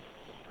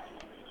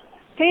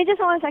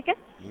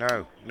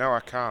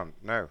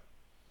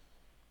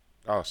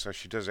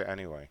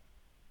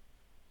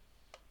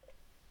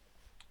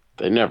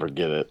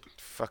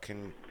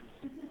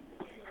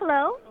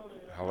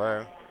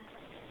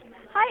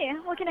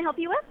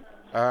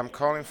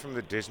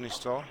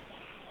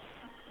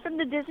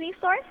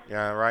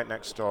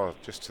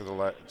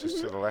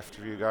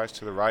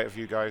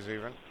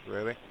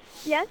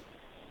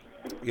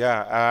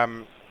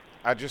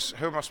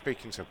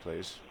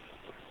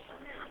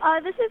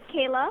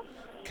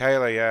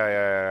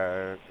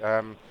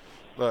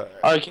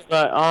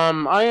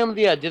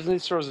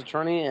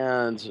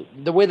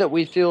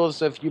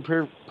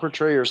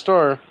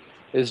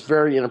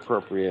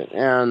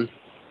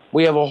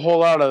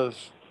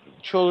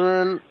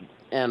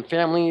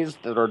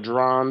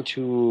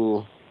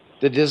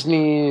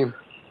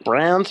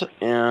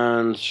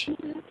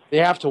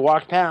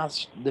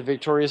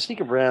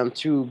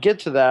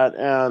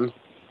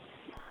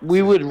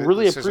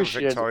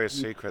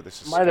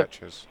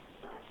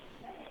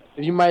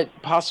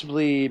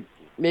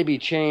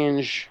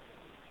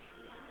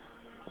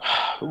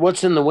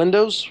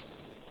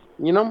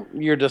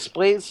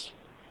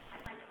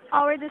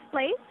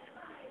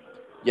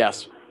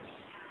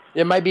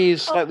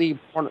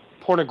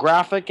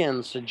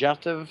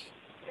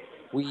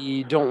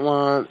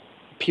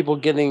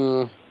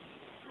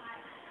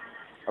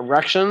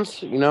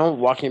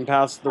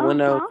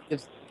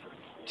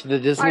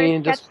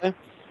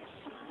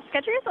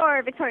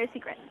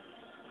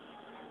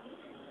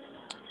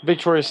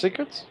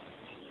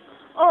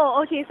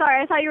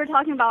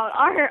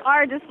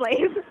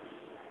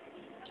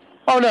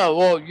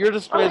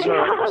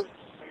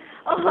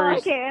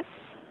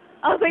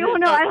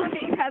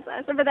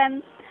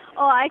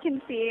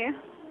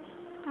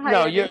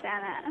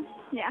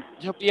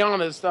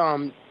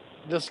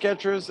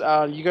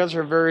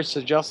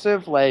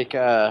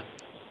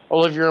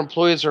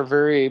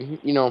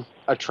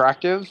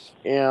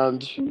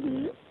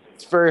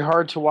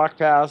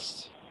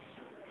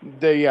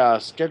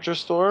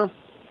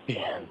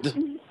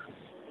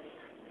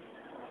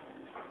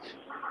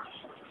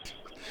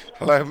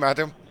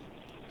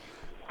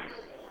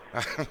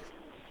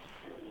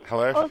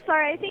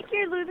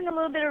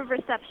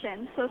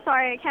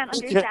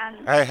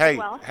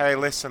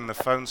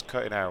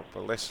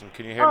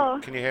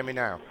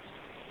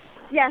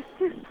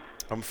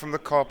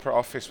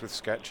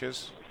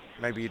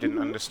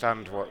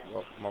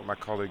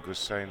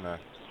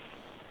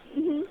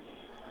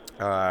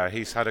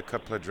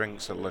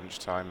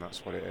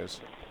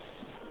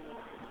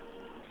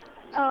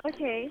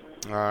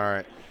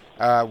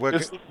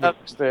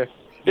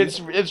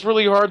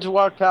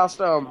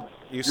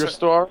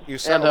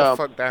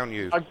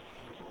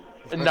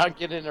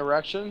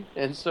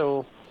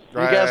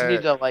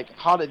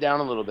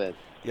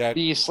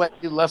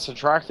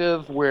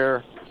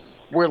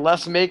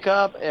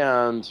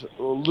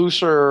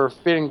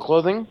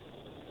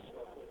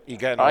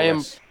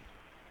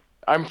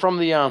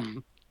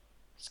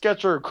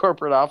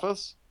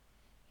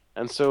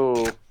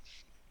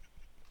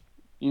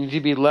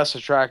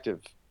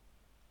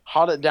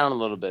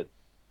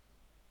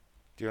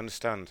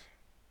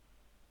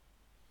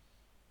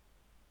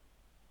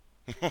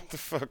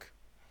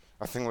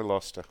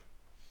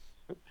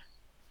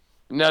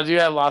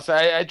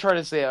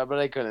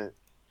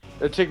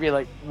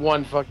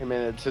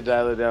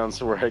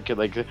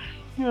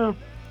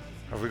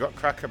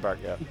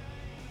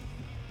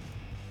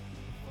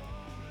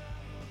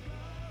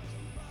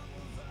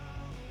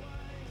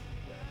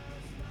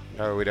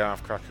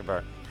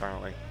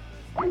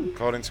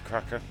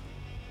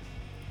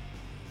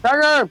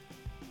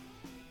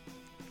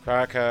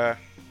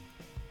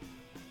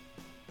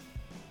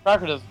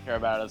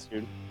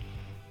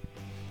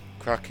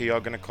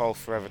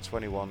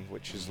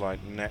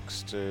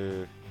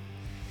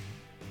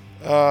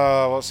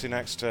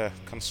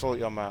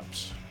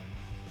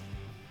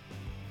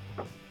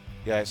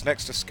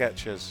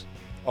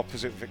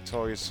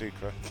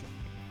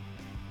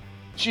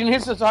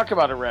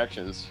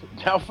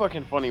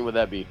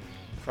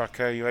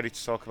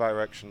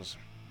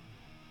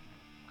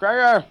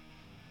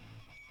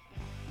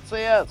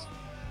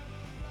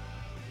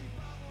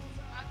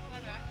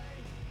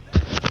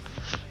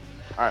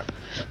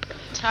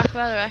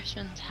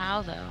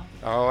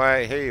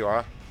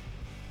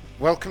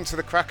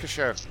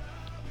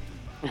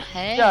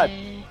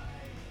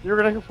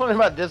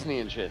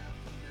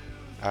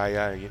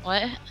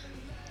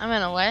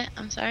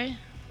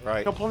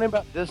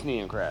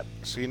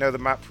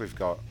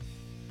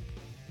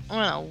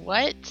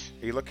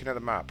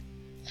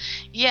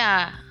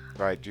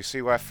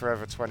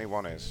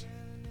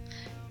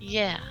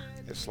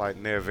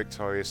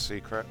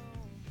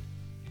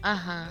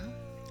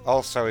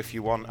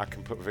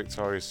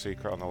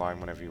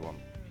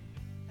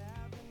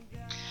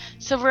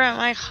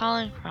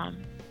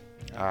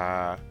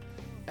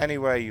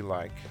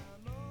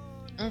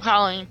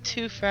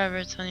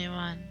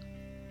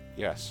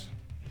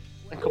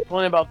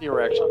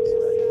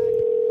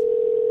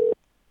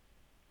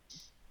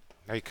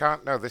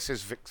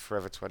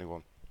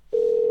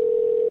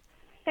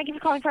 Thank you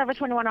for calling Forever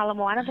 21 Ala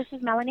Moana. This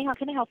is Melanie. How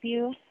can I help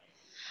you?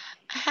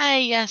 Hi,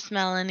 yes,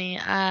 Melanie.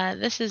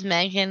 This is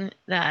Megan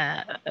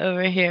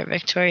over here at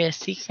Victoria's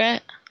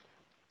Secret.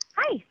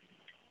 Hi.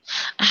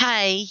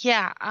 Hi,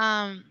 yeah.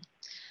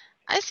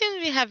 I seem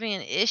to be having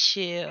an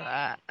issue.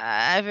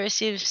 I've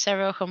received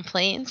several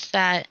complaints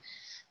that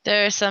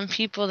there are some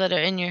people that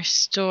are in your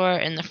store,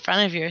 in the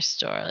front of your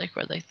store, like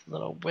where like the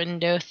little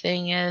window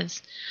thing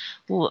is,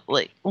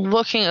 like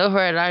looking over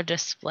at our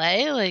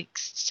display, like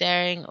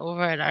staring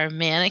over at our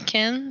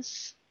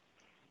mannequins.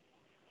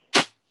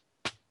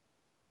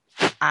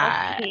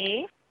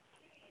 Okay.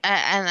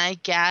 And I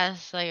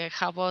guess like a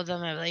couple of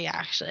them have like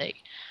actually like,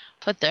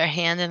 put their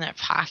hand in their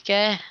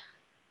pocket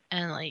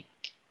and like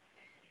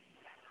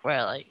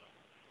were like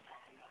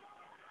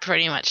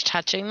pretty much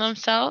touching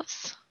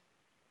themselves.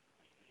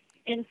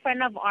 In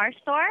front of our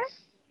store?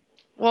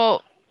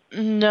 Well,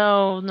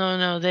 no.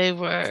 They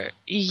were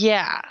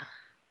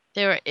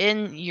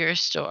in your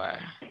store.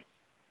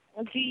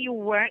 Do you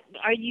work?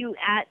 Are you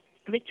at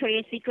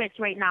Victoria's Secrets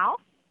right now?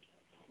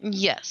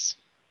 Yes.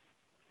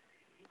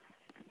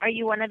 Are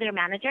you one of their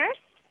managers?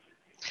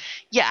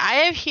 Yeah, I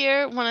have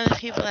here one of the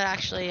people that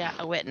actually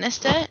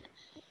witnessed it.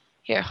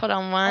 Here, hold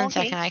on one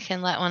second. I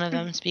can let one of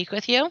them speak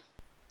with you.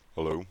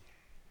 Hello.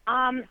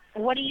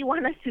 What do you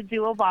want us to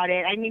do about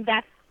it? I mean,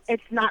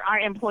 it's not our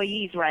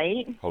employees,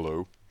 right?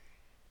 Hello.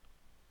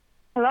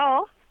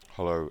 Hello?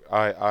 Hello.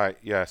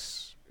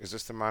 Yes. Is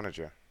this the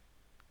manager?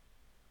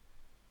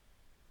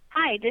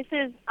 Hi, this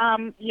is,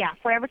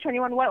 Forever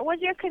 21. What was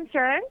your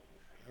concern?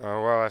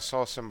 Well, I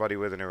saw somebody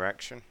with an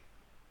erection.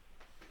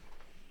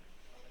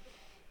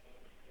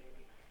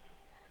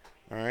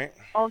 All right.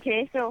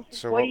 Okay, so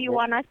what do you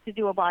want us to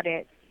do about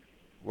it?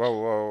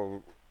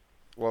 Well,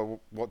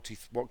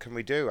 what can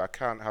we do? I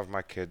can't have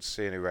my kids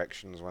seeing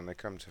erections when they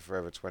come to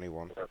Forever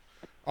 21.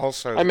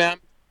 Also, Hi,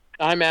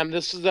 ma'am.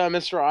 This is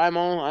Mr.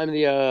 Imo. I'm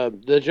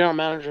the general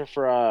manager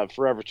for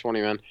Forever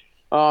 21.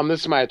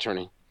 This is my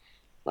attorney.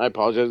 I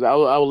apologize. I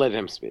will let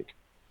him speak.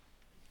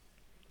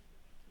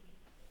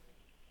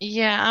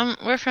 Yeah,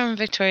 we're from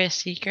Victoria's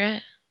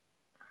Secret.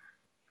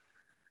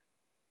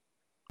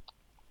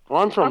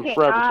 Well, I'm from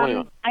Forever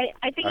 21. I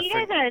think you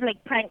guys are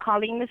like prank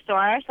calling the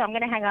store, so I'm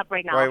gonna hang up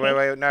right now.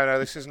 Wait. No,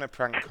 this isn't a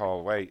prank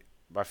call. Wait,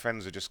 my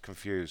friends are just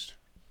confused.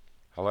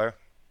 Hello?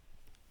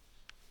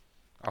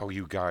 Oh,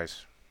 you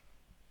guys.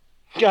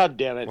 God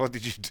damn it. What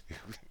did you do?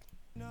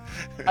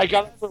 I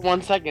got it for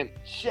 1 second.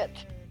 Shit.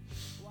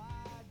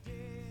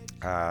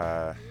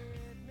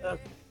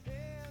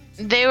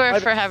 They were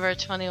Forever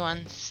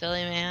 21,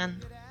 silly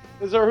man.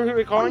 Is there who are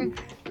we calling?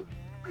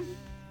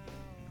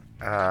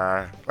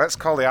 Let's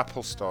call the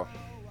Apple Store.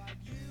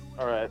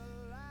 All right.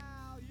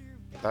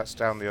 That's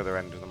down the other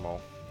end of the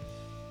mall.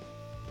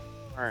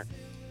 All right.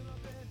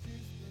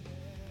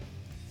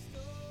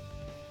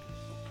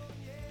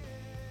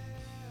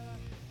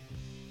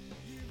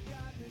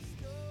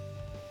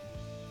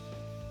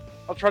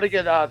 I'll try to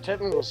get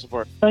technical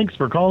support. Thanks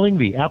for calling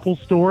the Apple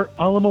Store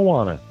Ala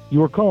Moana.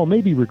 Your call may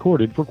be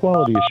recorded for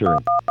quality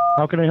assurance.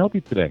 How can I help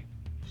you today?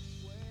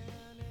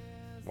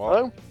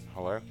 What?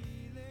 Hello?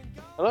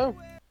 Hello?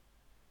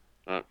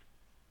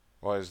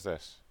 What is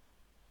this?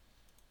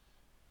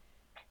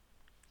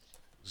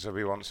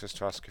 Zubby wants us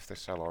to ask if they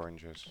sell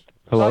oranges.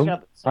 Hello?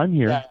 I'm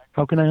here. Yeah.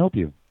 How can I help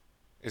you?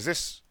 Is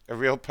this a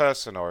real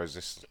person or is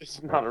this...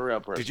 It's not a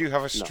real person. Did you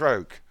have a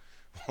stroke?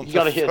 No. You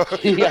gotta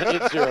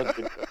hit zero.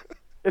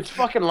 It's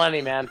fucking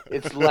Lenny, man.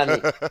 It's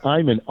Lenny.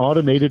 I'm an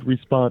automated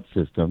response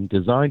system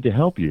designed to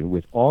help you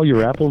with all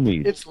your Apple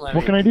needs. It's Lenny.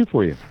 What can I do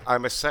for you?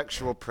 I'm a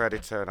sexual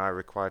predator and I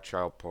require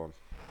child porn.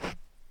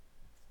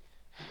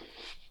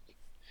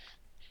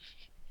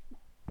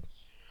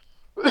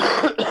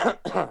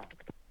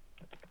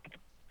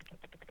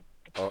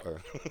 Uh-oh.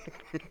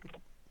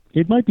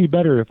 It might be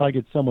better if I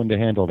get someone to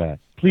handle that.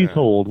 Please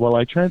hold while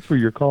I transfer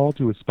your call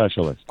to a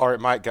specialist. Or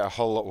it might get a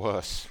whole lot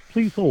worse.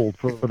 Please hold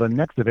for the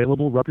next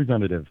available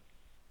representative.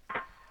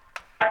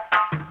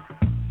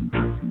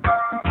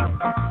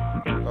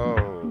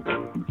 Oh.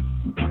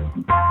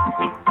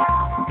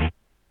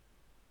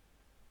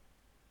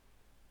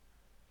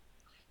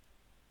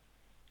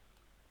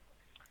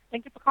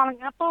 Thank you for calling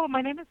Apple.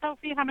 My name is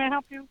Sophie. How may I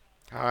help you?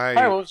 Hi.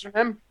 Hi, what was your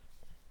name?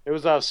 It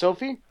was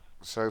Sophie?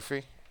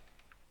 Sophie?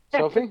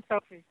 Sophie?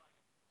 Sophie.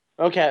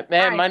 Okay,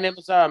 man. Hi. My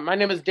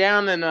name is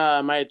Dan, and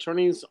my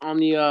attorney's on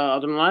the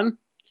other line.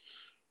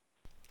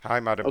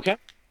 Hi, madam. Okay.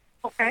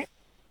 Okay.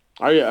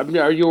 Are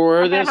you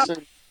aware of Okay, this?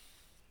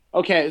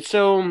 Okay,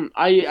 so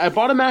I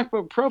bought a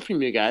MacBook Pro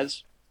from you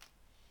guys.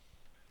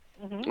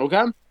 Mm-hmm.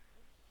 Okay.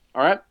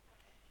 All right.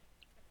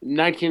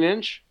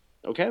 19-inch.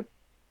 Okay.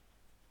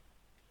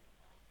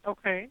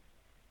 Okay.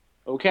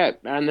 Okay,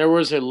 and there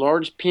was a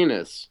large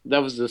penis that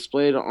was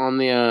displayed on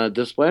the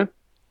display.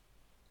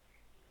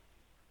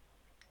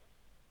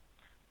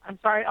 I'm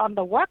sorry, on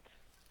the what?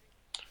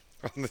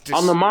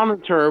 On the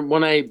monitor,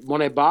 when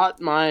I bought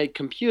my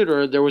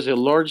computer, there was a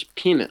large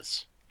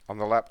penis. On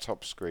the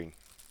laptop screen.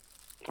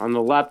 On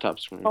the laptop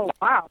screen. Oh,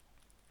 wow.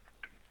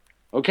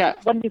 Okay.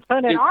 When you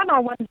turn it on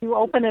or when you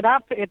open it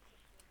up, it's...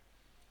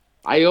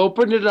 I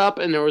opened it up,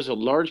 and there was a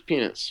large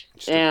penis.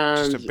 Just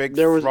a big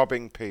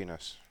throbbing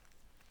penis.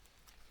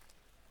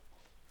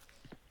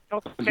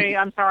 Okay,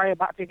 I'm sorry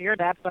about to hear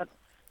that, but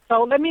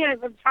so let me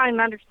try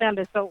and understand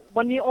this. So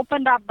when you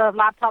opened up the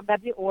laptop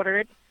that you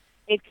ordered,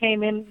 it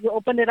came in. You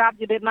opened it up.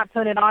 You did not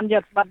turn it on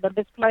yet, but the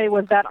display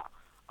was that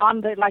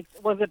on the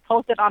was it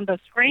posted on the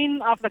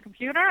screen of the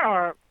computer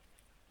or?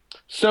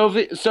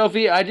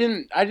 Sophie, I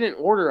didn't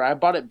order. I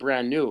bought it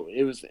brand new.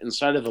 It was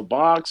inside of a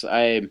box.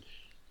 I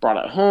brought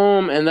it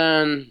home, and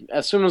then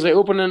as soon as I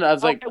opened it, I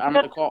was like, I'm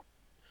gonna call.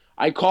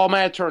 I call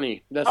my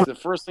attorney. That's the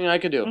first thing I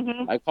could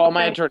do. I call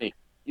my attorney.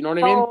 You know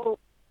what I mean?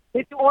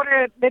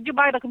 Did you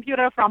buy the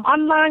computer from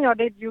online, or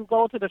did you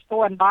go to the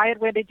store and buy it?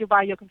 Where did you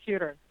buy your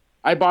computer?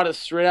 I bought it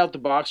straight out the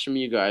box from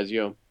you guys,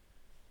 yo.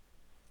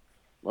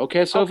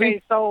 Okay, Sophie?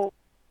 Okay, so...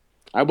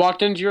 I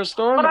walked into your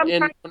store,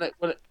 and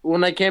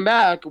when I came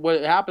back,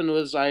 what happened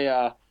was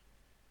I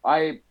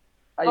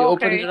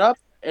opened it up,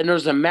 and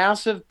there's a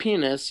massive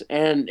penis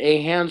and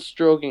a hand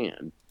stroking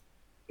it.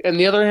 And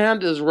the other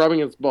hand is rubbing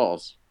its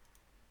balls.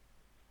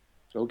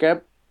 Okay?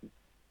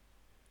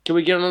 Can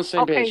we get on the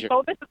same page here? Okay,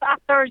 so this is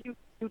after you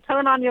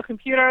turn on your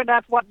computer,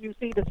 that's what you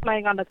see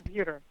displaying on the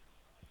computer.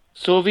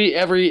 Sophie,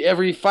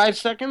 every 5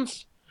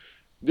 seconds,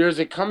 there's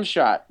a cum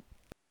shot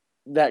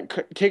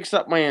that takes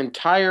up my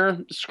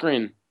entire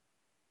screen.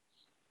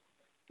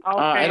 Okay,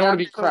 I don't want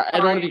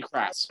to be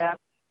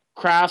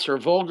crass or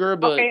vulgar,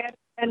 but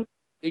and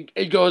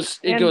it goes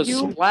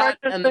flat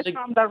and then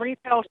from the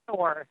retail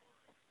store.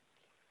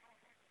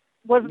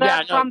 Was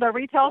that from the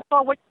retail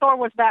store? Which store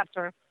was that,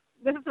 sir?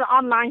 This is an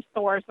online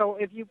store, so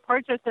if you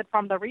purchased it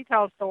from the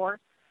retail store,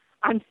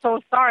 I'm so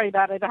sorry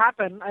that it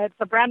happened. It's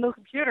a brand new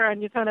computer,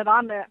 and you turn it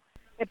on,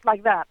 it's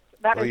like that.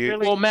 That is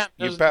really... Well, ma'am,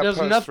 there's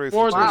nothing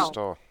more than the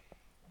store.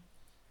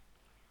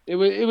 It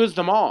was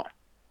the mall.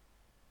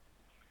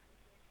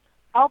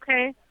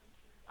 Okay.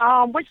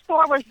 Which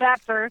store was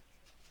that, sir?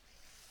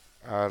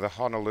 The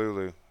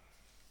Honolulu.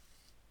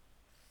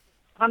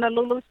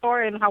 Honolulu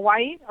store in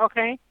Hawaii?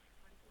 Okay.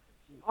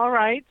 All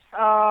right.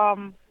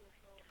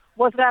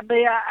 Was that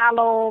the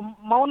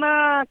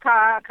Alamona,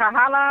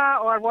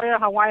 Kahala, or Royal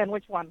Hawaiian?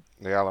 Which one?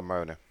 The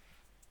Alamona.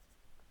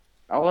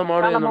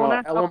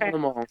 Alamona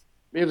Mall.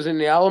 It was in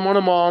the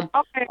Alamona Mall.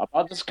 Okay. I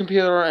bought this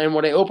computer, and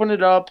when I opened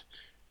it up,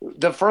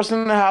 the first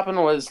thing that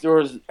happened was there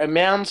was a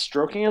man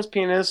stroking his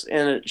penis,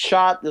 and it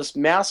shot this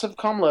massive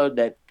cum load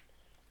that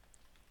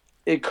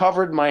it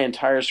covered my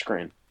entire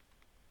screen.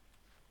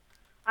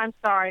 I'm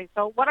sorry.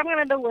 So what I'm going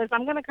to do is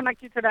I'm going to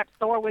connect you to that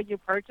store where you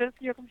purchased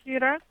your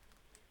computer.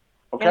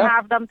 Okay. And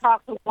have them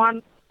talk to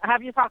one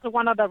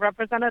of the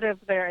representatives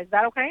there. Is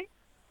that okay?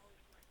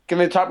 Can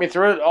they talk me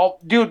through it?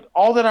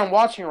 All that I'm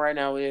watching right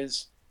now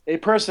is a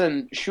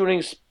person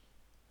shooting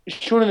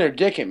their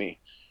dick at me.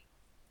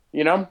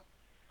 You know?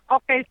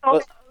 Okay,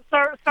 so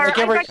sir, I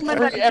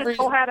recommend that you just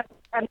go ahead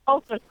and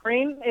close the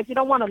screen. If you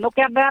don't want to look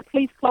at that,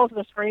 please close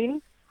the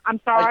screen. I'm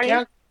sorry.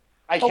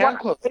 I can't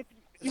close it.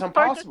 It's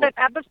impossible. You purchased it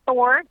at the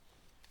store.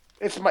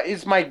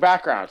 It's my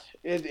background.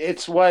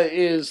 It's what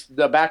is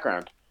the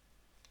background.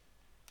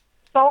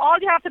 So all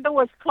you have to do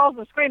is close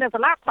the screen as a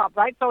laptop,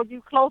 right? So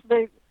you close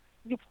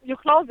you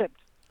close it.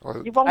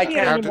 Well, you won't see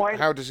it anymore.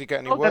 How does he get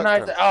any work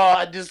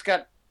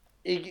done?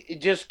 It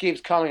just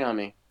keeps coming on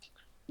me.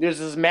 There's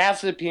this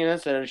massive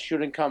penis that is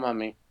shooting cum on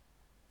me.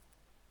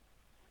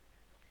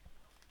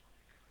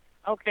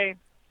 Okay.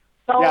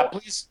 So yeah,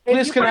 please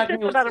connect me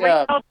with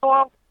retail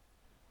store.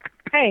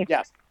 Hey.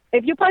 Yes.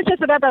 If you purchase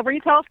it at the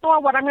retail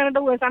store, what I'm going to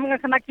do is I'm going to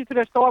connect you to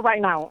the store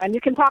right now, and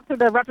you can talk to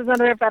the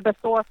representative at the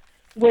store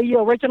where you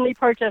originally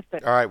purchased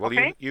it. All right, well,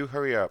 okay? you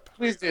hurry up.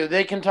 Please do.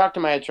 They can talk to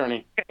my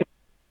attorney.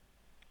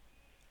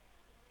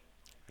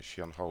 Is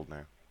she on hold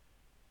now?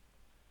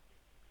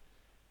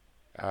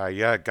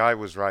 Yeah, Guy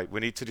was right. We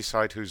need to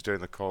decide who's doing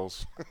the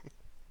calls.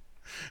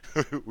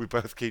 We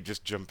both keep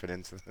just jumping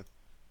into them.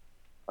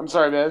 I'm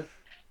sorry, man.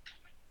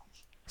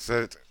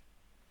 Sorry,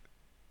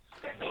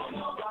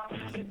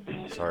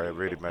 I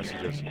read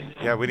messages.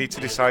 Yeah, we need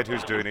to decide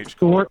who's doing each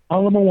call. Store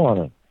Ala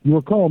Moana.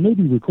 Your call may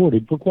be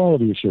recorded for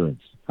quality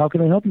assurance. How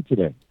can I help you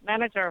today?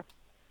 Manager.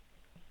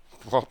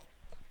 What?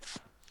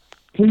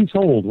 Please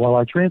hold while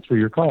I transfer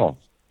your call.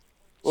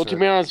 Well, to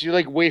be honest, you're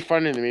like way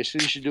funny to me, so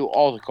you should do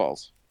all the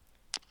calls.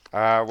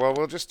 Well,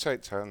 we'll just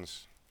take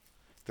turns.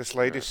 This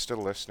lady's still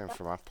listening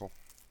from Apple.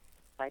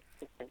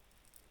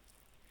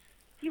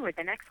 You are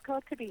the next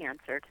call to be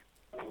answered.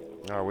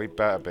 Oh, we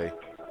better be.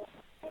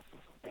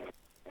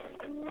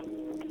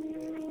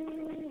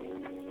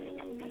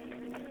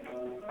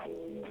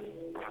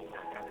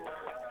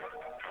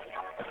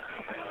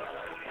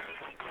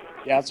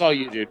 Yeah, it's all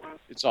you, dude.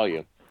 It's all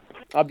you.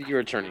 I'll be your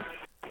attorney.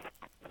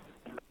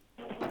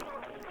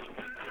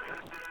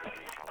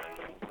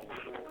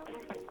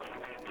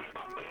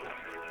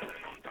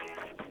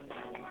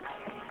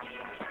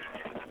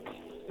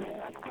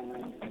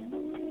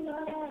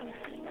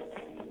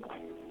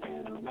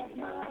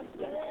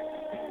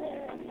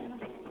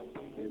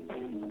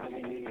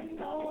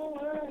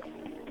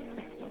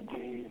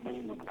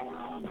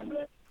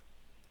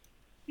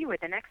 You are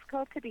the next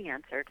call to be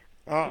answered.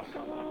 Oh.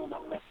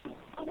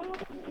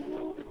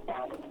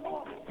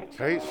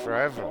 Takes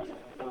forever.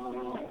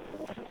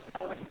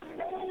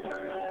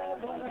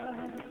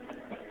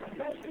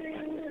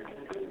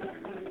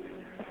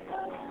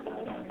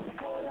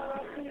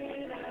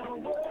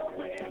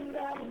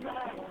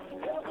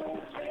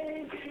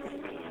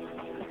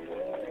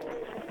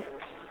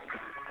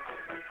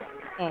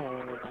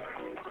 Oh.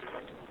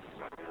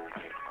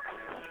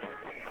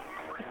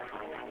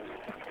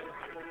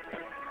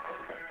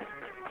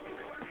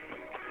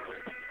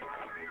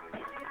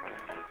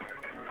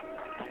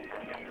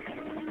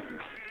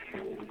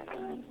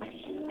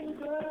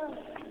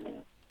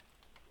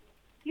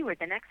 You are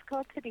the next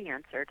call to be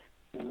answered.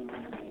 You're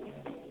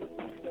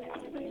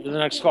the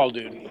next call,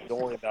 dude.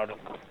 Don't worry about it.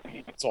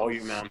 It's all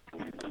you, man.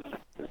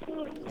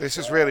 This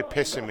is really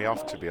pissing me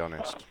off, to be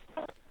honest.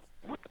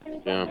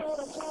 Yeah.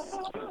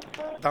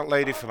 That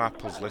lady from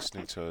Apple's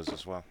listening to us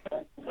as well.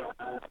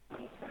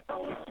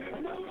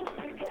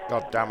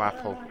 God damn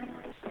Apple.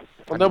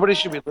 Well, nobody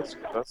should be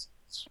listening to us.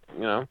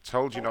 You know.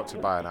 Told you not to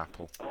buy an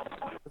Apple.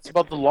 It's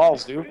about the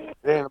laws, dude. It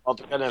ain't about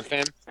the goddamn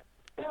fame.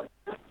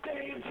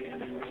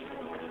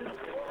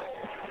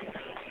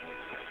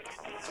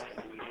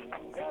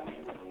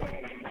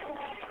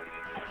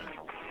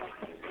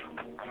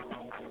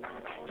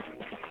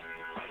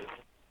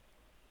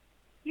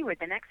 You are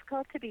the next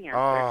call to be answered.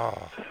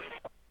 Oh.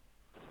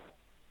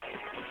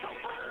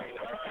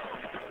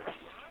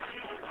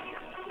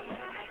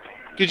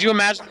 Could you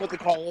imagine what the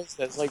call is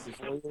that's like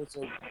before you? It's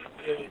like,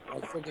 hey, I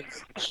think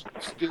it's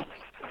stupid.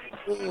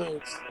 Oh,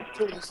 it's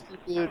totally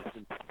stupid.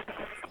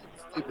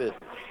 Stupid.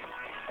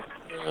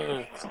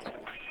 Stupid.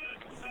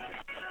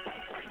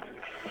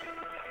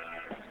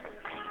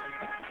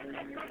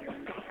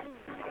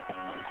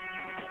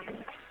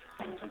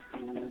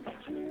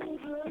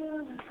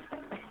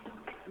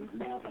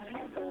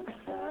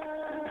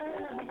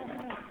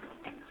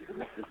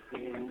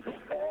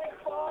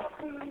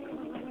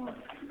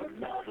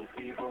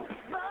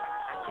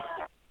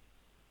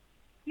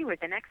 You are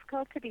the next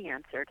call to be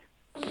answered.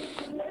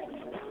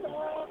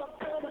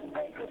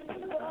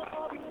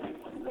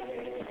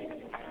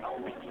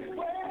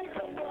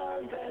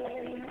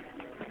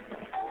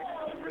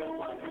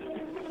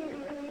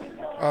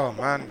 Oh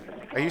man,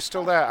 are you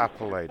still there,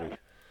 Apple lady?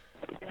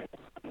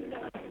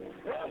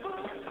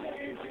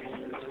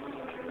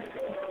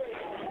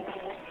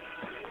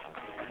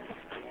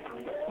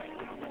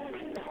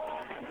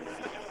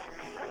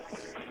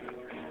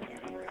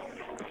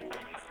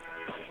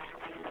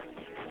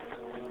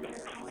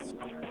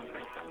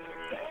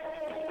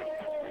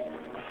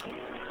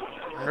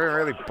 I'm getting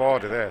really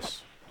bored of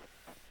this.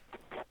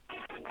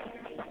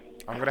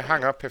 I'm going to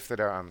hang up if they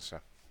don't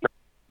answer.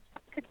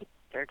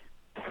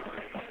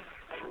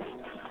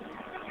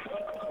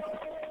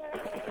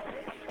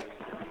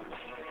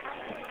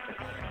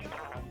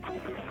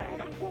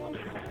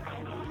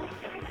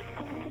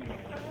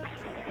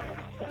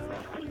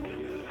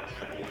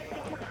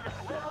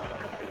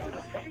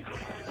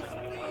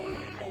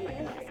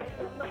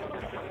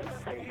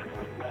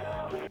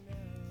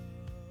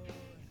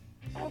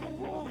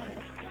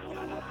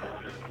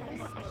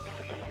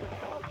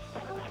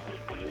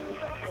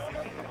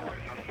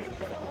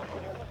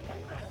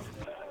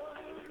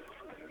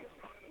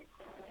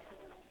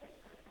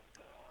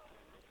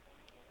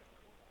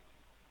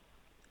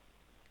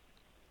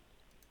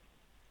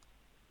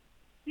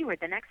 You are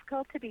the next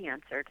call to be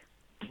answered.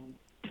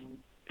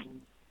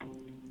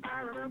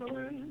 I remember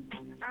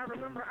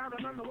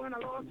when I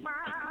lost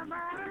my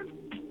mind.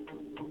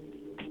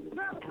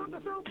 Never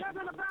something so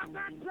pleasant about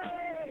that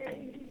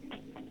place.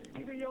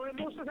 Even your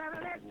emotions had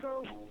an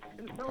echo.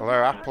 Hello,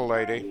 Apple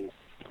lady.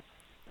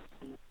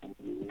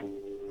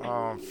 Oh,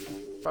 I'm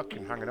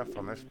fucking hanging up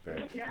on this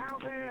bitch.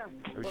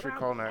 Who should we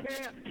call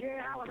next?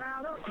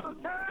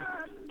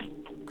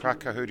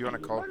 Cracker, who do you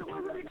want to call?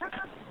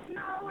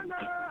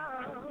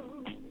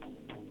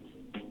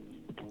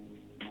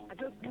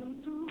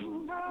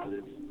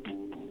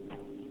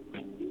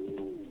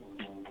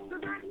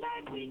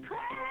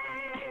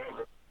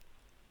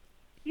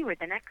 You are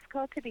the next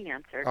call to be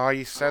answered. Oh,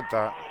 you said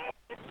that.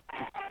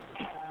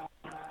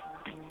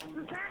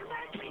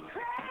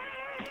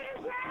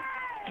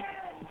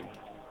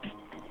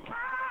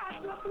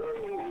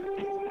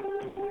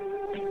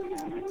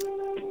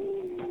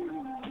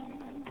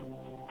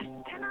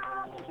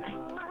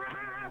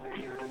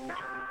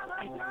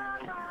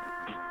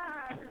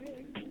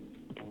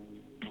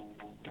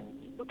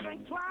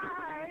 Think twice.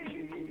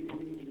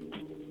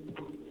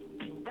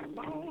 That's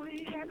my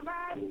only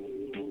advice.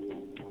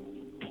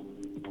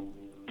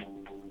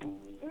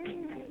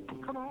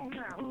 Come on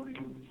now, who do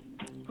you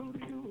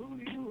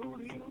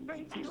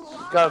think you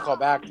are? Gotta call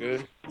back,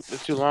 dude.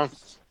 It's too long.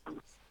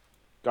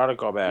 Gotta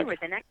call back. You are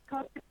the next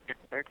call to be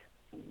answered.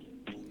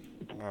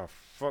 Oh,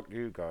 fuck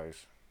you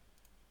guys.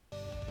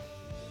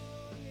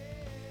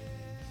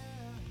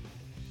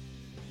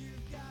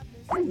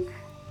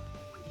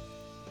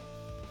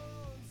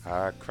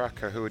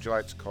 Cracker, who would you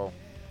like to call?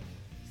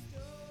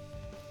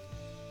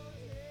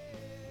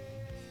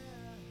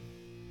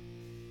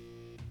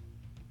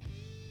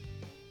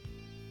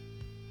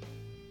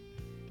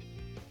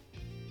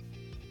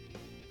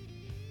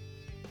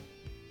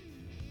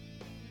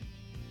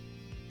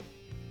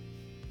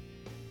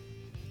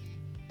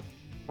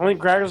 I think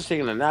Cracker's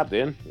taking a nap,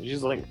 dude.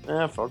 She's like,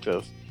 fuck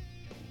this.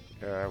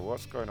 Yeah,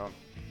 what's going on?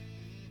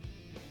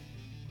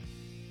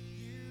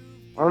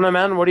 I don't know,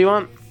 man. What do you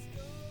want?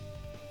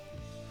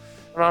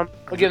 Hold on.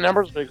 We'll get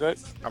numbers pretty quick.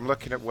 I'm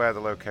looking at where the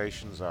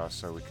locations are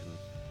so we can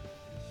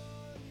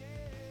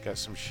get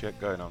some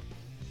shit going on.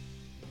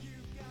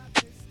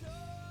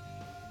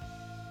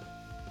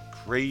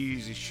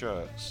 Crazy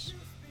shirts.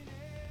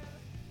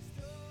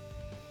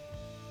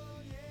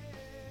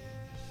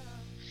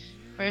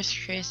 Where's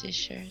Crazy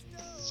Shirts?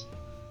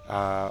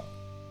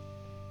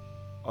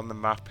 On the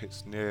map,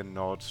 it's near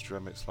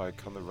Nordstrom. It's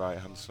like on the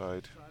right-hand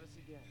side.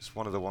 It's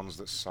one of the ones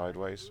that's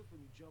sideways.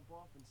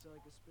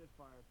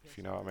 If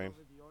you know what I mean.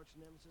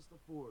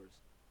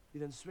 You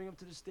then swing up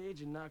to the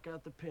stage and knock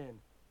out the pin.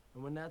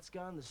 And when that's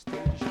gone, the stage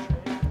is trained.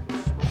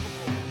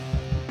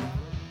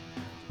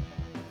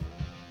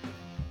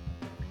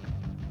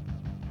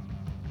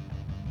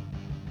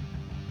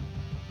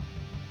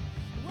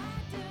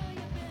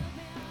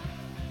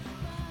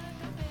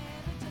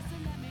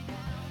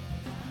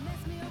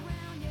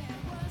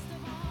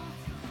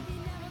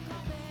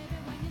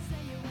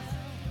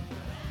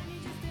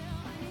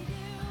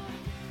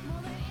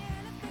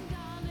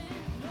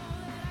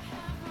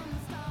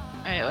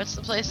 Alright, what's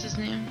the place's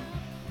name?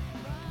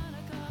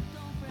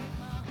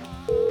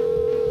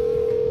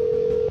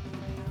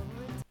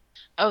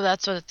 Oh,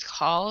 that's what it's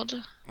called?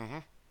 Mm-hmm.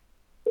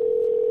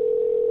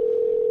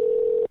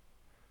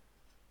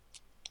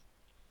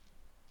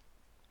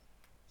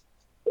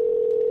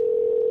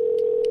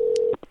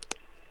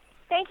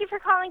 Thank you for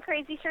calling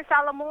Crazy Shirts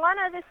Ala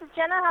Moana. This is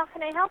Jenna. How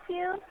can I help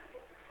you?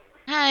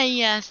 Hi,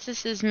 yes,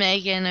 this is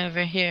Megan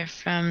over here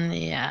from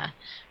the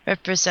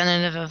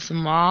representative of the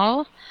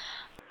mall.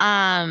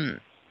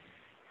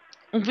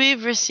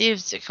 We've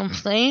received a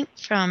complaint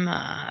from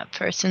a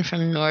person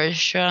from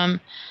Nordstrom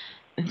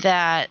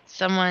that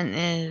someone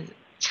is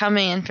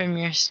coming in from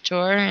your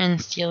store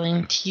and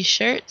stealing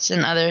t-shirts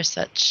and other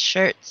such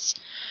shirts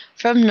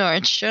from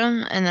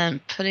Nordstrom and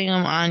then putting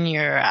them on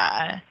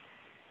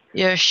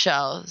your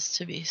shelves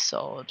to be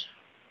sold.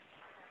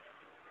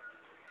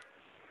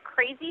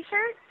 Crazy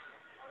Shirts?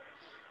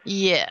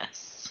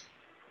 Yes.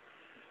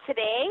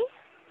 Today?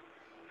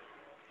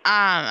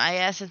 I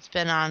guess it's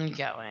been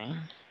ongoing.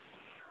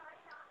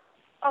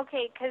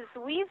 Okay, 'cause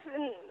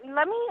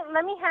let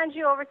me hand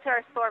you over to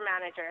our store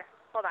manager.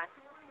 Hold on.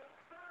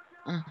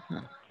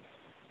 Mm-hmm.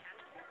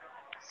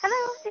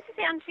 Hello, this is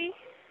Angie.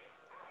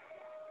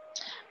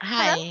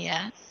 Hi, Hello?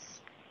 yes.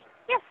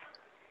 Yes.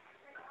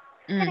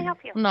 Can I help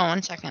you? No,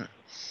 1 second.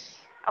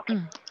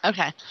 Okay.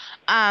 Okay.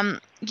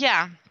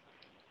 Yeah.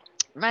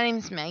 My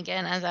name's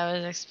Megan, as I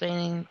was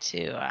explaining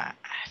to, I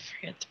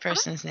forget the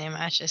person's name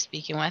I was just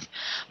speaking with.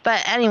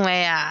 But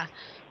anyway,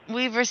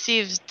 we've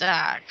received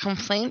a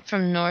complaint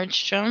from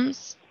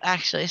Nordstrom's,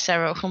 actually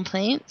several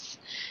complaints,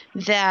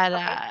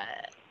 that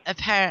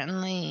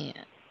apparently,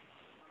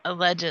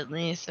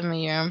 allegedly, some of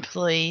your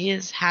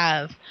employees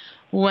have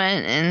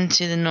went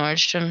into the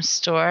Nordstrom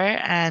store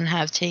and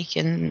have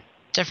taken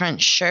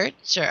different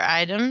shirts or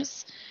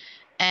items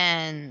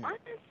and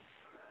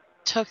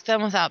took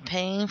them without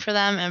paying for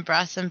them and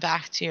brought them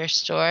back to your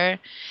store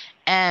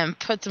and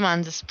put them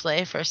on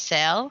display for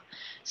sale.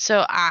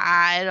 So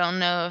I don't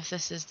know if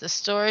this is the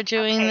store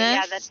doing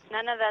this. Yeah,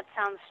 none of that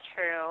sounds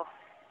true.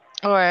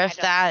 Or if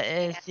that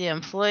is the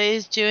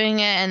employees doing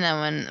it, and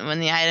then when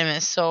the item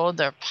is sold,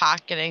 they're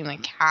pocketing the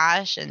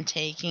cash and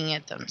taking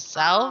it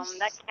themselves.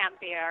 That can't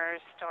be our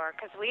store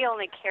because we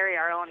only carry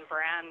our own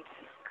brand,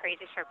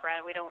 Crazy Shirt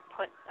brand. We don't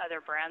put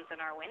other brands in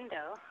our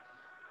window.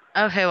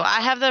 Okay, well,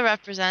 I have the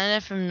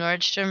representative from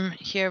Nordstrom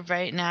here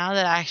right now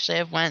that actually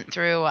have went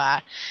through.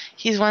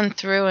 He's went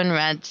through and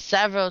read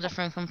several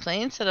different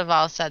complaints that have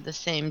all said the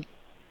same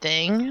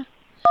thing.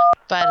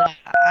 But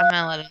I'm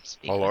gonna let him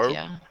speak with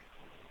you.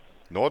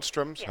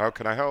 Nordstrom's, how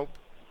can I help?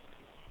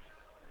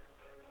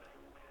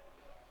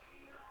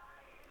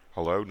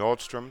 Hello,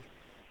 Nordstrom.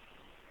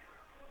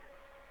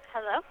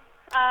 Hello.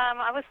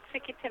 I was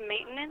speaking to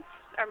maintenance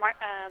or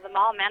the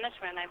mall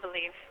management, I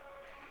believe.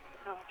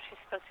 Oh, she's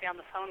supposed to be on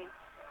the phone.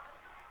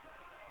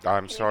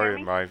 I'm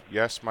sorry, my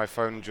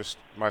phone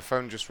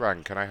just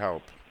rang. Can I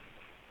help?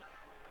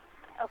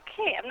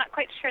 Okay, I'm not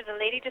quite sure. The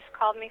lady just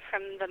called me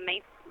from the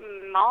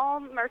mall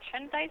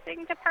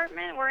merchandising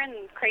department. We're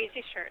in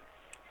Crazy Shirts.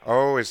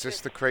 Oh, is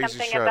this the Crazy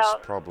Shirts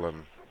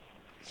problem?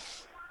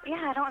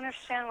 Yeah, I don't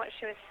understand what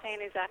she was saying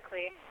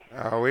exactly.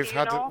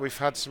 We've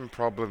had some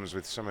problems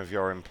with some of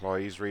your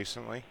employees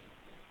recently.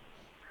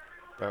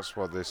 That's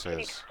what this Can you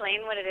is.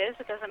 explain what it is?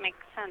 It doesn't make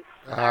sense.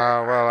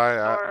 Well,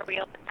 we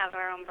have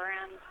our own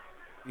brand.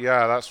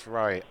 Yeah, that's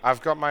right. I've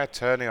got my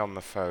attorney on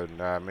the phone,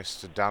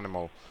 Mr.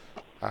 Danimal.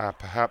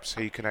 Perhaps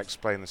he can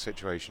explain the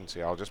situation to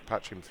you. I'll just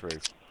patch him through.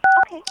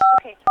 Okay.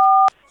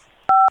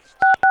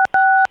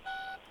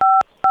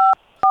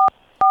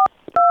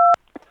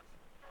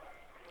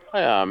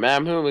 Hi,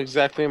 ma'am. Who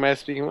exactly am I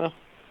speaking with?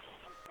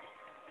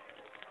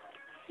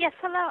 Yes,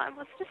 hello. I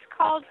was just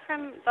called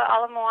from the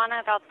Ala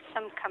Moana about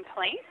some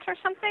complaint or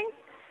something.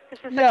 This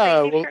is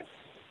Yeah, the Crazy Shirt.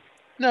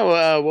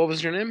 No, what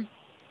was your name?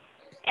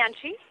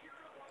 Angie.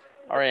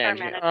 All right, Our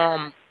Angie.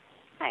 manager.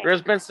 Hi.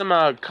 There's been some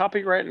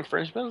copyright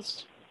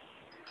infringements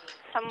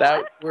Some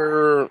that what?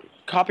 were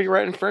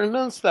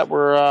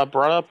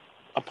brought up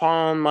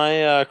upon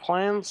my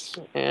clients,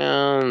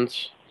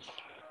 and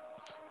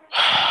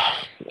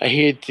I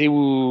hate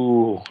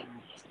to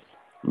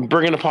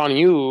bring it upon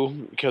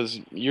you because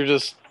you're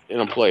just an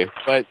employee.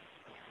 But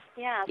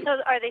Yeah.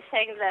 So are they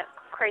saying that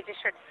Crazy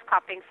Shirt's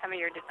copying some of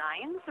your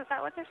designs? Is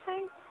that what they're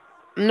saying?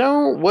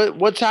 no,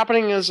 what's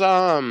happening is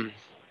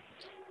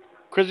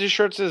Crazy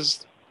Shirts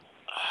is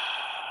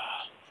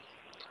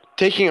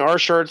taking our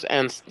shirts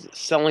and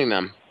selling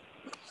them.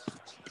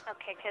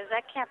 Okay, because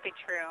that can't be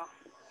true.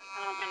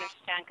 I don't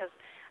understand, because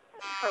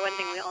for one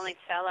thing, we only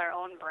sell our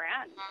own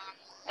brand.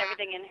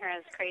 Everything in here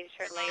has Crazy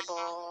Shirt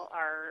label,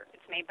 or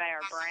it's made by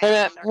our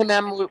brand. Hey,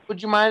 ma'am,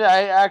 would you mind?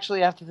 I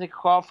actually have to take a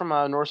call from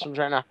Nordstrom's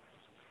right now.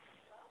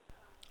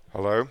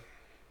 Hello?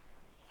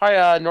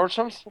 Hi,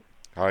 Nordstrom's.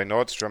 Hi,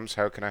 Nordstrom's.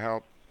 How can I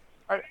help?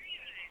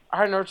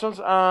 Hi, Nordstrom's.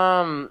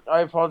 I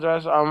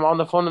apologize. I'm on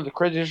the phone with the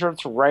Crazy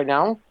Shirts right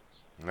now.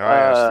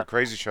 Yes, the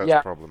Crazy Shirts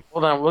yeah. problem.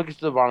 Hold on, we'll get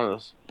to the bottom of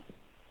this.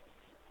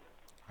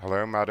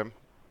 Hello, madam.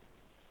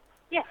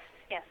 Yes,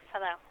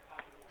 hello.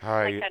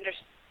 Hi. I'd like to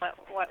understand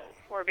what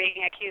we're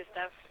being accused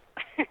of.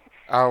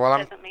 Oh,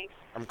 well,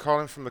 I'm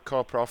calling from the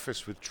corporate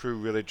office with True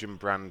Religion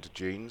brand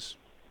jeans.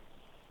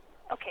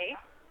 Okay.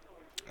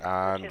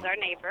 And which is our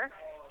neighbor.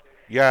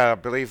 Yeah, I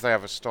believe they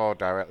have a store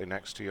directly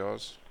next to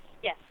yours.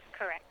 Yes,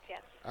 correct,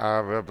 yes.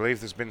 I believe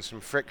there's been some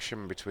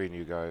friction between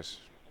you guys.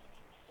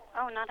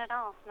 Oh, not at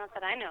all. Not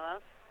that I know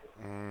of.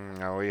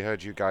 No, we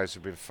heard you guys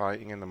have been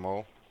fighting in the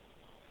mall.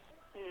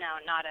 No,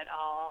 not at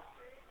all.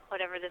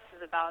 Whatever this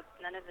is about,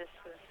 none of this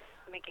was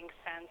making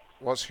sense.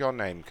 What's your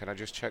name? Can I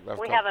just check that?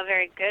 We have a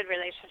very good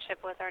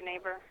relationship with our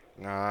neighbor.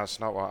 No, that's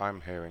not what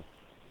I'm hearing.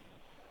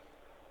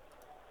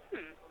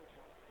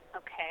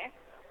 Okay.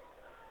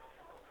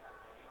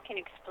 Can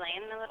you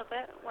explain a little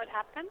bit what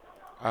happened?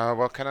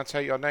 Well, can I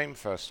take your name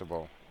first of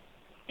all?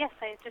 Yes,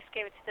 I just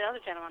gave it to the other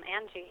gentleman,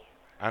 Angie.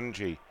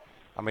 Angie.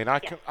 I mean, I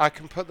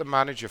can put the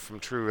manager from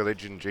True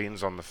Religion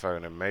Jeans on the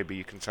phone, and maybe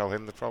you can tell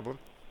him the problem.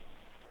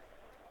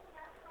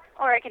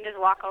 Or I can just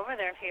walk over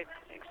there if you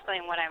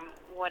explain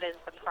what is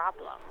the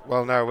problem.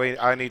 Well, no,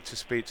 I need to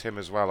speak to him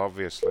as well,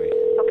 obviously.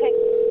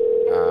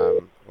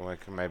 Okay. We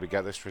can maybe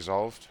get this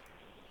resolved.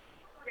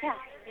 Yeah.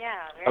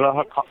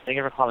 Hello, thank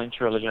you for calling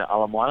True Religion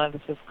Alamoana.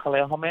 This is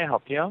Khalil. How may I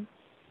help you?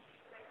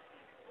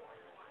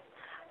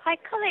 Hi,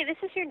 Khalil.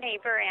 This is your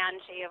neighbor,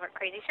 Angie, over at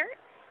Crazy Shirt.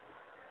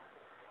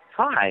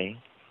 Hi.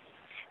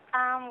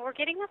 We're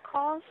getting a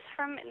call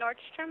from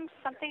Nordstrom,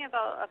 something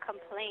about a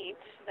complaint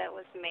that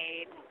was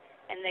made,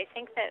 and they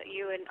think that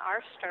you and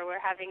our store were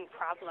having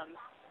problems.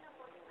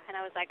 And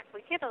I was like,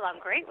 we get along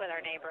great with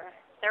our neighbor.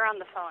 They're on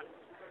the phone.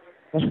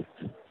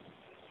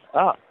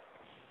 Oh.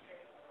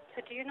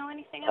 So do you know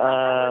anything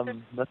about that?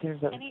 Nothing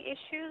that... Any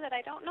issue that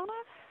I don't know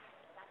of?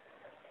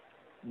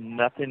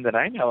 Nothing that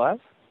I know of.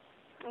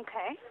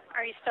 Okay.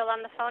 Are you still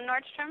on the phone,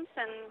 Nordstrom's?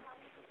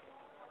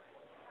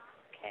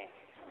 Okay.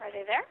 Are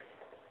they there?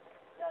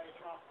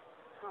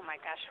 Oh my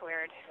gosh,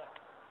 weird.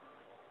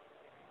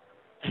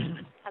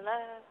 Hello?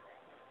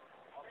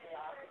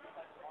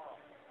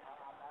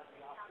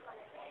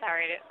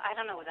 Sorry, I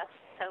don't know, that's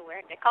so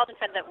weird. They called and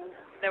said that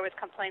there was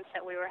complaints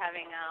that we were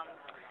having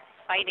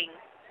fighting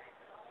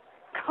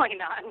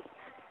going on.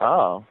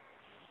 Oh.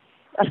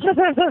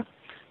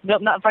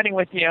 Nope, not fighting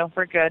with you.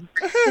 We're good.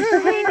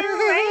 I know,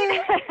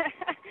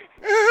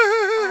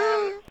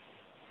 right?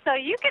 So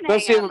you can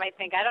hang up, I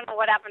think. I don't know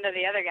what happened to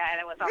the other guy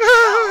that was on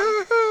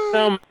the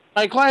phone.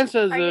 My client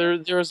says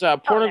there's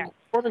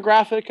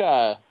pornographic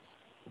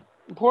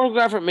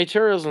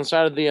materials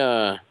inside of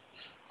the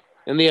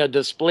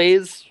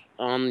displays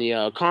on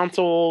the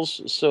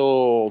consoles,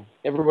 so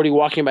everybody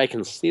walking by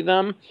can see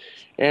them.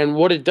 And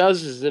what it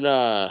does is it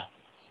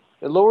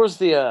lowers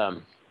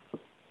the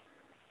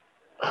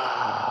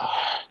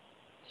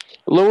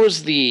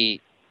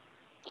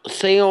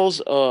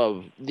sales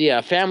of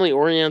the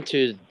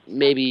family-oriented,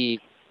 maybe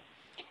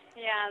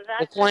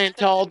the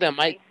clientele that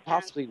might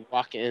possibly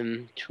walk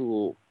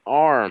into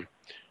our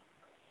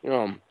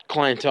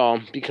clientele,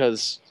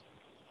 because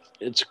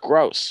it's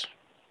gross.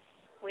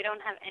 We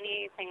don't have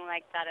anything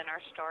like that in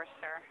our store,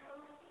 sir.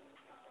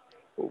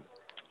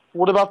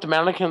 What about the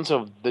mannequins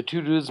of the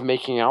two dudes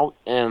making out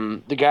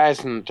and the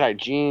guys in the tight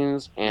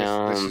jeans?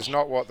 And this is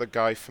not what the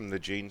guy from the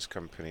jeans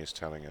company is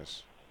telling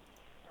us.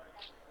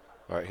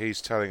 Right,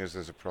 he's telling us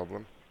there's a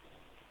problem.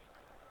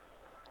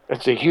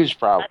 It's a huge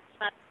problem.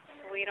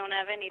 We don't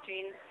have any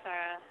jeans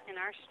in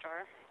our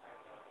store,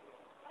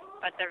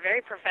 but they're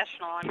very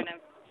professional. I'm gonna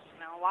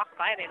walk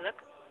by. There's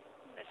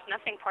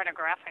nothing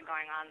pornographic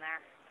going on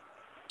there.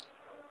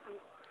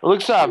 It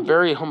looks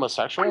very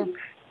homosexual.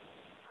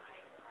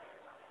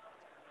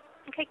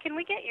 Okay, can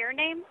we get your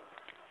name,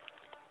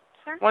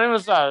 sir? My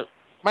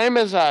name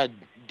is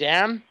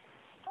Dan.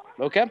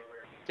 Okay,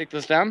 take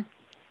this down,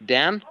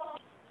 Dan.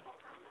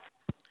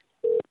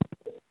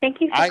 Thank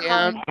you for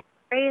calling.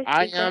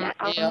 I am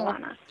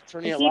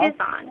the heat is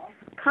on.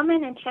 Come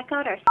in and check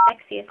out our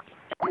sexiest.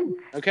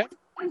 Okay.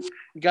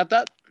 You got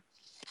that?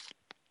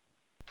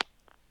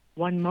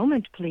 One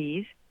moment,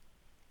 please.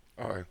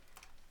 Oh.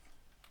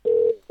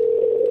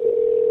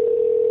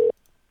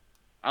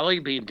 I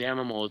like being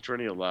Danimal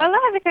Trinity a lot. Hello,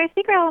 Victoria's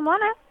Secret,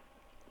 Lamona.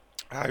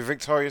 Hi,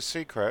 Victoria's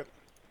Secret.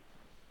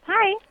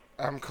 Hi.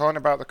 I'm calling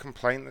about the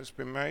complaint that's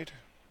been made.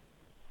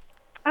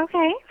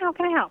 Okay, how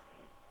can I help?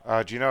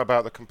 Do you know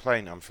about the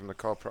complaint? I'm from the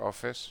corporate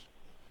office.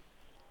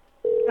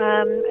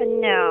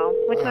 No.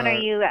 Which one are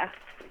you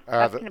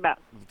asking about?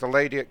 The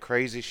lady at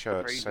Crazy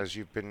Shirts says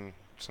you've been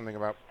something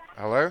about...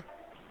 Hello?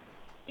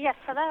 Yes,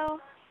 hello.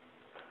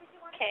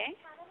 Okay.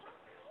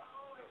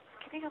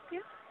 Can I help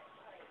you?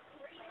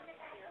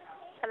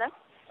 Hello?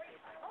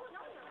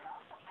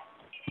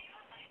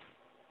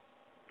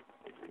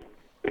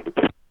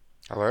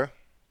 Hello?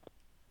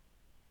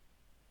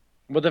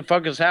 What the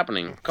fuck is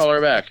happening? Call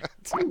her back.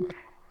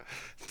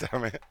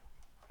 Damn it.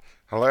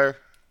 Hello?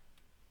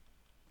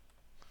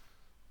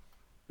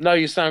 No,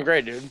 you sound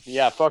great, dude.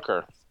 Yeah, fuck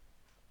her.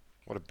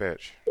 What a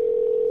bitch.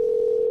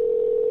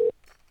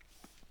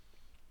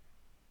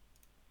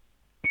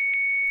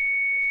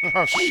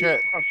 Oh,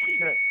 shit.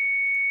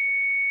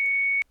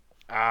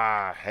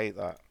 Ah, I hate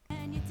that.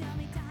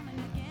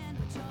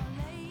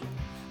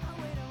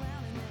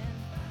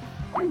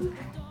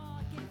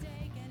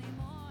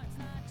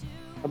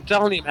 I'm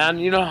telling you, man,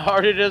 you know how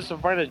hard it is to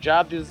find a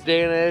job this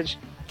day and age?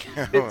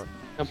 It's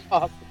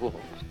impossible.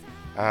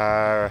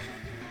 Oh,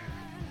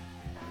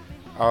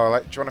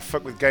 like, do you want to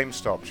fuck with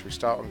GameStop? Should we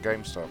start on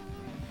GameStop?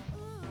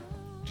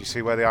 Do you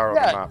see where they are on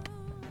the map?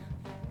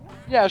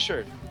 Yeah,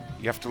 sure.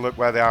 You have to look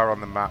where they are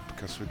on the map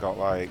because we got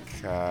like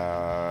we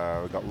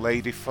got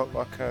Lady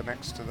Footlocker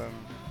next to them.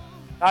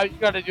 Now you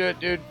gotta do it,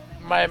 dude.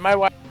 My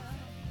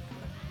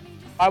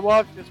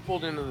wife just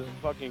pulled into the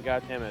fucking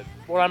goddamn it.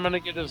 What I'm gonna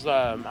get is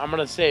I'm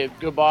gonna say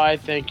goodbye,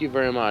 thank you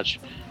very much.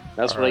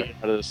 That's what I get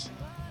out of this.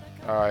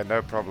 Alright,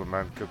 no problem,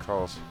 man. Good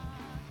calls.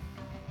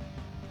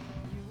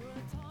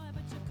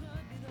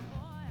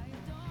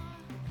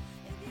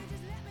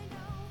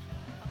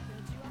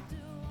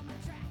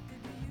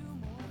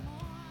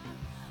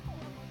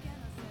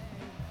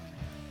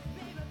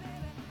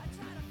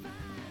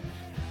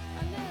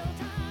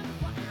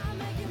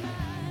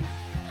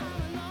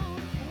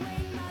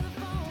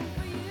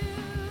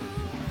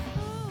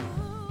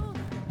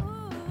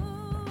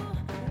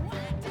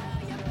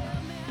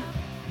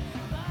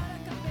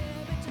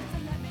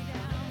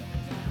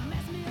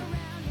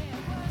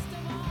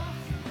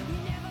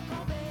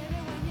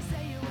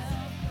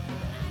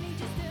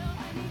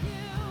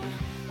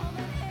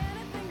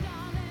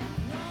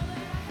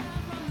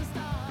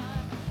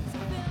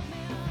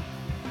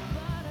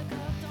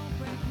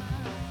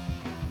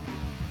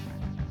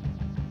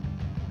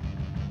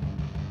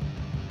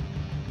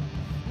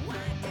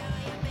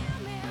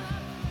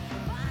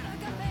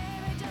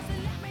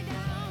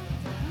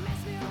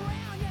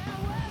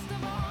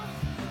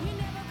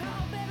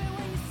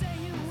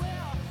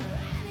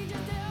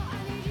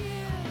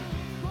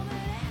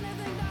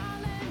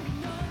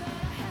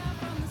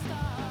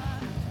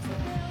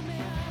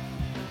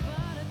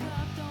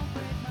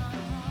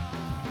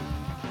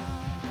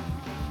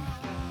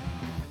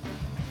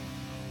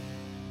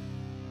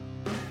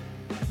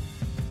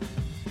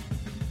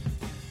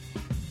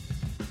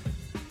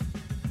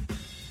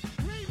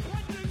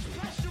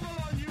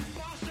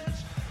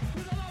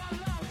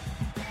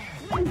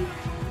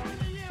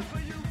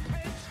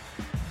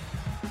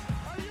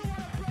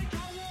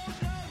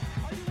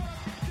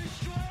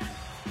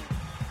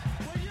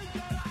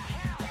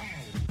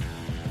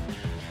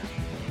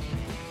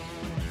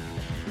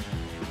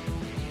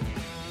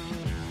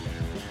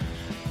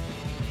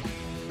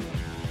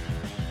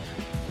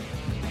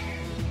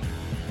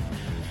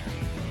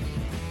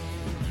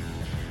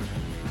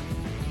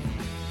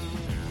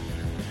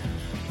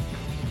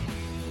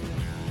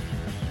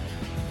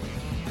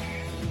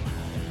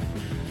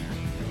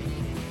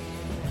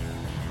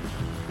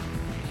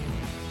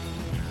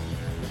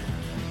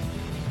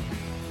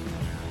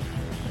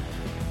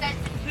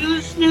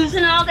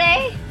 Snoozing all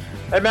day?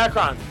 Hey,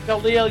 Macron, tell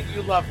Leah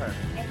you love her.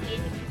 I hate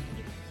it.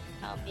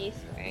 Tell me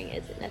swearing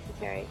isn't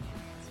necessary.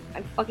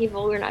 I'm fucking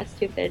vulgar, not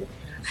stupid.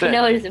 I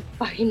know it isn't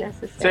fucking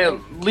necessary.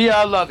 Say, Leah,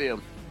 I love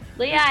you.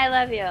 Leah, I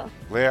love you.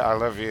 Leah, I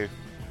love you.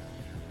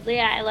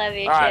 Leah, I love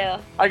you All right.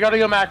 too. I gotta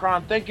go,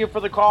 Macron. Thank you for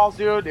the calls,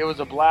 dude. It was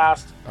a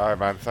blast. Alright,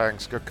 man.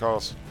 Thanks. Good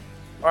calls.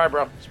 Alright,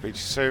 bro. Speak to you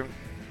soon.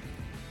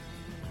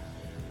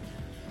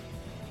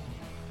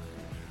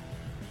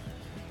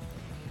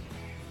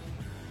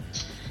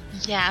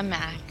 Yeah,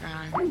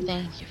 Macron.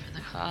 Thank you for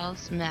the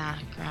calls,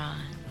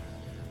 Macron.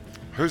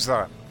 Who's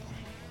that?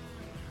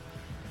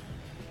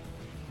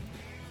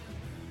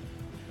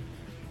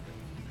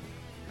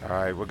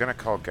 Alright, we're gonna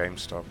call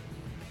GameStop.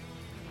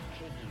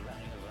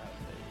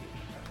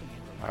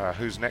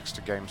 Who's next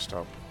to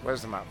GameStop?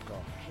 Where's the map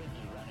gone?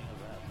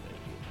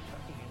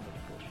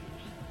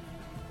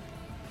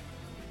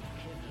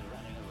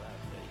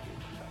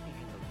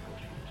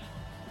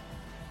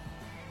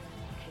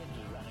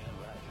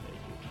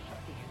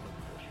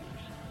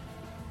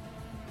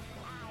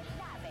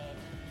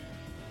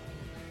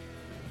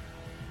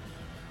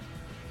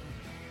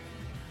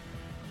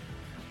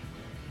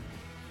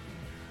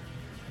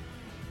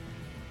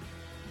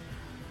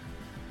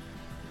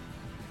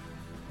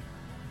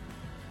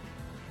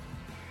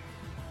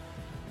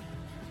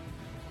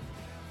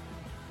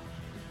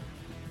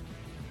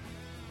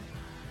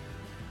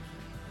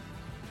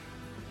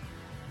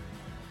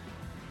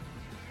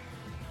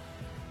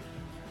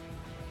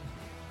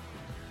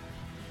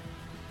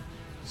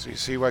 So you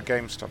see where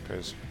GameStop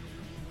is?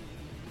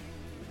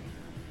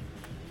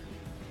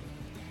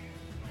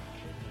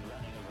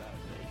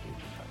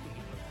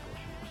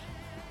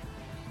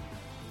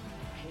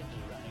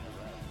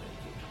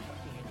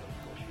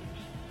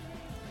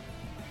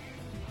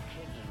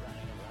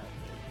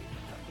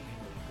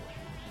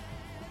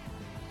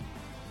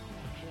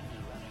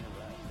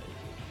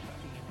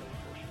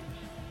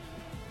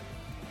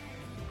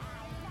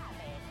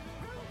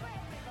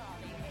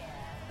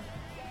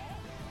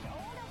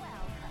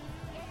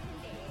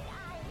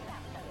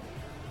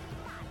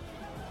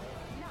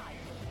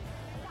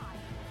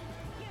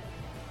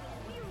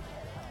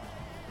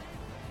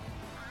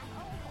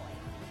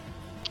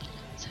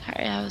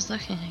 Sorry, I was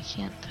looking. I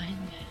can't find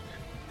it.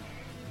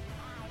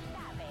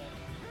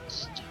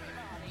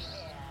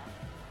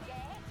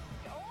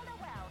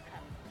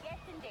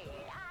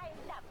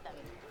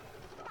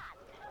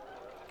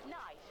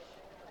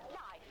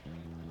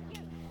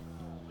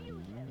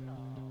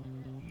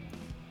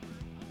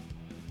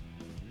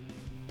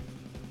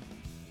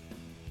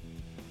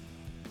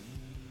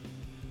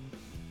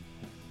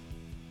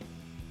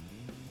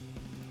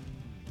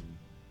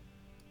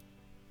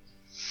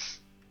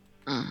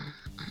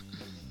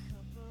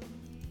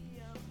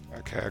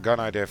 Okay, I got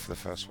an idea for the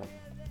first one.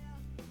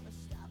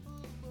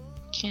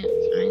 Can't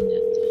find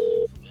it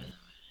though.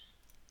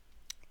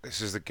 This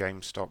is the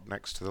GameStop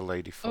next to the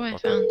Lady Foot Oh, I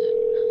Locker. found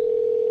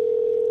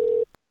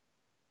it.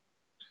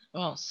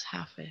 Well, it's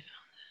halfway.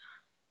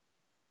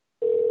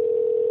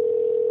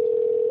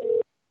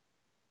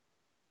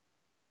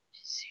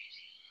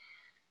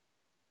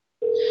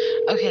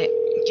 Okay,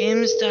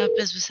 GameStop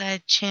is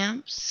beside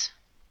Champs.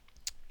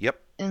 Yep.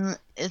 And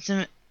it's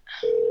a.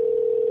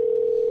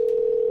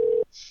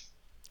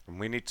 And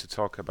we need to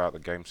talk about the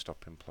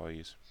GameStop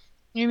employees.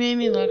 You made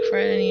me look for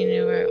it and you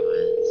knew where it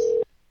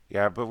was.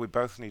 Yeah, but we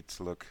both need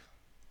to look.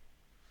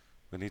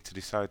 We need to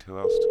decide who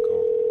else to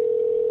call.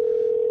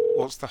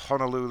 What's the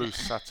Honolulu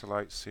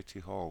Satellite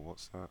City Hall?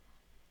 What's that?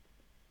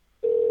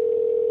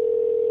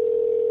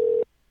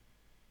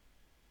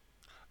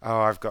 Oh,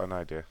 I've got an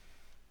idea.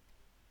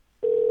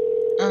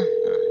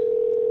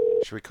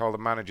 Should we call the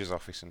manager's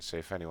office and see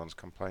if anyone's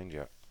complained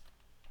yet?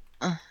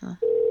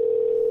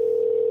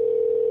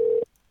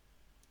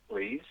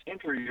 Please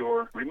enter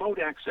your remote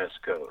access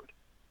code.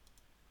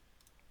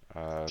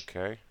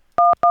 Okay.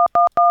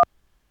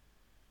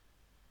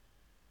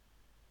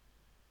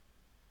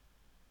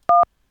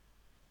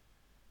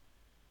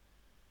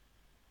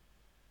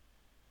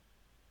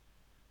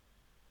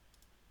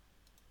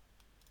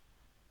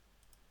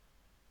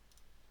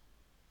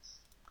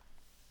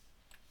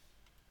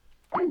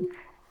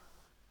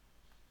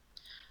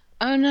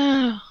 Oh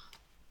no.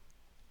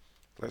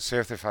 Let's see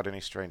if they've had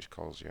any strange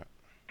calls yet.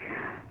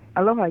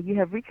 Aloha, you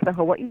have reached the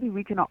Hawaii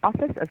Regional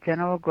Office of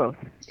General Growth.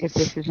 If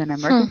this is an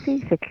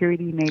emergency,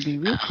 security may be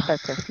reached by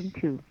pressing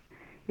 2.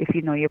 If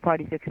you know your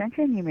party's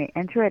extension, you may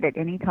enter it at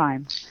any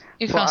time.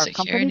 For our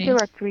company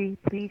directory,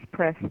 please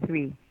press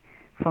 3.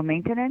 For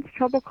maintenance,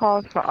 trouble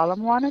calls for Ala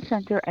Moana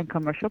Center and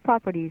commercial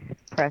properties,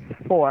 press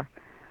 4.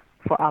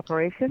 For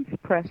operations,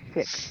 press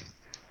 6.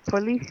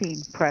 For leasing,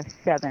 press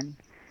 7.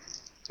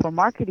 For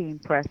marketing,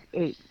 press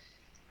 8.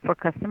 For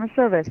customer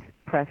service,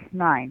 press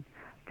 9.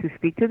 To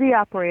speak to the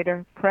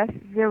operator, press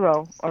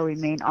 0 or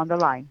remain on the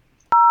line.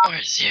 Or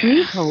 0.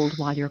 Please hold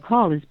while your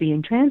call is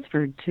being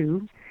transferred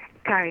to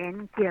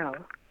Karen Gill.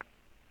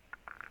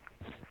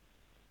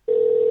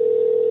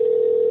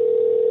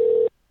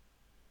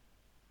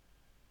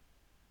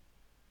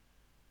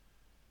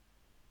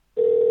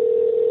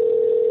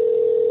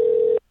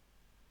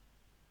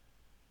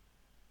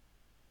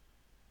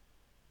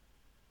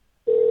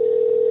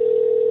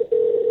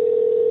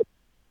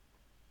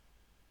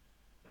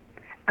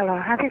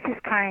 Aloha, this is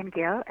Karen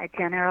Gill at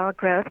General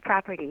Growth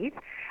Properties.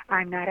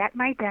 I'm not at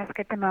my desk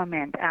at the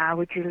moment.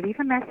 Would you leave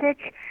a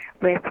message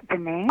with the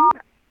name?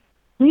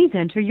 Please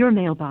enter your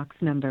mailbox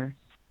number.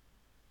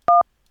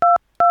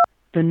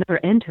 The number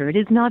entered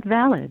is not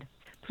valid.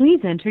 Please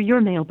enter your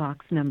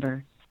mailbox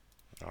number.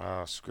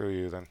 Ah, screw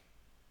you then.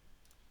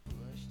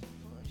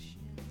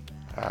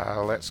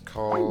 Let's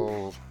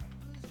call...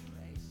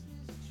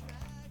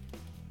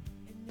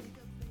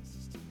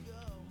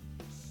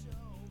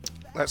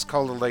 Let's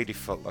call the Lady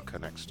Foot Locker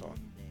next door.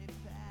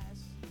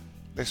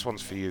 This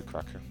one's for you,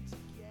 Cracker.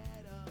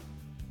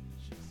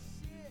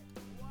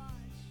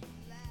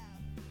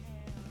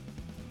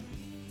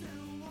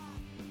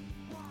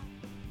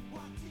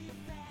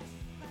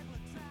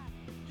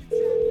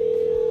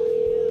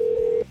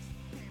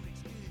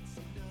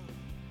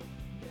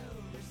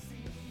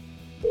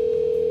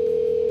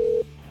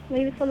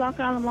 Lady Foot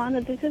Locker Ala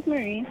Moana, this is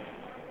Marie.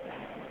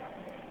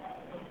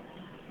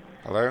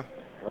 Hello?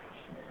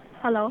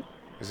 Hello?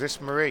 Is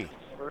this Marie?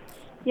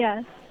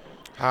 Yes.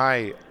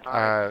 Hi,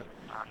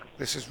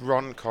 this is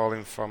Ron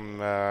calling from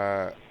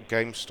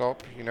GameStop,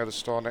 you know the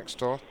store next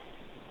door?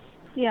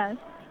 Yes.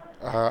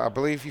 I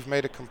believe you've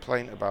made a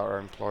complaint about our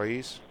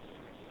employees.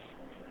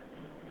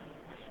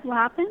 What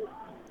happened?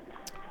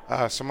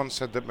 Someone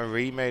said that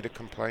Marie made a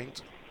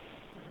complaint.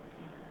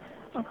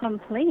 A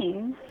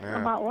complaint? Yeah.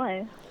 About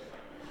what?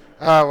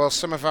 Well,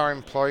 some of our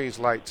employees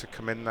like to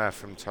come in there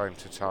from time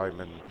to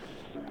time, and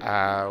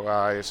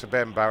well, it's a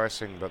bit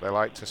embarrassing, but they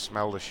like to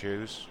smell the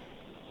shoes.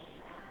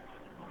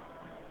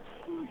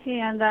 Okay,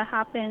 and that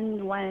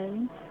happened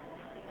when?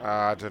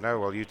 I don't know.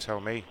 Well, you tell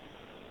me.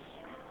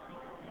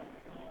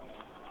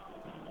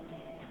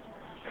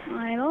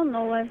 I don't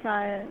know what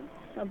that's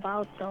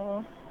about,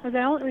 though. Because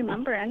I don't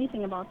remember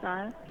anything about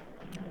that.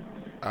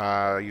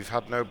 You've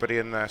had nobody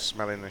in there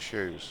smelling the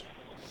shoes?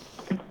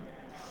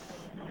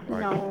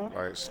 No.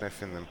 Like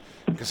sniffing them?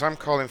 Because I'm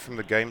calling from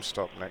the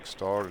GameStop next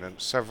door, and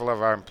several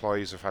of our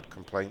employees have had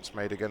complaints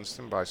made against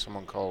them by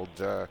someone called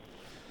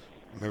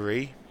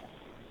Marie.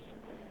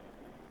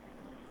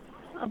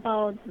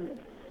 About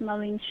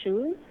smelling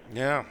shoes?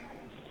 Yeah.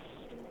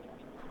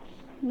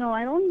 No,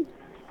 I don't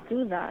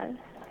do that.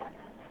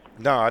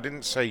 No, I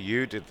didn't say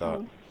you did that.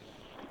 Oh.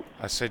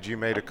 I said you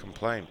made a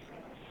complaint.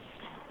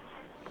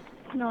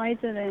 No, I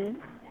didn't.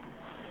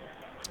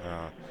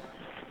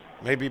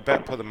 Maybe you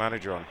better put the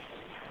manager on.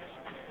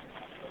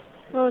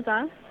 What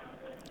was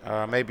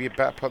that? Maybe you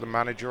better put the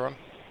manager on.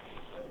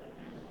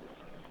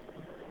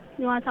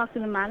 You want to talk to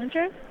the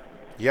manager?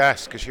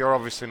 Yes, because you're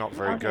obviously not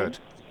very Okay. good.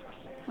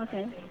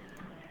 Okay.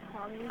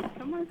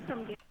 Someone's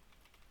from...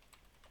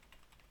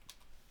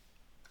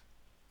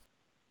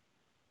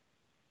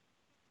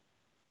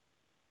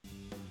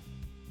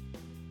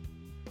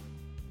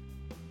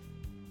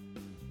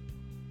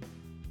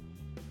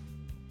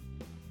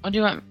 What do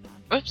you want?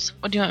 Whoops.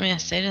 What do you want me to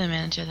say to the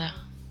manager,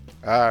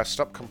 though?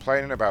 Stop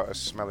complaining about us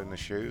smelling the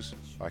shoes.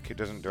 Like it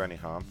doesn't do any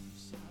harm.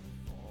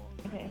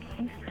 Okay.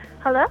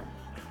 Hello?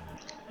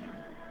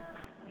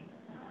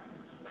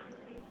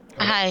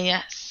 Hi,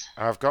 yes.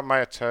 I've got my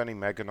attorney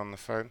Megan on the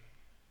phone.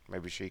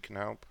 Maybe she can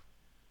help.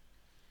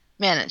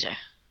 Manager.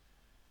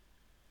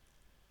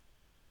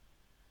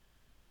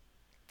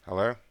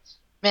 Hello?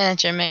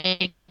 Manager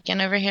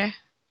Megan over here.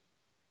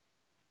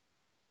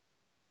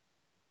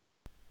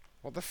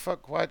 What the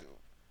fuck? Why?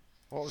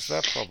 What was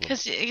their problem?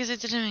 Because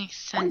it didn't make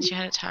sense. You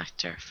had to talk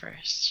to her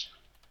first.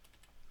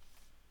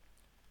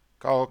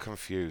 Got all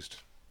confused.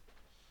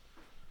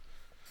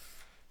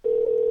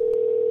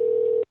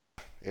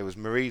 It was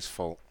Marie's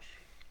fault.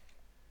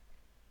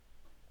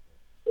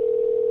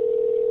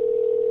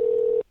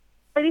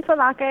 Ready for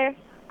locker?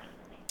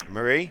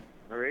 Marie?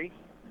 Marie?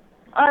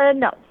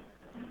 No.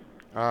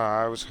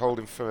 I was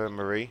holding for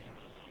Marie.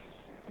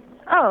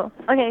 Oh,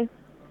 okay.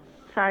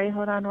 Sorry,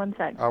 hold on one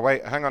sec. Oh,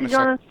 wait, hang on a Did you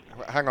sec. wanna-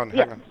 Hang on.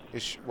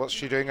 What's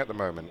she doing at the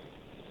moment?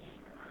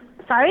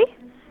 Sorry?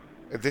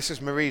 This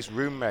is Marie's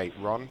roommate,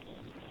 Ron.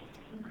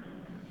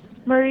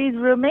 Marie's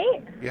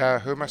roommate? Yeah,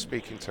 who am I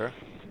speaking to?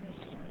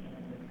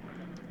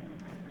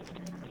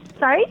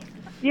 Sorry?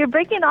 You're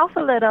breaking off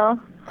a little.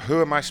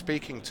 Who am I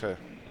speaking to?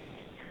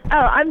 Oh,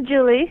 I'm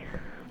Julie.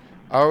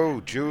 Oh,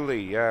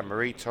 Julie. Yeah,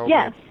 Marie told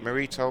Yes. me.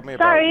 Marie told me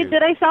about Sorry, you.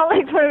 did I sound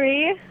like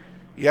Marie?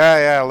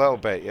 Yeah, a little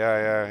bit.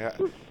 Yeah.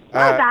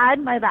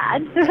 My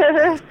bad.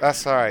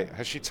 That's all right.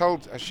 Has she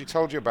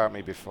told you about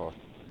me before?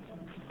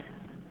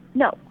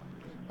 No.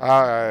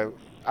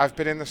 I've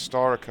been in the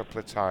store a couple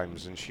of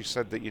times, and she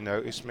said that you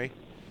noticed me,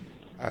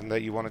 and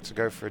that you wanted to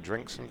go for a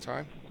drink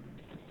sometime.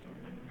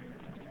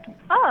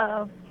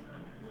 Oh.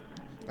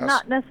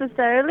 Not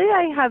necessarily.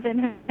 I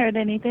haven't heard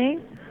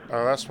anything.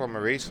 Oh, that's what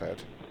Marie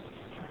said.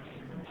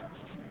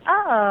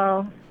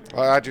 Oh.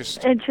 Well, I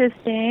just...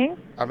 Interesting.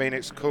 I mean,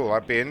 it's cool.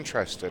 I'd be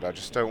interested. I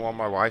just don't want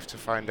my wife to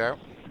find out.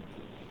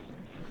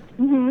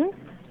 Mhm.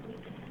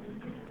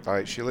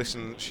 Like, she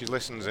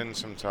listens in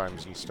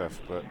sometimes and stuff,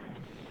 but...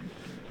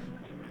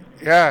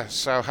 Yeah,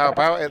 so how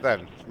about it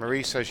then?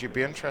 Marie says you'd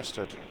be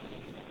interested.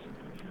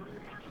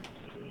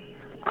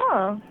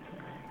 Oh.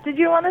 Did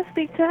you want to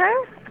speak to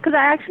her? Because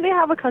I actually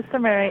have a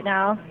customer right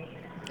now.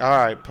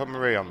 Alright, put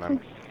Marie on then.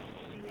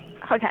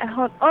 Okay,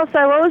 oh,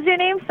 sorry, what was your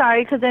name?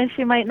 Sorry, because then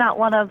she might not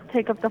want to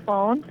take up the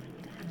phone.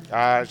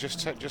 Just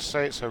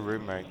say it's her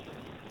roommate.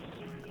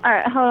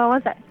 Alright, hold on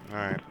one sec.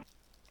 Alright.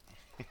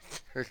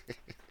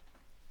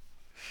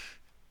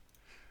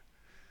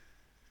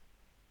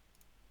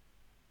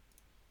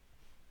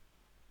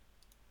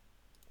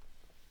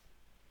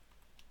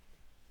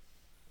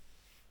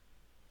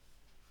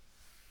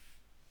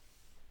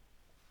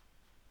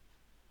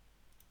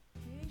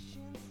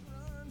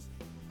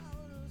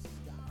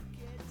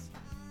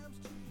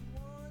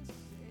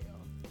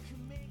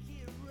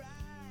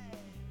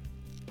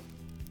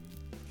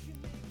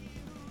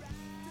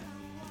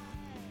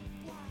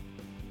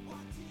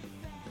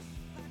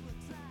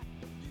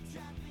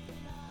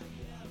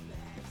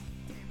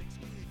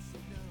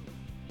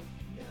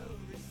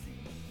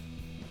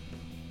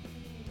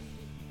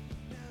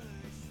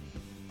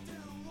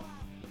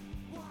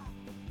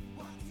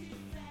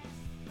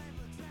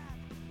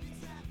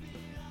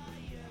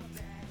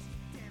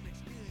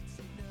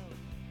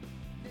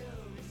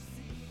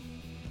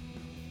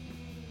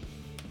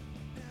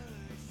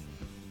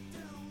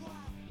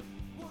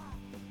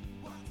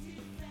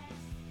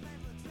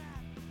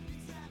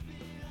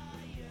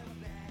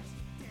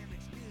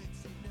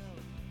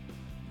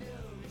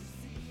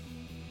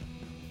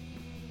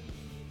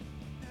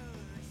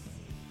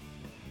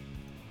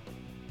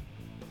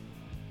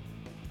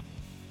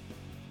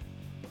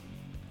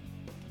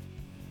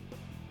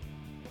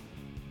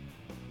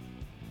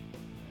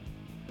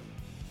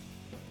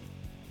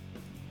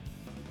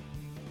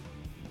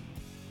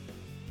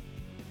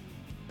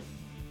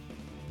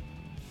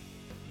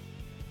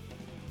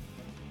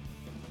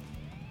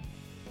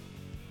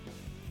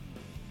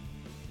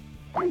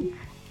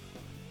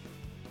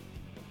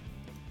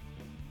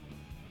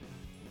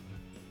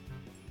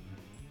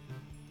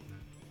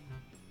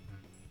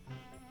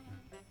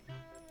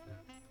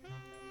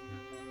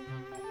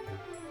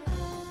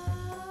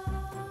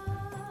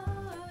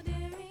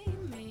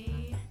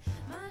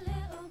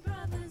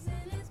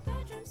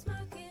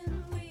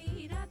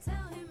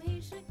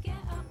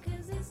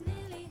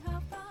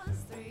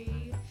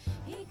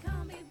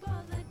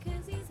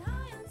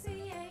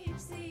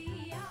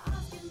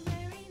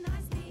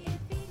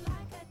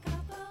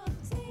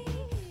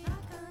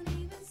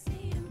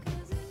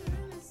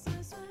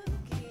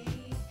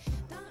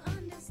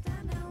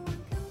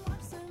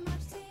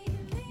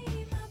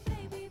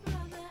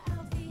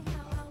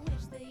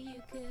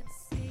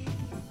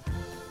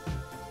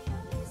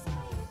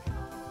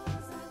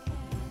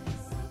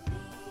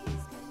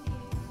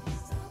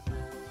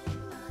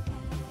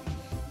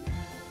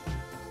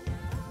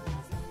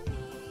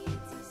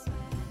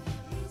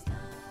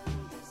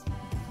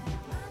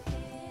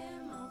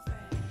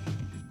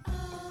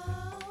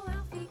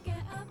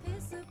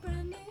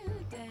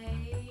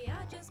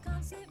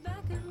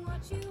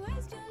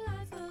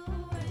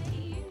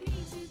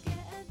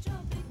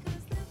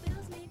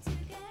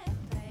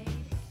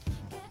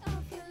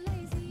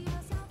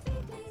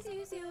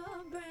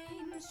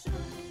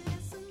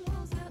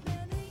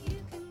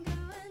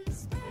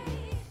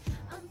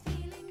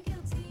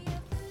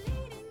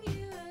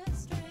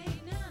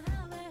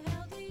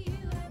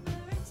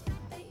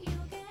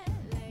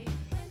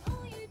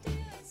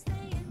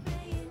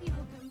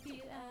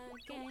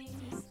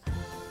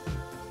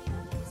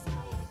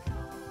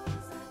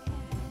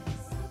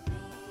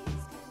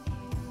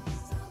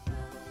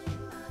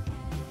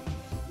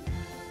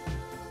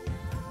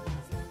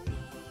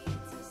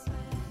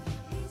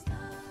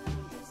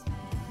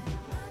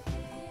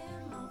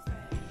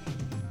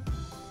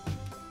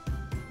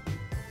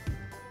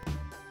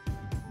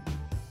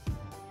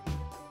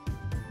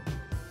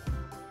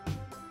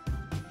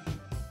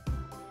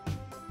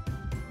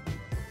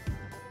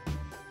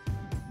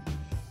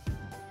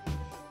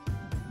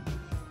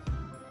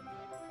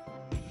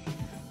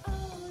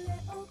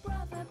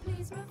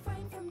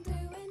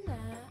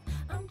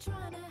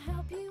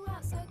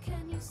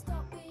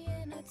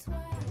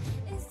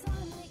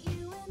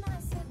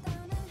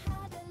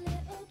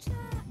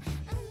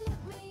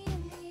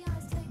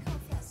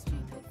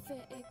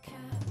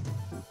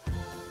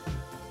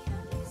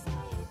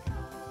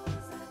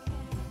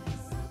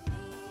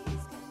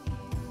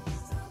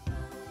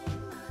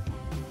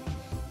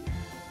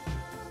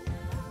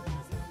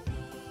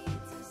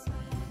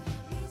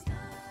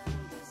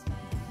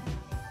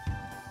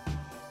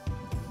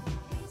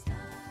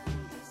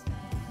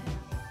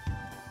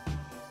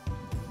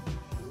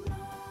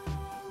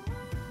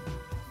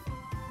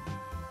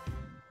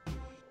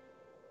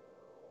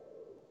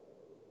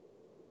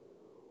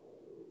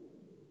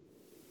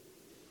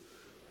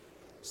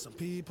 Some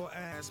people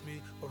ask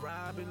me where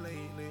I've been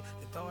lately.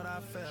 They thought I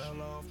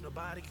fell off,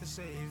 nobody can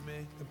save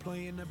me. They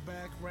play in the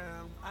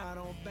background, I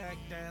don't back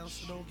down,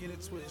 so don't get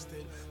it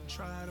twisted.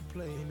 Try to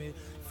play me.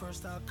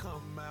 First I'll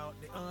come out,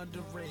 they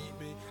underrate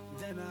me.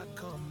 Then I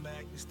come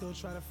back, they still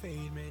try to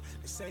fade me.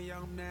 They say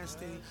I'm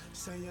nasty,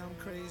 say I'm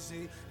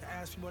crazy. They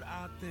ask me what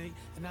I think,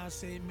 and I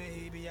say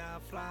maybe I'll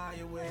fly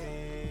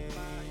away.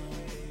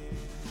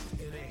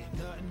 It ain't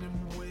nothing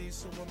in my way,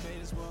 so I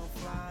may as well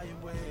fly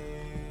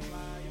away.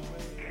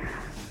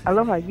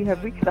 Aloha, you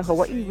have reached the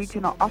Hawaii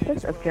Regional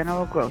Office of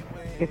General Growth.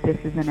 If this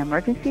is an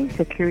emergency,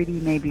 security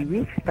may be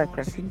reached by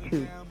pressing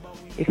 2.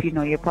 If you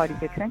know your party's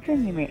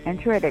extension, you may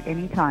enter it at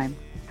any time.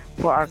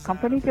 For our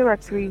company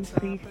directory,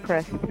 please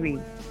press 3.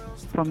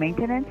 For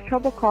maintenance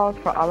trouble calls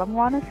for Ala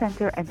Moana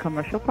Center and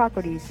commercial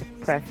properties,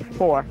 press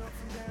 4.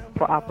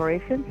 For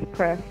operations,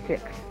 press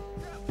 6.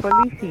 For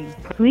leasing,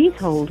 please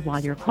hold while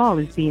your call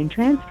is being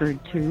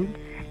transferred to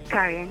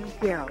Karen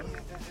Gill.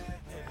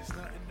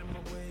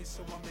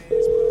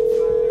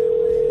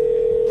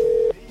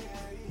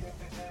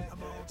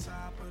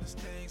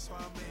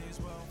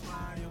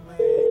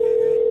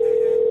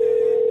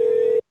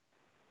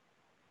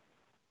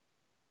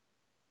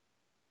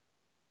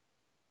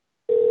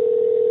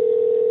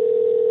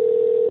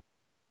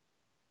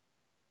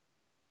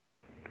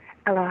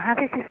 Aloha,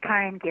 this is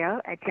Karen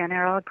Gill at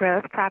General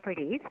Growth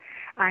Properties.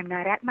 I'm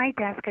not at my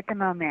desk at the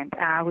moment.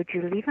 Would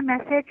you leave a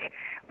message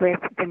with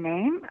the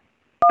name,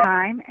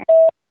 time, and...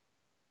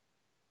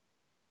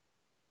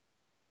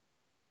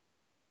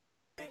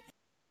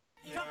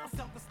 Got my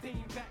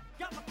self-esteem back,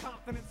 got my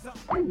confidence up.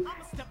 I'ma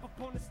step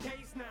up on the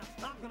stage now.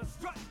 I'm gonna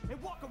strut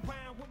and walk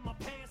around with my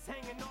pants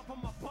hanging off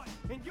of my butt.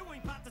 And you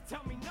ain't about to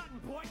tell me nothing,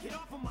 boy. Get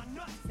off of my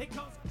nuts. It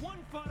goes 1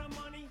 for the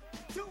money,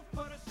 2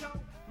 for the show.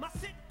 My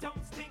shit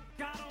don't stink,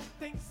 I don't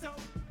think so.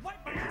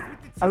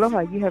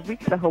 Aloha, you have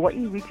reached the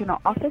Hawaii Regional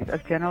Office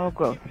of General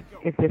Growth.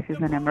 If this is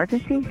an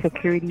emergency,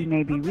 security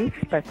may be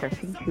reached by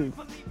pressing 2.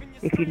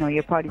 If you know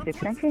your party's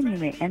extension, you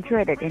may enter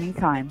it at any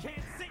time.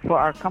 For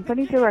our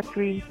company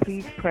directory,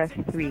 please press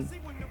 3.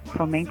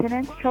 For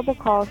maintenance trouble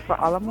calls for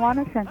Ala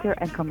Moana Center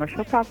and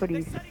commercial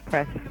properties,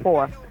 press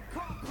 4.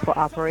 For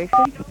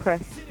operations,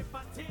 press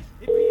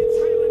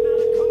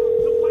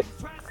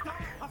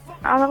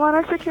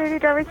Alamana Security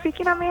Driver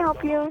speaking. How may I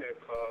help you?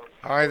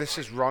 Hi, this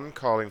is Ron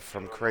calling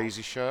from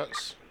Crazy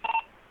Shirts.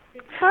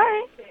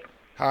 Hi.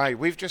 Hi,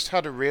 we've just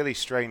had a really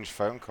strange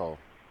phone call.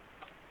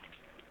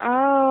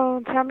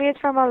 Oh, tell me it's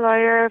from a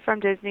lawyer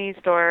from Disney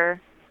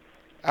store.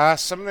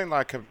 Something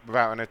like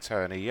about an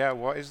attorney. Yeah,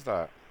 what is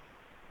that?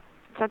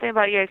 Something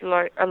about you as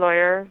a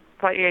lawyer,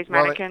 about you as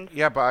mannequins.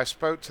 Yeah, but I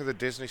spoke to the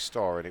Disney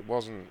store and it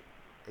wasn't.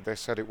 They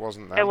said it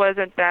wasn't them. It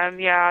wasn't them.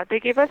 Yeah, they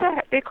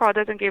called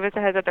us and gave us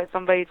a heads up that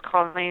somebody's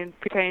calling,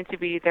 pretending to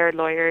be their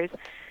lawyers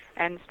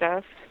and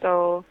stuff.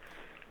 So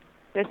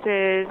this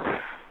is,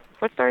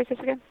 what store is this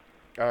again?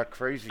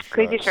 Crazy Shirts.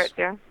 Crazy Shirts,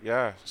 yeah.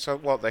 Yeah. So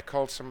what? They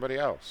called somebody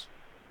else.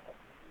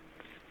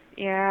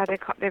 Yeah,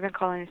 they've been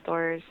calling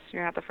stores.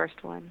 You're not the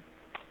first one.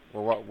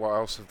 Well, what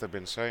else have they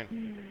been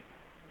saying?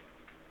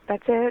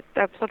 That's it.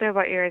 That's something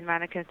about you as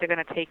mannequins. They're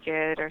gonna take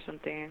it or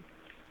something.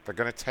 They're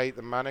gonna take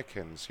the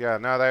mannequins. Yeah.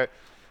 No,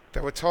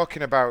 they were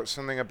talking about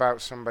something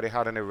about somebody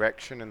had an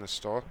erection in the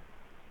store.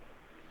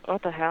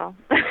 What the hell?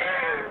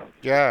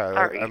 Yeah,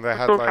 sorry. And they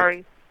had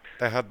sorry.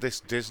 They had this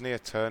Disney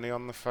attorney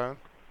on the phone.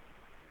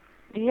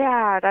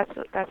 Yeah, that's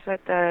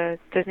what the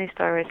Disney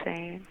store was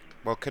saying.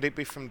 Well, could it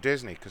be from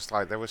Disney? Because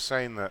they were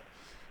saying that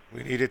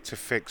we needed to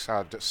fix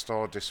our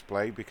store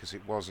display because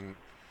it wasn't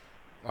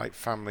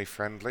family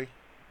friendly.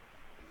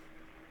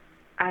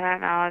 I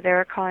don't know. They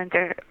were calling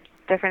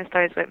different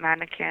stores with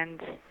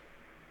mannequins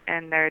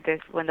in their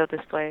window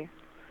display,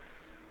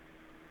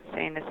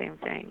 saying the same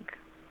thing.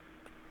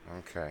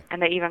 Okay.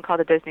 And they even called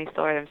the Disney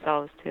store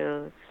themselves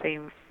too.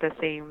 The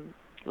same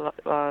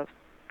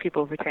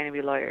people pretending to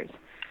be lawyers.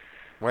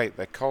 Wait,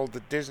 they called the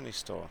Disney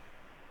store?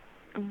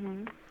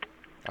 Mhm.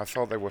 I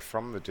thought they were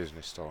from the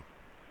Disney store.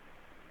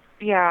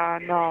 Yeah,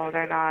 no,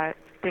 they're not.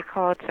 They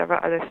called several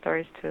other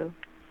stores too.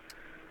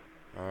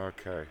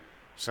 Okay.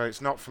 So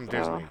it's not from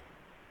Disney?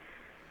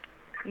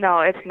 No,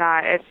 it's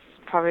not. It's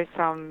probably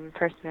some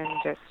person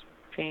just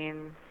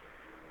being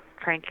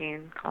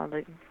pranking,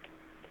 calling.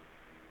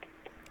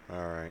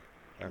 All right.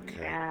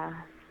 Okay. Yeah.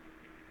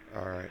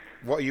 All right.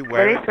 What are you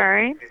wearing? Are they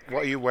swearing?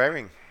 What are you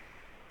wearing?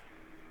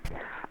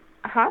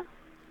 Huh?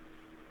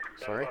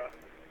 Sorry?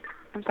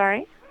 I'm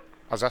sorry?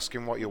 I was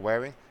asking what you're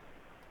wearing.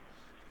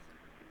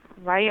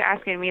 Why are you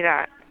asking me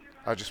that?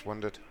 I just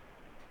wondered.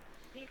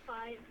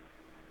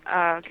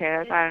 Okay,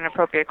 that's not an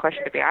appropriate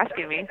question to be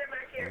asking me.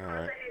 All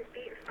right.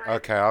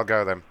 Okay, I'll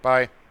go then.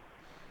 Bye.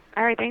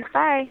 All right, thanks.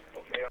 Bye.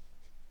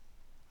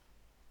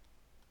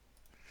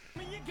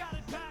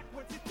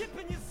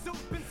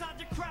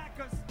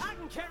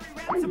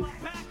 To my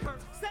back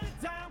hurts. Set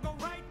it down, go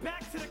right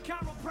back to the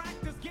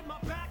chiropractors. Get my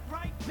back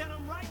right, then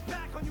I'm right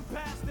back on you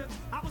bastards.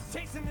 I was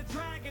chasing the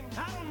dragon,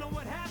 I don't know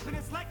what happened.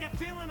 It's like that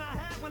feeling I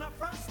had when I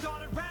first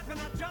started rapping.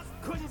 I just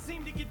couldn't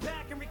seem to get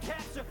back and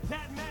recapture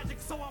that magic,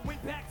 so I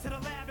went back to the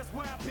lab. That's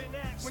where I've been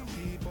at. Some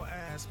people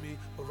ask me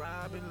where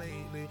I've been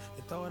lately.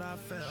 They thought I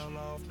fell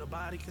off,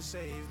 nobody can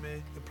save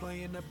me. They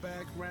play in the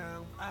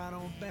background, I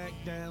don't back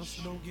down,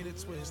 so don't get it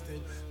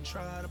twisted and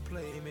try to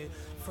play me.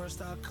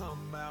 First I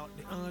come out,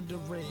 they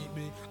underrate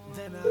me.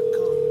 Then I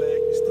come back,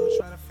 they still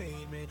try to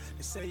fade me.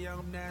 They say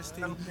I'm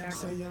nasty, they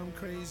say I'm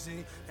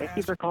crazy. Thank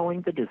you for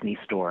calling the Disney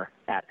Store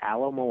at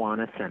Ala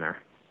Moana Center.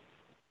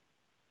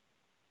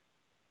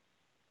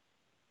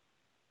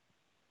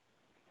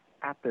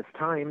 At this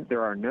time,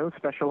 there are no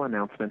special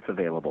announcements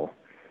available.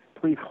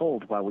 Please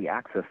hold while we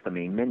access the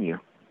main menu.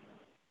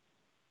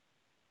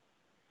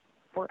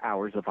 For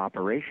hours of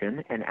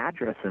operation and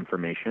address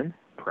information,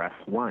 press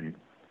 1.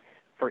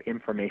 For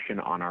information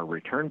on our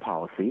return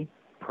policy,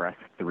 press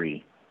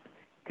 3.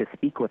 To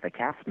speak with a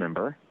cast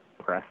member,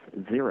 press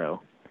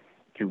 0.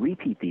 To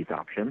repeat these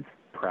options,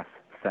 press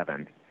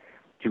 7.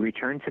 To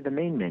return to the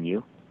main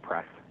menu,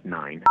 press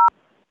 9.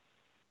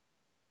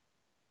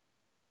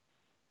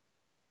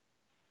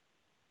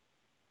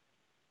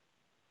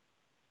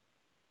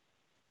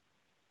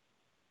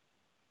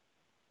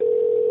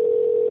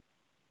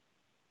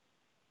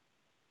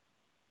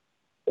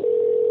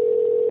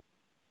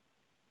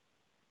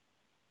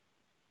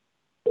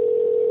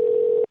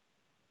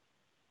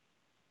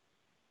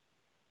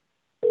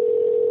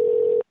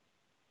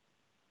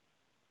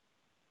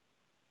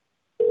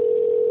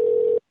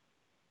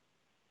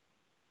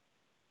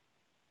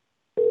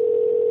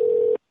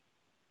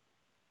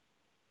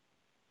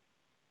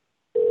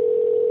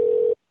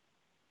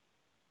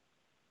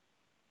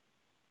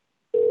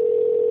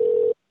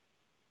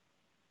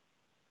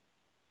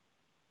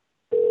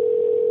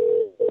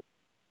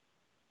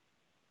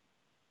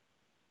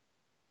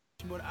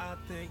 What I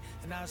think,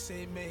 and I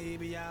say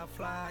maybe I'll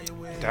fly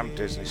away. Damn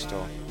Disney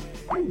store.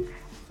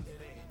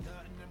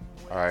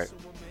 Alright.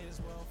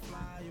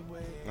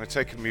 I'm going to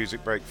take a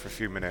music break for a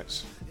few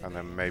minutes and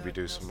then maybe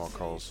do some more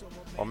calls.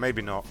 Or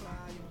maybe not.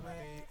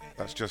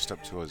 That's just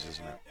up to us,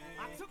 isn't it?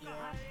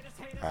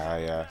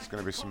 Yeah, it's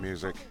going to be some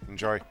music.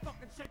 Enjoy.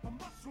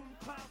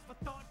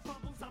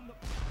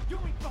 You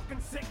ain't fucking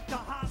sick, the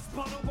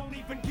hospital won't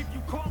even give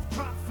you cough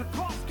drops. The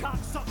cough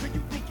cocksucker,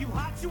 you think you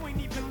hot, you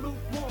ain't even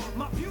lukewarm.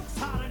 My puke's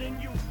hotter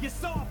than you. You're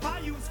soft, I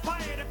use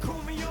fire to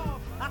cool me off.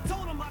 I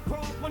told him I'd grow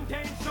up one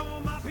day and show him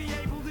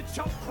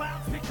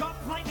clouds pick up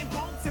lightning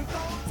bolts and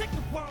thorns. Take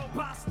the world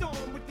by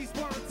storm with these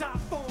words I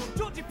form.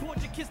 Georgie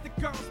Porgy kiss the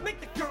girls, make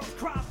the girls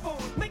cry for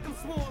 'em. Make them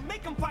swarm,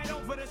 make them fight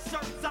over the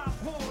shirts I've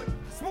worn.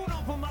 Smooth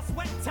over my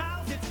sweat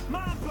towels, it's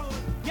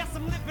mind-blowing. Yes,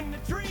 I'm living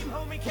the dream,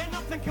 homie, can't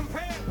nothing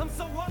compare. I'm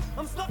so up,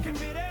 I'm stuck in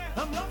midair.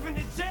 I'm loving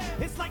it,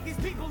 yeah. It's like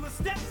these people are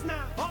steps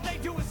now, all they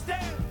do is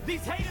stare.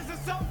 These haters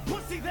are so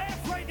pussy, they're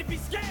afraid to be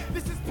scared.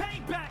 This is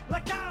payback,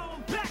 like I owe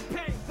back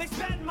pay. They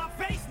spat in my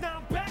face, now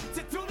I'm back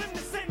to do them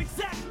the same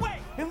exact way.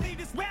 And leave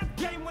this rap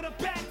game with a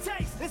bad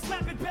taste. And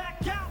slap it back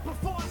out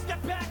before I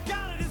step back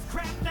out of this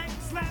crap. They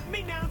slap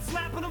me, now I'm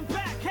slapping them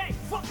back. Hey,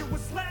 fuck it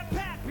with slap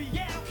happy,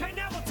 yeah. Okay,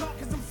 now we'll talk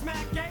cause I'm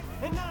smack gay.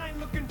 And I ain't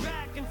looking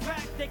back, in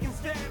fact, they can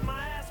stare at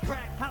my ass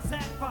crack. How's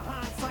that for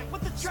hindsight?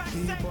 What the track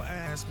say? People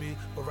ask me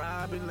where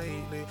I've been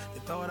lately.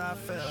 They thought I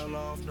fell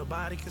off,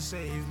 nobody can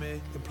save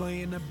me. They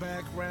play in the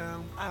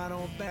background, I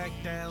don't back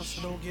down,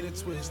 so don't get it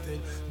twisted.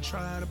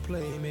 Try to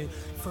play me.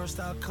 First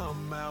I'll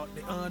come out,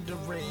 they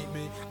underrate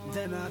me.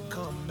 Then I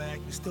come back,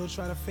 they still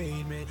try to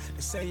fade me.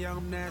 They say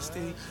I'm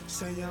nasty,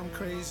 say I'm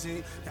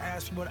crazy. They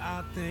ask me what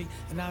I think,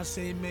 and I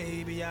say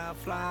maybe I'll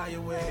fly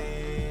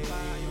away.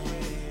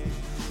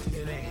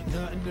 It ain't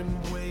nothing in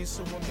my way,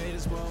 so I may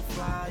as well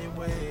fly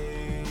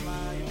away.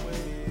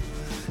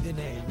 It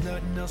ain't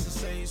nothing else to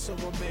say, so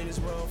I may as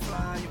well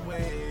fly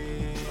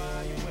away.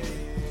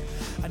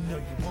 I know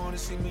you wanna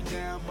see me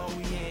down, but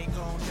we ain't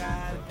gon'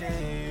 die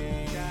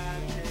today.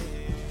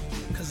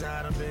 Cause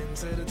I done been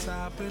to the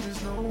top and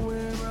there's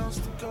nowhere else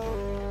to go.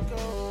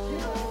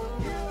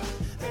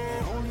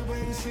 And the only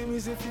way to see me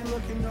is if you're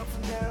looking up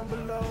from down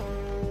below.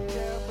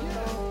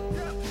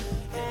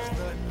 There's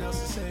nothing else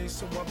to say,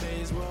 so I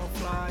may as well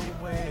fly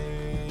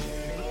away.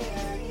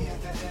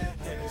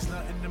 And there's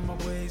nothing in my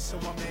way, so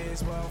I may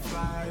as well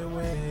fly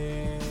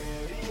away.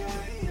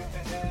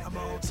 I'm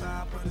on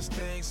top of this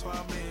thing, so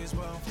I may as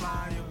well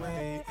fly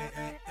away.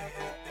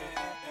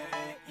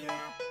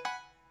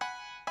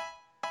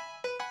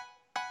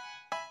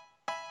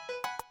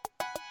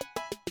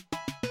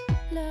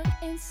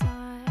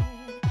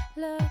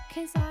 Look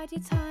inside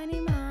your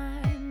tiny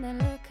mind, then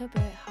look a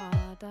bit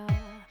harder.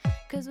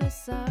 Cause we're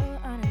so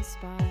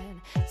uninspired,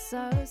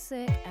 so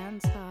sick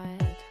and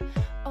tired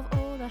of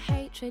all the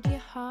hatred you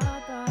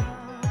harbor.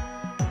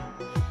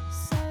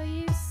 So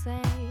you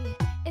say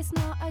it's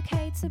not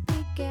okay to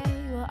be gay,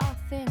 well I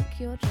think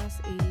you're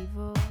just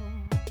evil.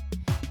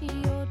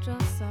 You're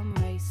just some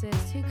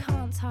racist who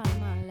can't tie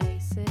my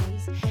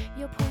laces.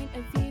 Your point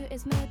of view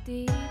is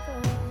medieval.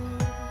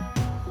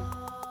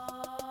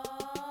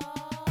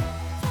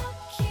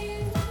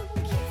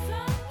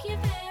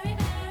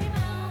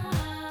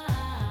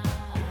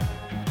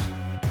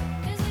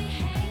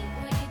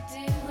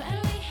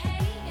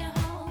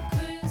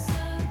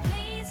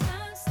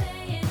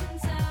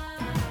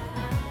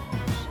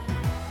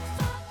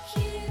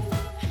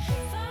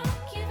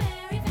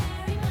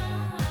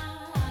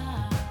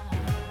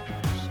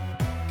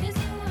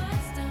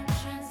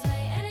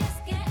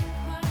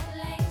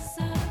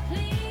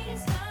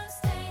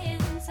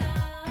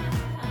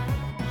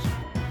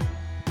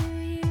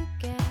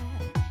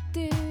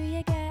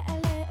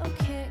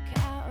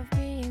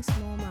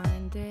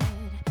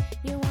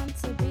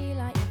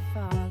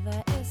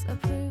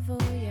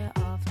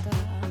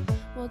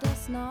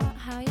 Not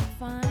how you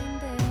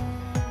find it.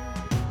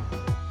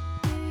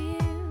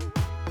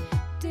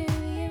 Do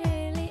you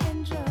really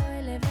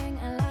enjoy living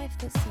a life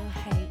that's so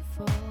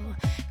hateful?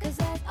 Cause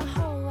there's a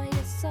hole where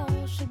your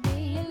soul should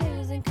be. You're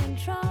losing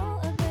control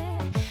of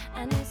it,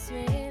 and it's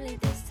really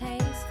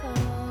distasteful.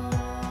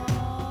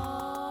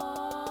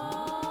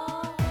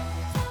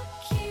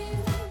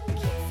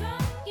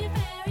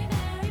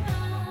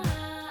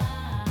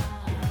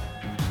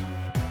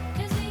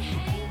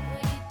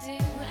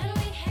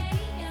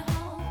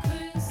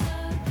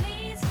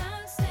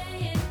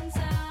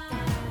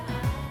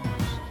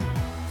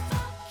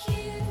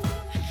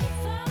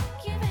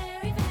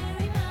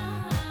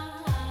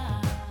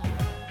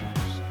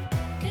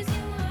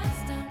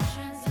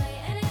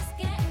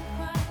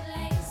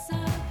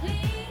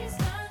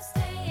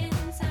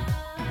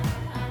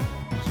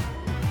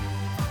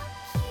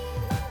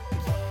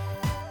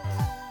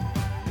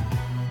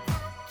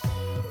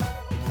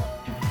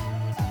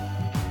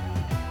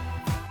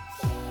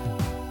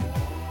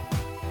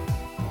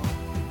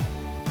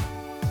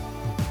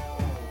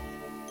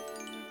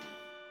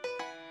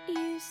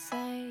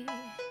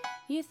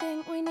 You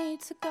think we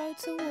need to go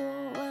to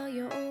war? Well,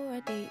 you're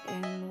already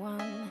in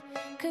one.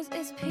 Cause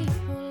it's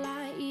people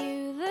like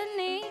you that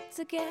need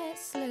to get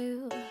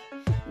slew.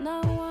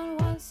 No one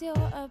wants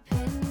your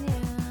opinion.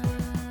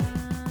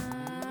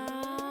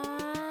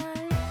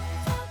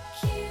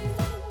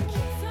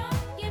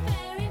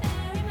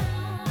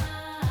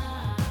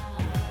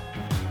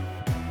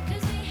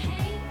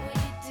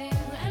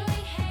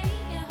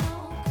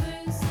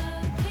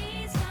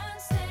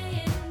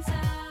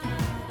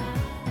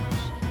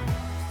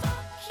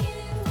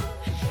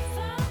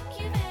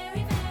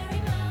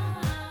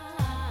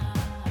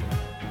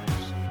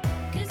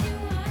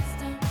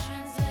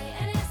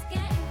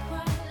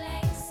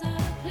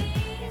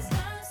 Please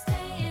don't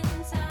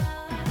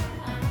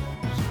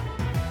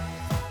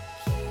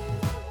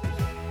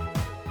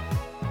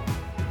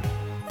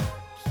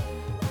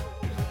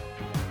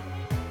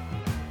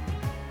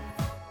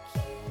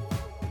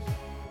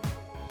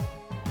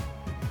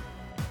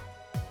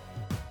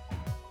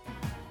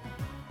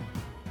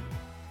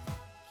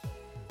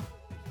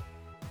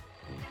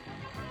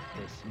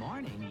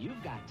morning,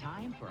 you've got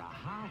time for a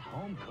hot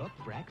home-cooked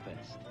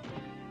breakfast.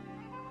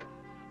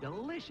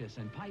 Delicious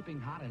and piping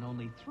hot in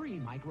only 3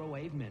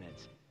 microwave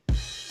minutes.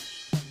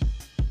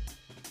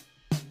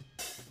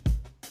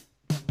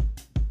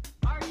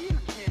 Are you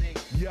kidding?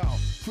 Yo,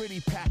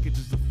 pretty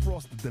packages of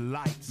Frosted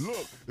Delights.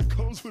 Look, it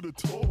comes with a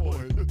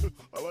toy.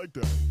 I like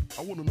that.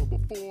 I want a number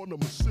 4,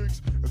 number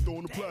 6, and throw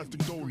in a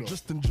plastic donut.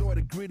 Just enjoy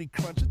the gritty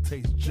crunch. It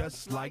tastes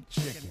just like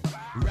chicken.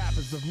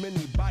 Wrappers of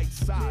many bite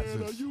sizes.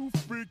 Man, are you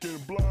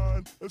freaking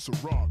blind? It's a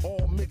rock.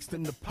 All mixed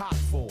in the pot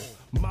full.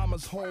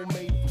 Mama's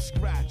homemade from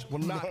scratch. Well,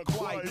 not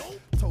quite.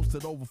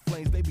 Toasted over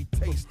flames, they be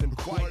tasting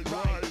quite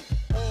right.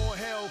 All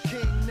hail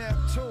King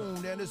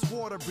Neptune and his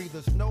water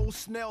breathers. No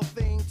snail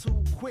thing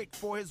too quick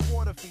for his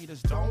water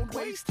feeders. Don't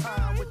waste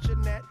time with your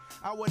net.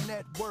 Our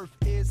net worth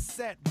is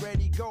set,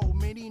 ready, go.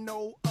 Many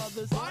know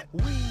others.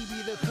 We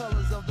be the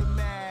colors of the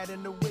mad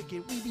and the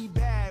wicked. We be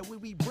bad, we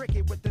be brick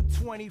it with the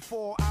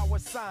 24-hour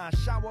sign.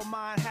 Shower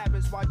mind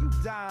habits while you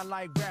dine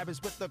like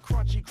rabbits with the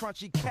crunchy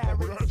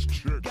carrots.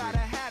 Gotta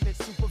have it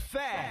super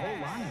fast. A whole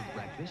line of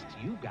breakfast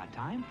you've got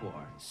time for.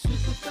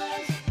 Super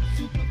fast,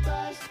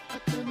 I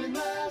come in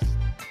last.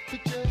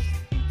 But just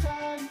in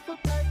time for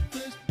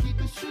breakfast. Keep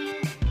it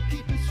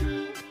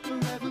true,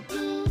 forever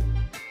blue.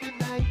 The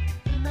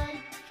night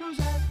throws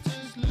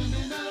after's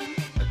aluminum.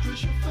 A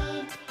crucial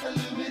fun,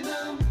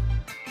 aluminum.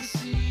 The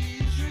sea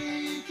is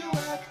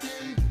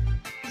radioactive.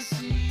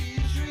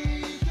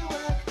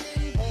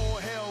 All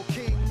hail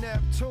King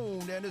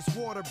Neptune and his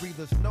water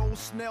breathers. No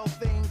snail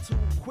thing too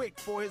quick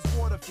for his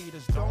water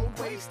feeders. Don't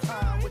waste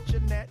time with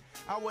your net.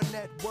 Our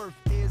net worth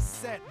is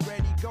set,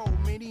 ready, go.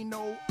 Many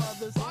know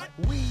others.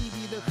 We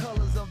be the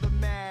colors of the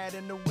mad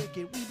and the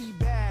wicked. We be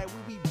bad,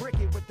 we be brick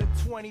it with the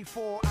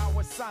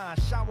 24-hour sign.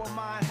 Shower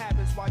mind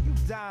habits while you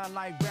dine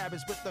like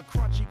rabbits with the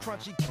crunchy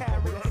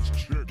carrots.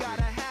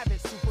 Gotta have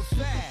it super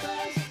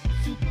fast.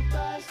 Super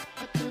fast,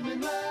 I come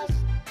in last.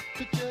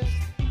 But just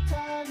in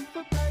time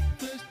for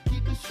breakfast.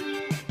 Keep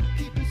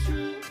it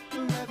true,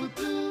 forever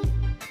blue.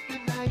 The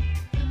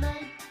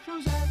night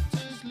throws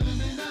after's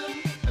aluminum.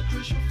 A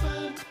crucial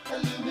fun,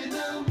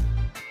 aluminum.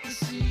 The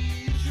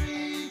sea is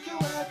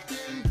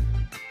radioactive.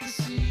 The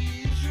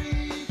sea is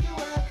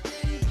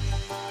radioactive.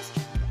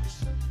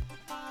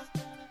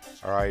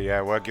 Alright,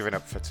 yeah, we're giving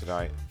up for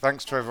tonight.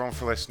 Thanks to everyone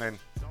for listening.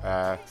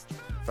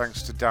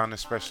 Thanks to Dan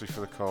especially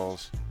for the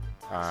calls.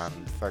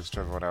 And thanks to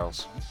everyone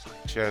else.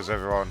 Cheers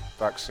everyone.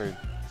 Back soon.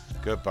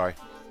 Goodbye.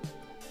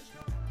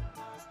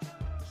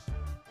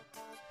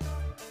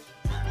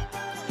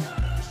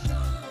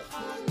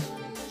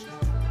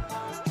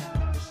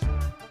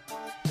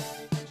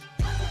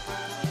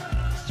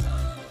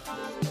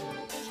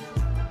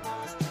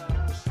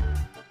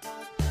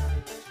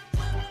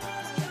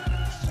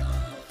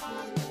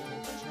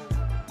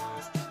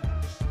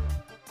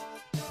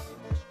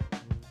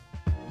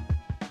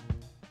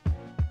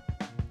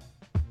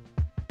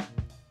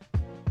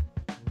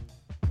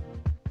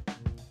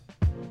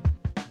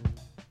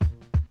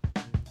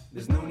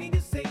 There's no need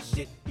to say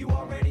shit, you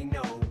already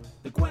know.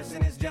 The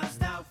question is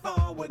just how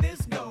far will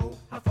this go?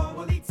 How far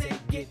will he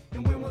take it,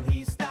 and when will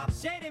he stop?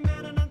 Shady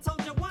man, and I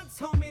told you once,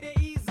 homie,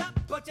 to ease up.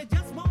 But you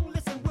just won't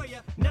listen, will ya?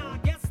 Nah, I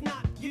guess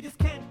not. You just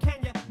can't,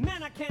 can ya?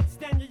 Man, I can't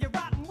stand you, you're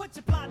rotten. What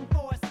you plotting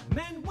for us?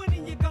 Man, when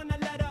are you gonna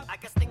let up? I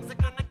guess things are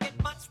gonna get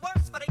much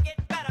worse, but they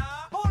get better.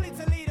 Holy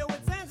Toledo,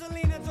 it's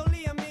Angelina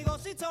Jolie, amigo.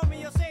 She told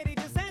me, yo, Shady,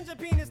 just hand your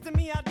penis to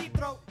me, I'll deep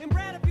throat. And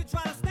Brad, if you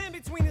try to stand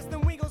between us,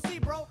 then we gon' see,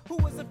 bro. Who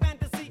was a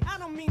fantasy? I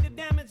don't mean to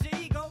damage your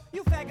ego.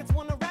 You faggots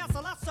wanna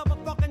wrestle. I shove a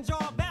fucking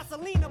jar of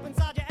Vaseline up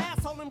inside your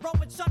asshole and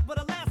rope it shut with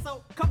a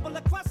lasso. Couple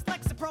of crusts,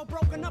 Lexapro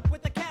broken up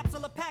with a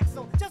capsule of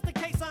Paxil. Just in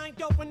case I ain't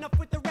dope enough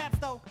with the raps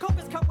though. Coke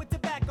is cut with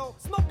tobacco.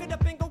 Smoke it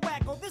up and go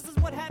wacko. This is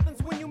what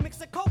happens when you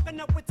mix a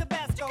coconut with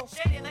Tabasco.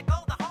 Shady, let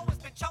go. The hoe has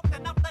been choked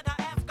enough. Let her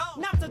ass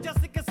go. Not to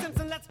Jessica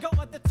Simpson. Let's go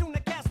at the tuna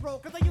casserole.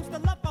 Cause I used to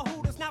love her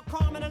hooters. Now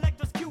Carmen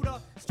electrocute her.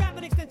 Strap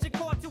an extension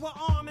cord to her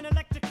arm and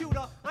electrocute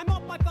her. I'm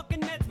off my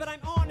fucking meds, but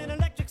I'm on an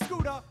electric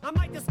scooter. I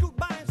might just scoot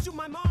by and shoot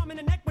my mom in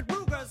the neck with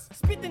Rugers.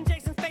 Spit in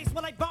Jason's face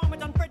while I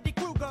vomit on Freddy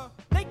Krueger.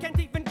 They can't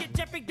even get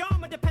Jeffrey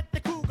Dahmer to pet the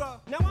cougar.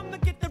 Now I'ma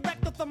get the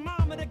rectal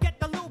thermometer, get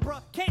the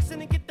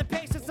lubrication, and get the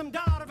patient some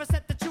daughter to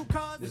set the true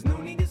cause. There's no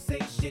need to say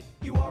shit,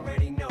 you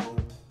already know.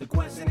 The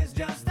question is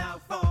just how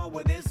far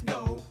will this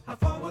go? How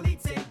far will he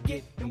take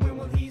it, and when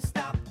will he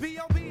stop?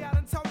 B.O.B. I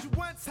done told you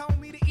once,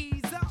 homie, to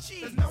ease up.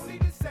 Jeez. There's no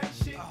need to say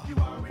shit, you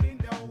already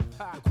know.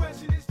 The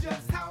question is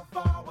just how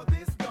far will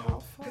this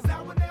go? Cause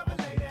I will never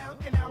lay down,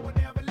 and I will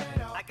never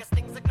let up. I guess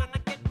things are gonna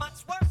get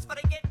much worse, but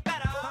they get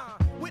better.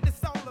 With the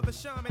soul of a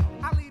shaman,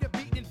 I lead a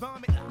beat and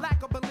vomit.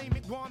 Like a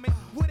bulimic woman,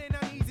 with an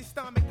uneasy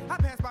stomach. I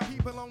pass by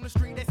people on the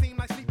street, they seem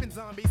like sleeping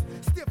zombies.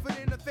 Stiffer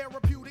than a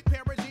therapeutic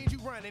pair of jeans you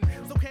running.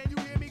 So can you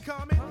hear me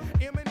coming?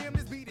 Eminem,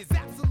 this beat is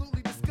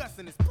absolutely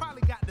disgusting. It's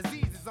probably got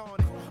diseases on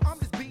it. I'm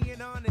just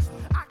being honest.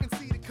 I can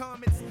see the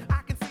comments.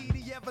 I can see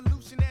the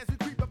evolution as we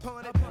creep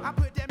upon it. I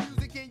put that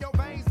music in your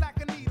veins like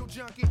a needle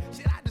junkie.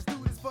 Shit, I just do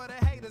this for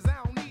the haters. I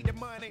don't need the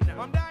money.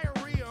 I'm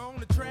diarrhea on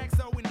the track,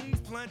 so it needs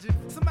plunging.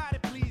 Somebody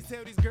please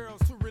tell these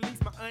girls to release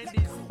my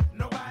undies.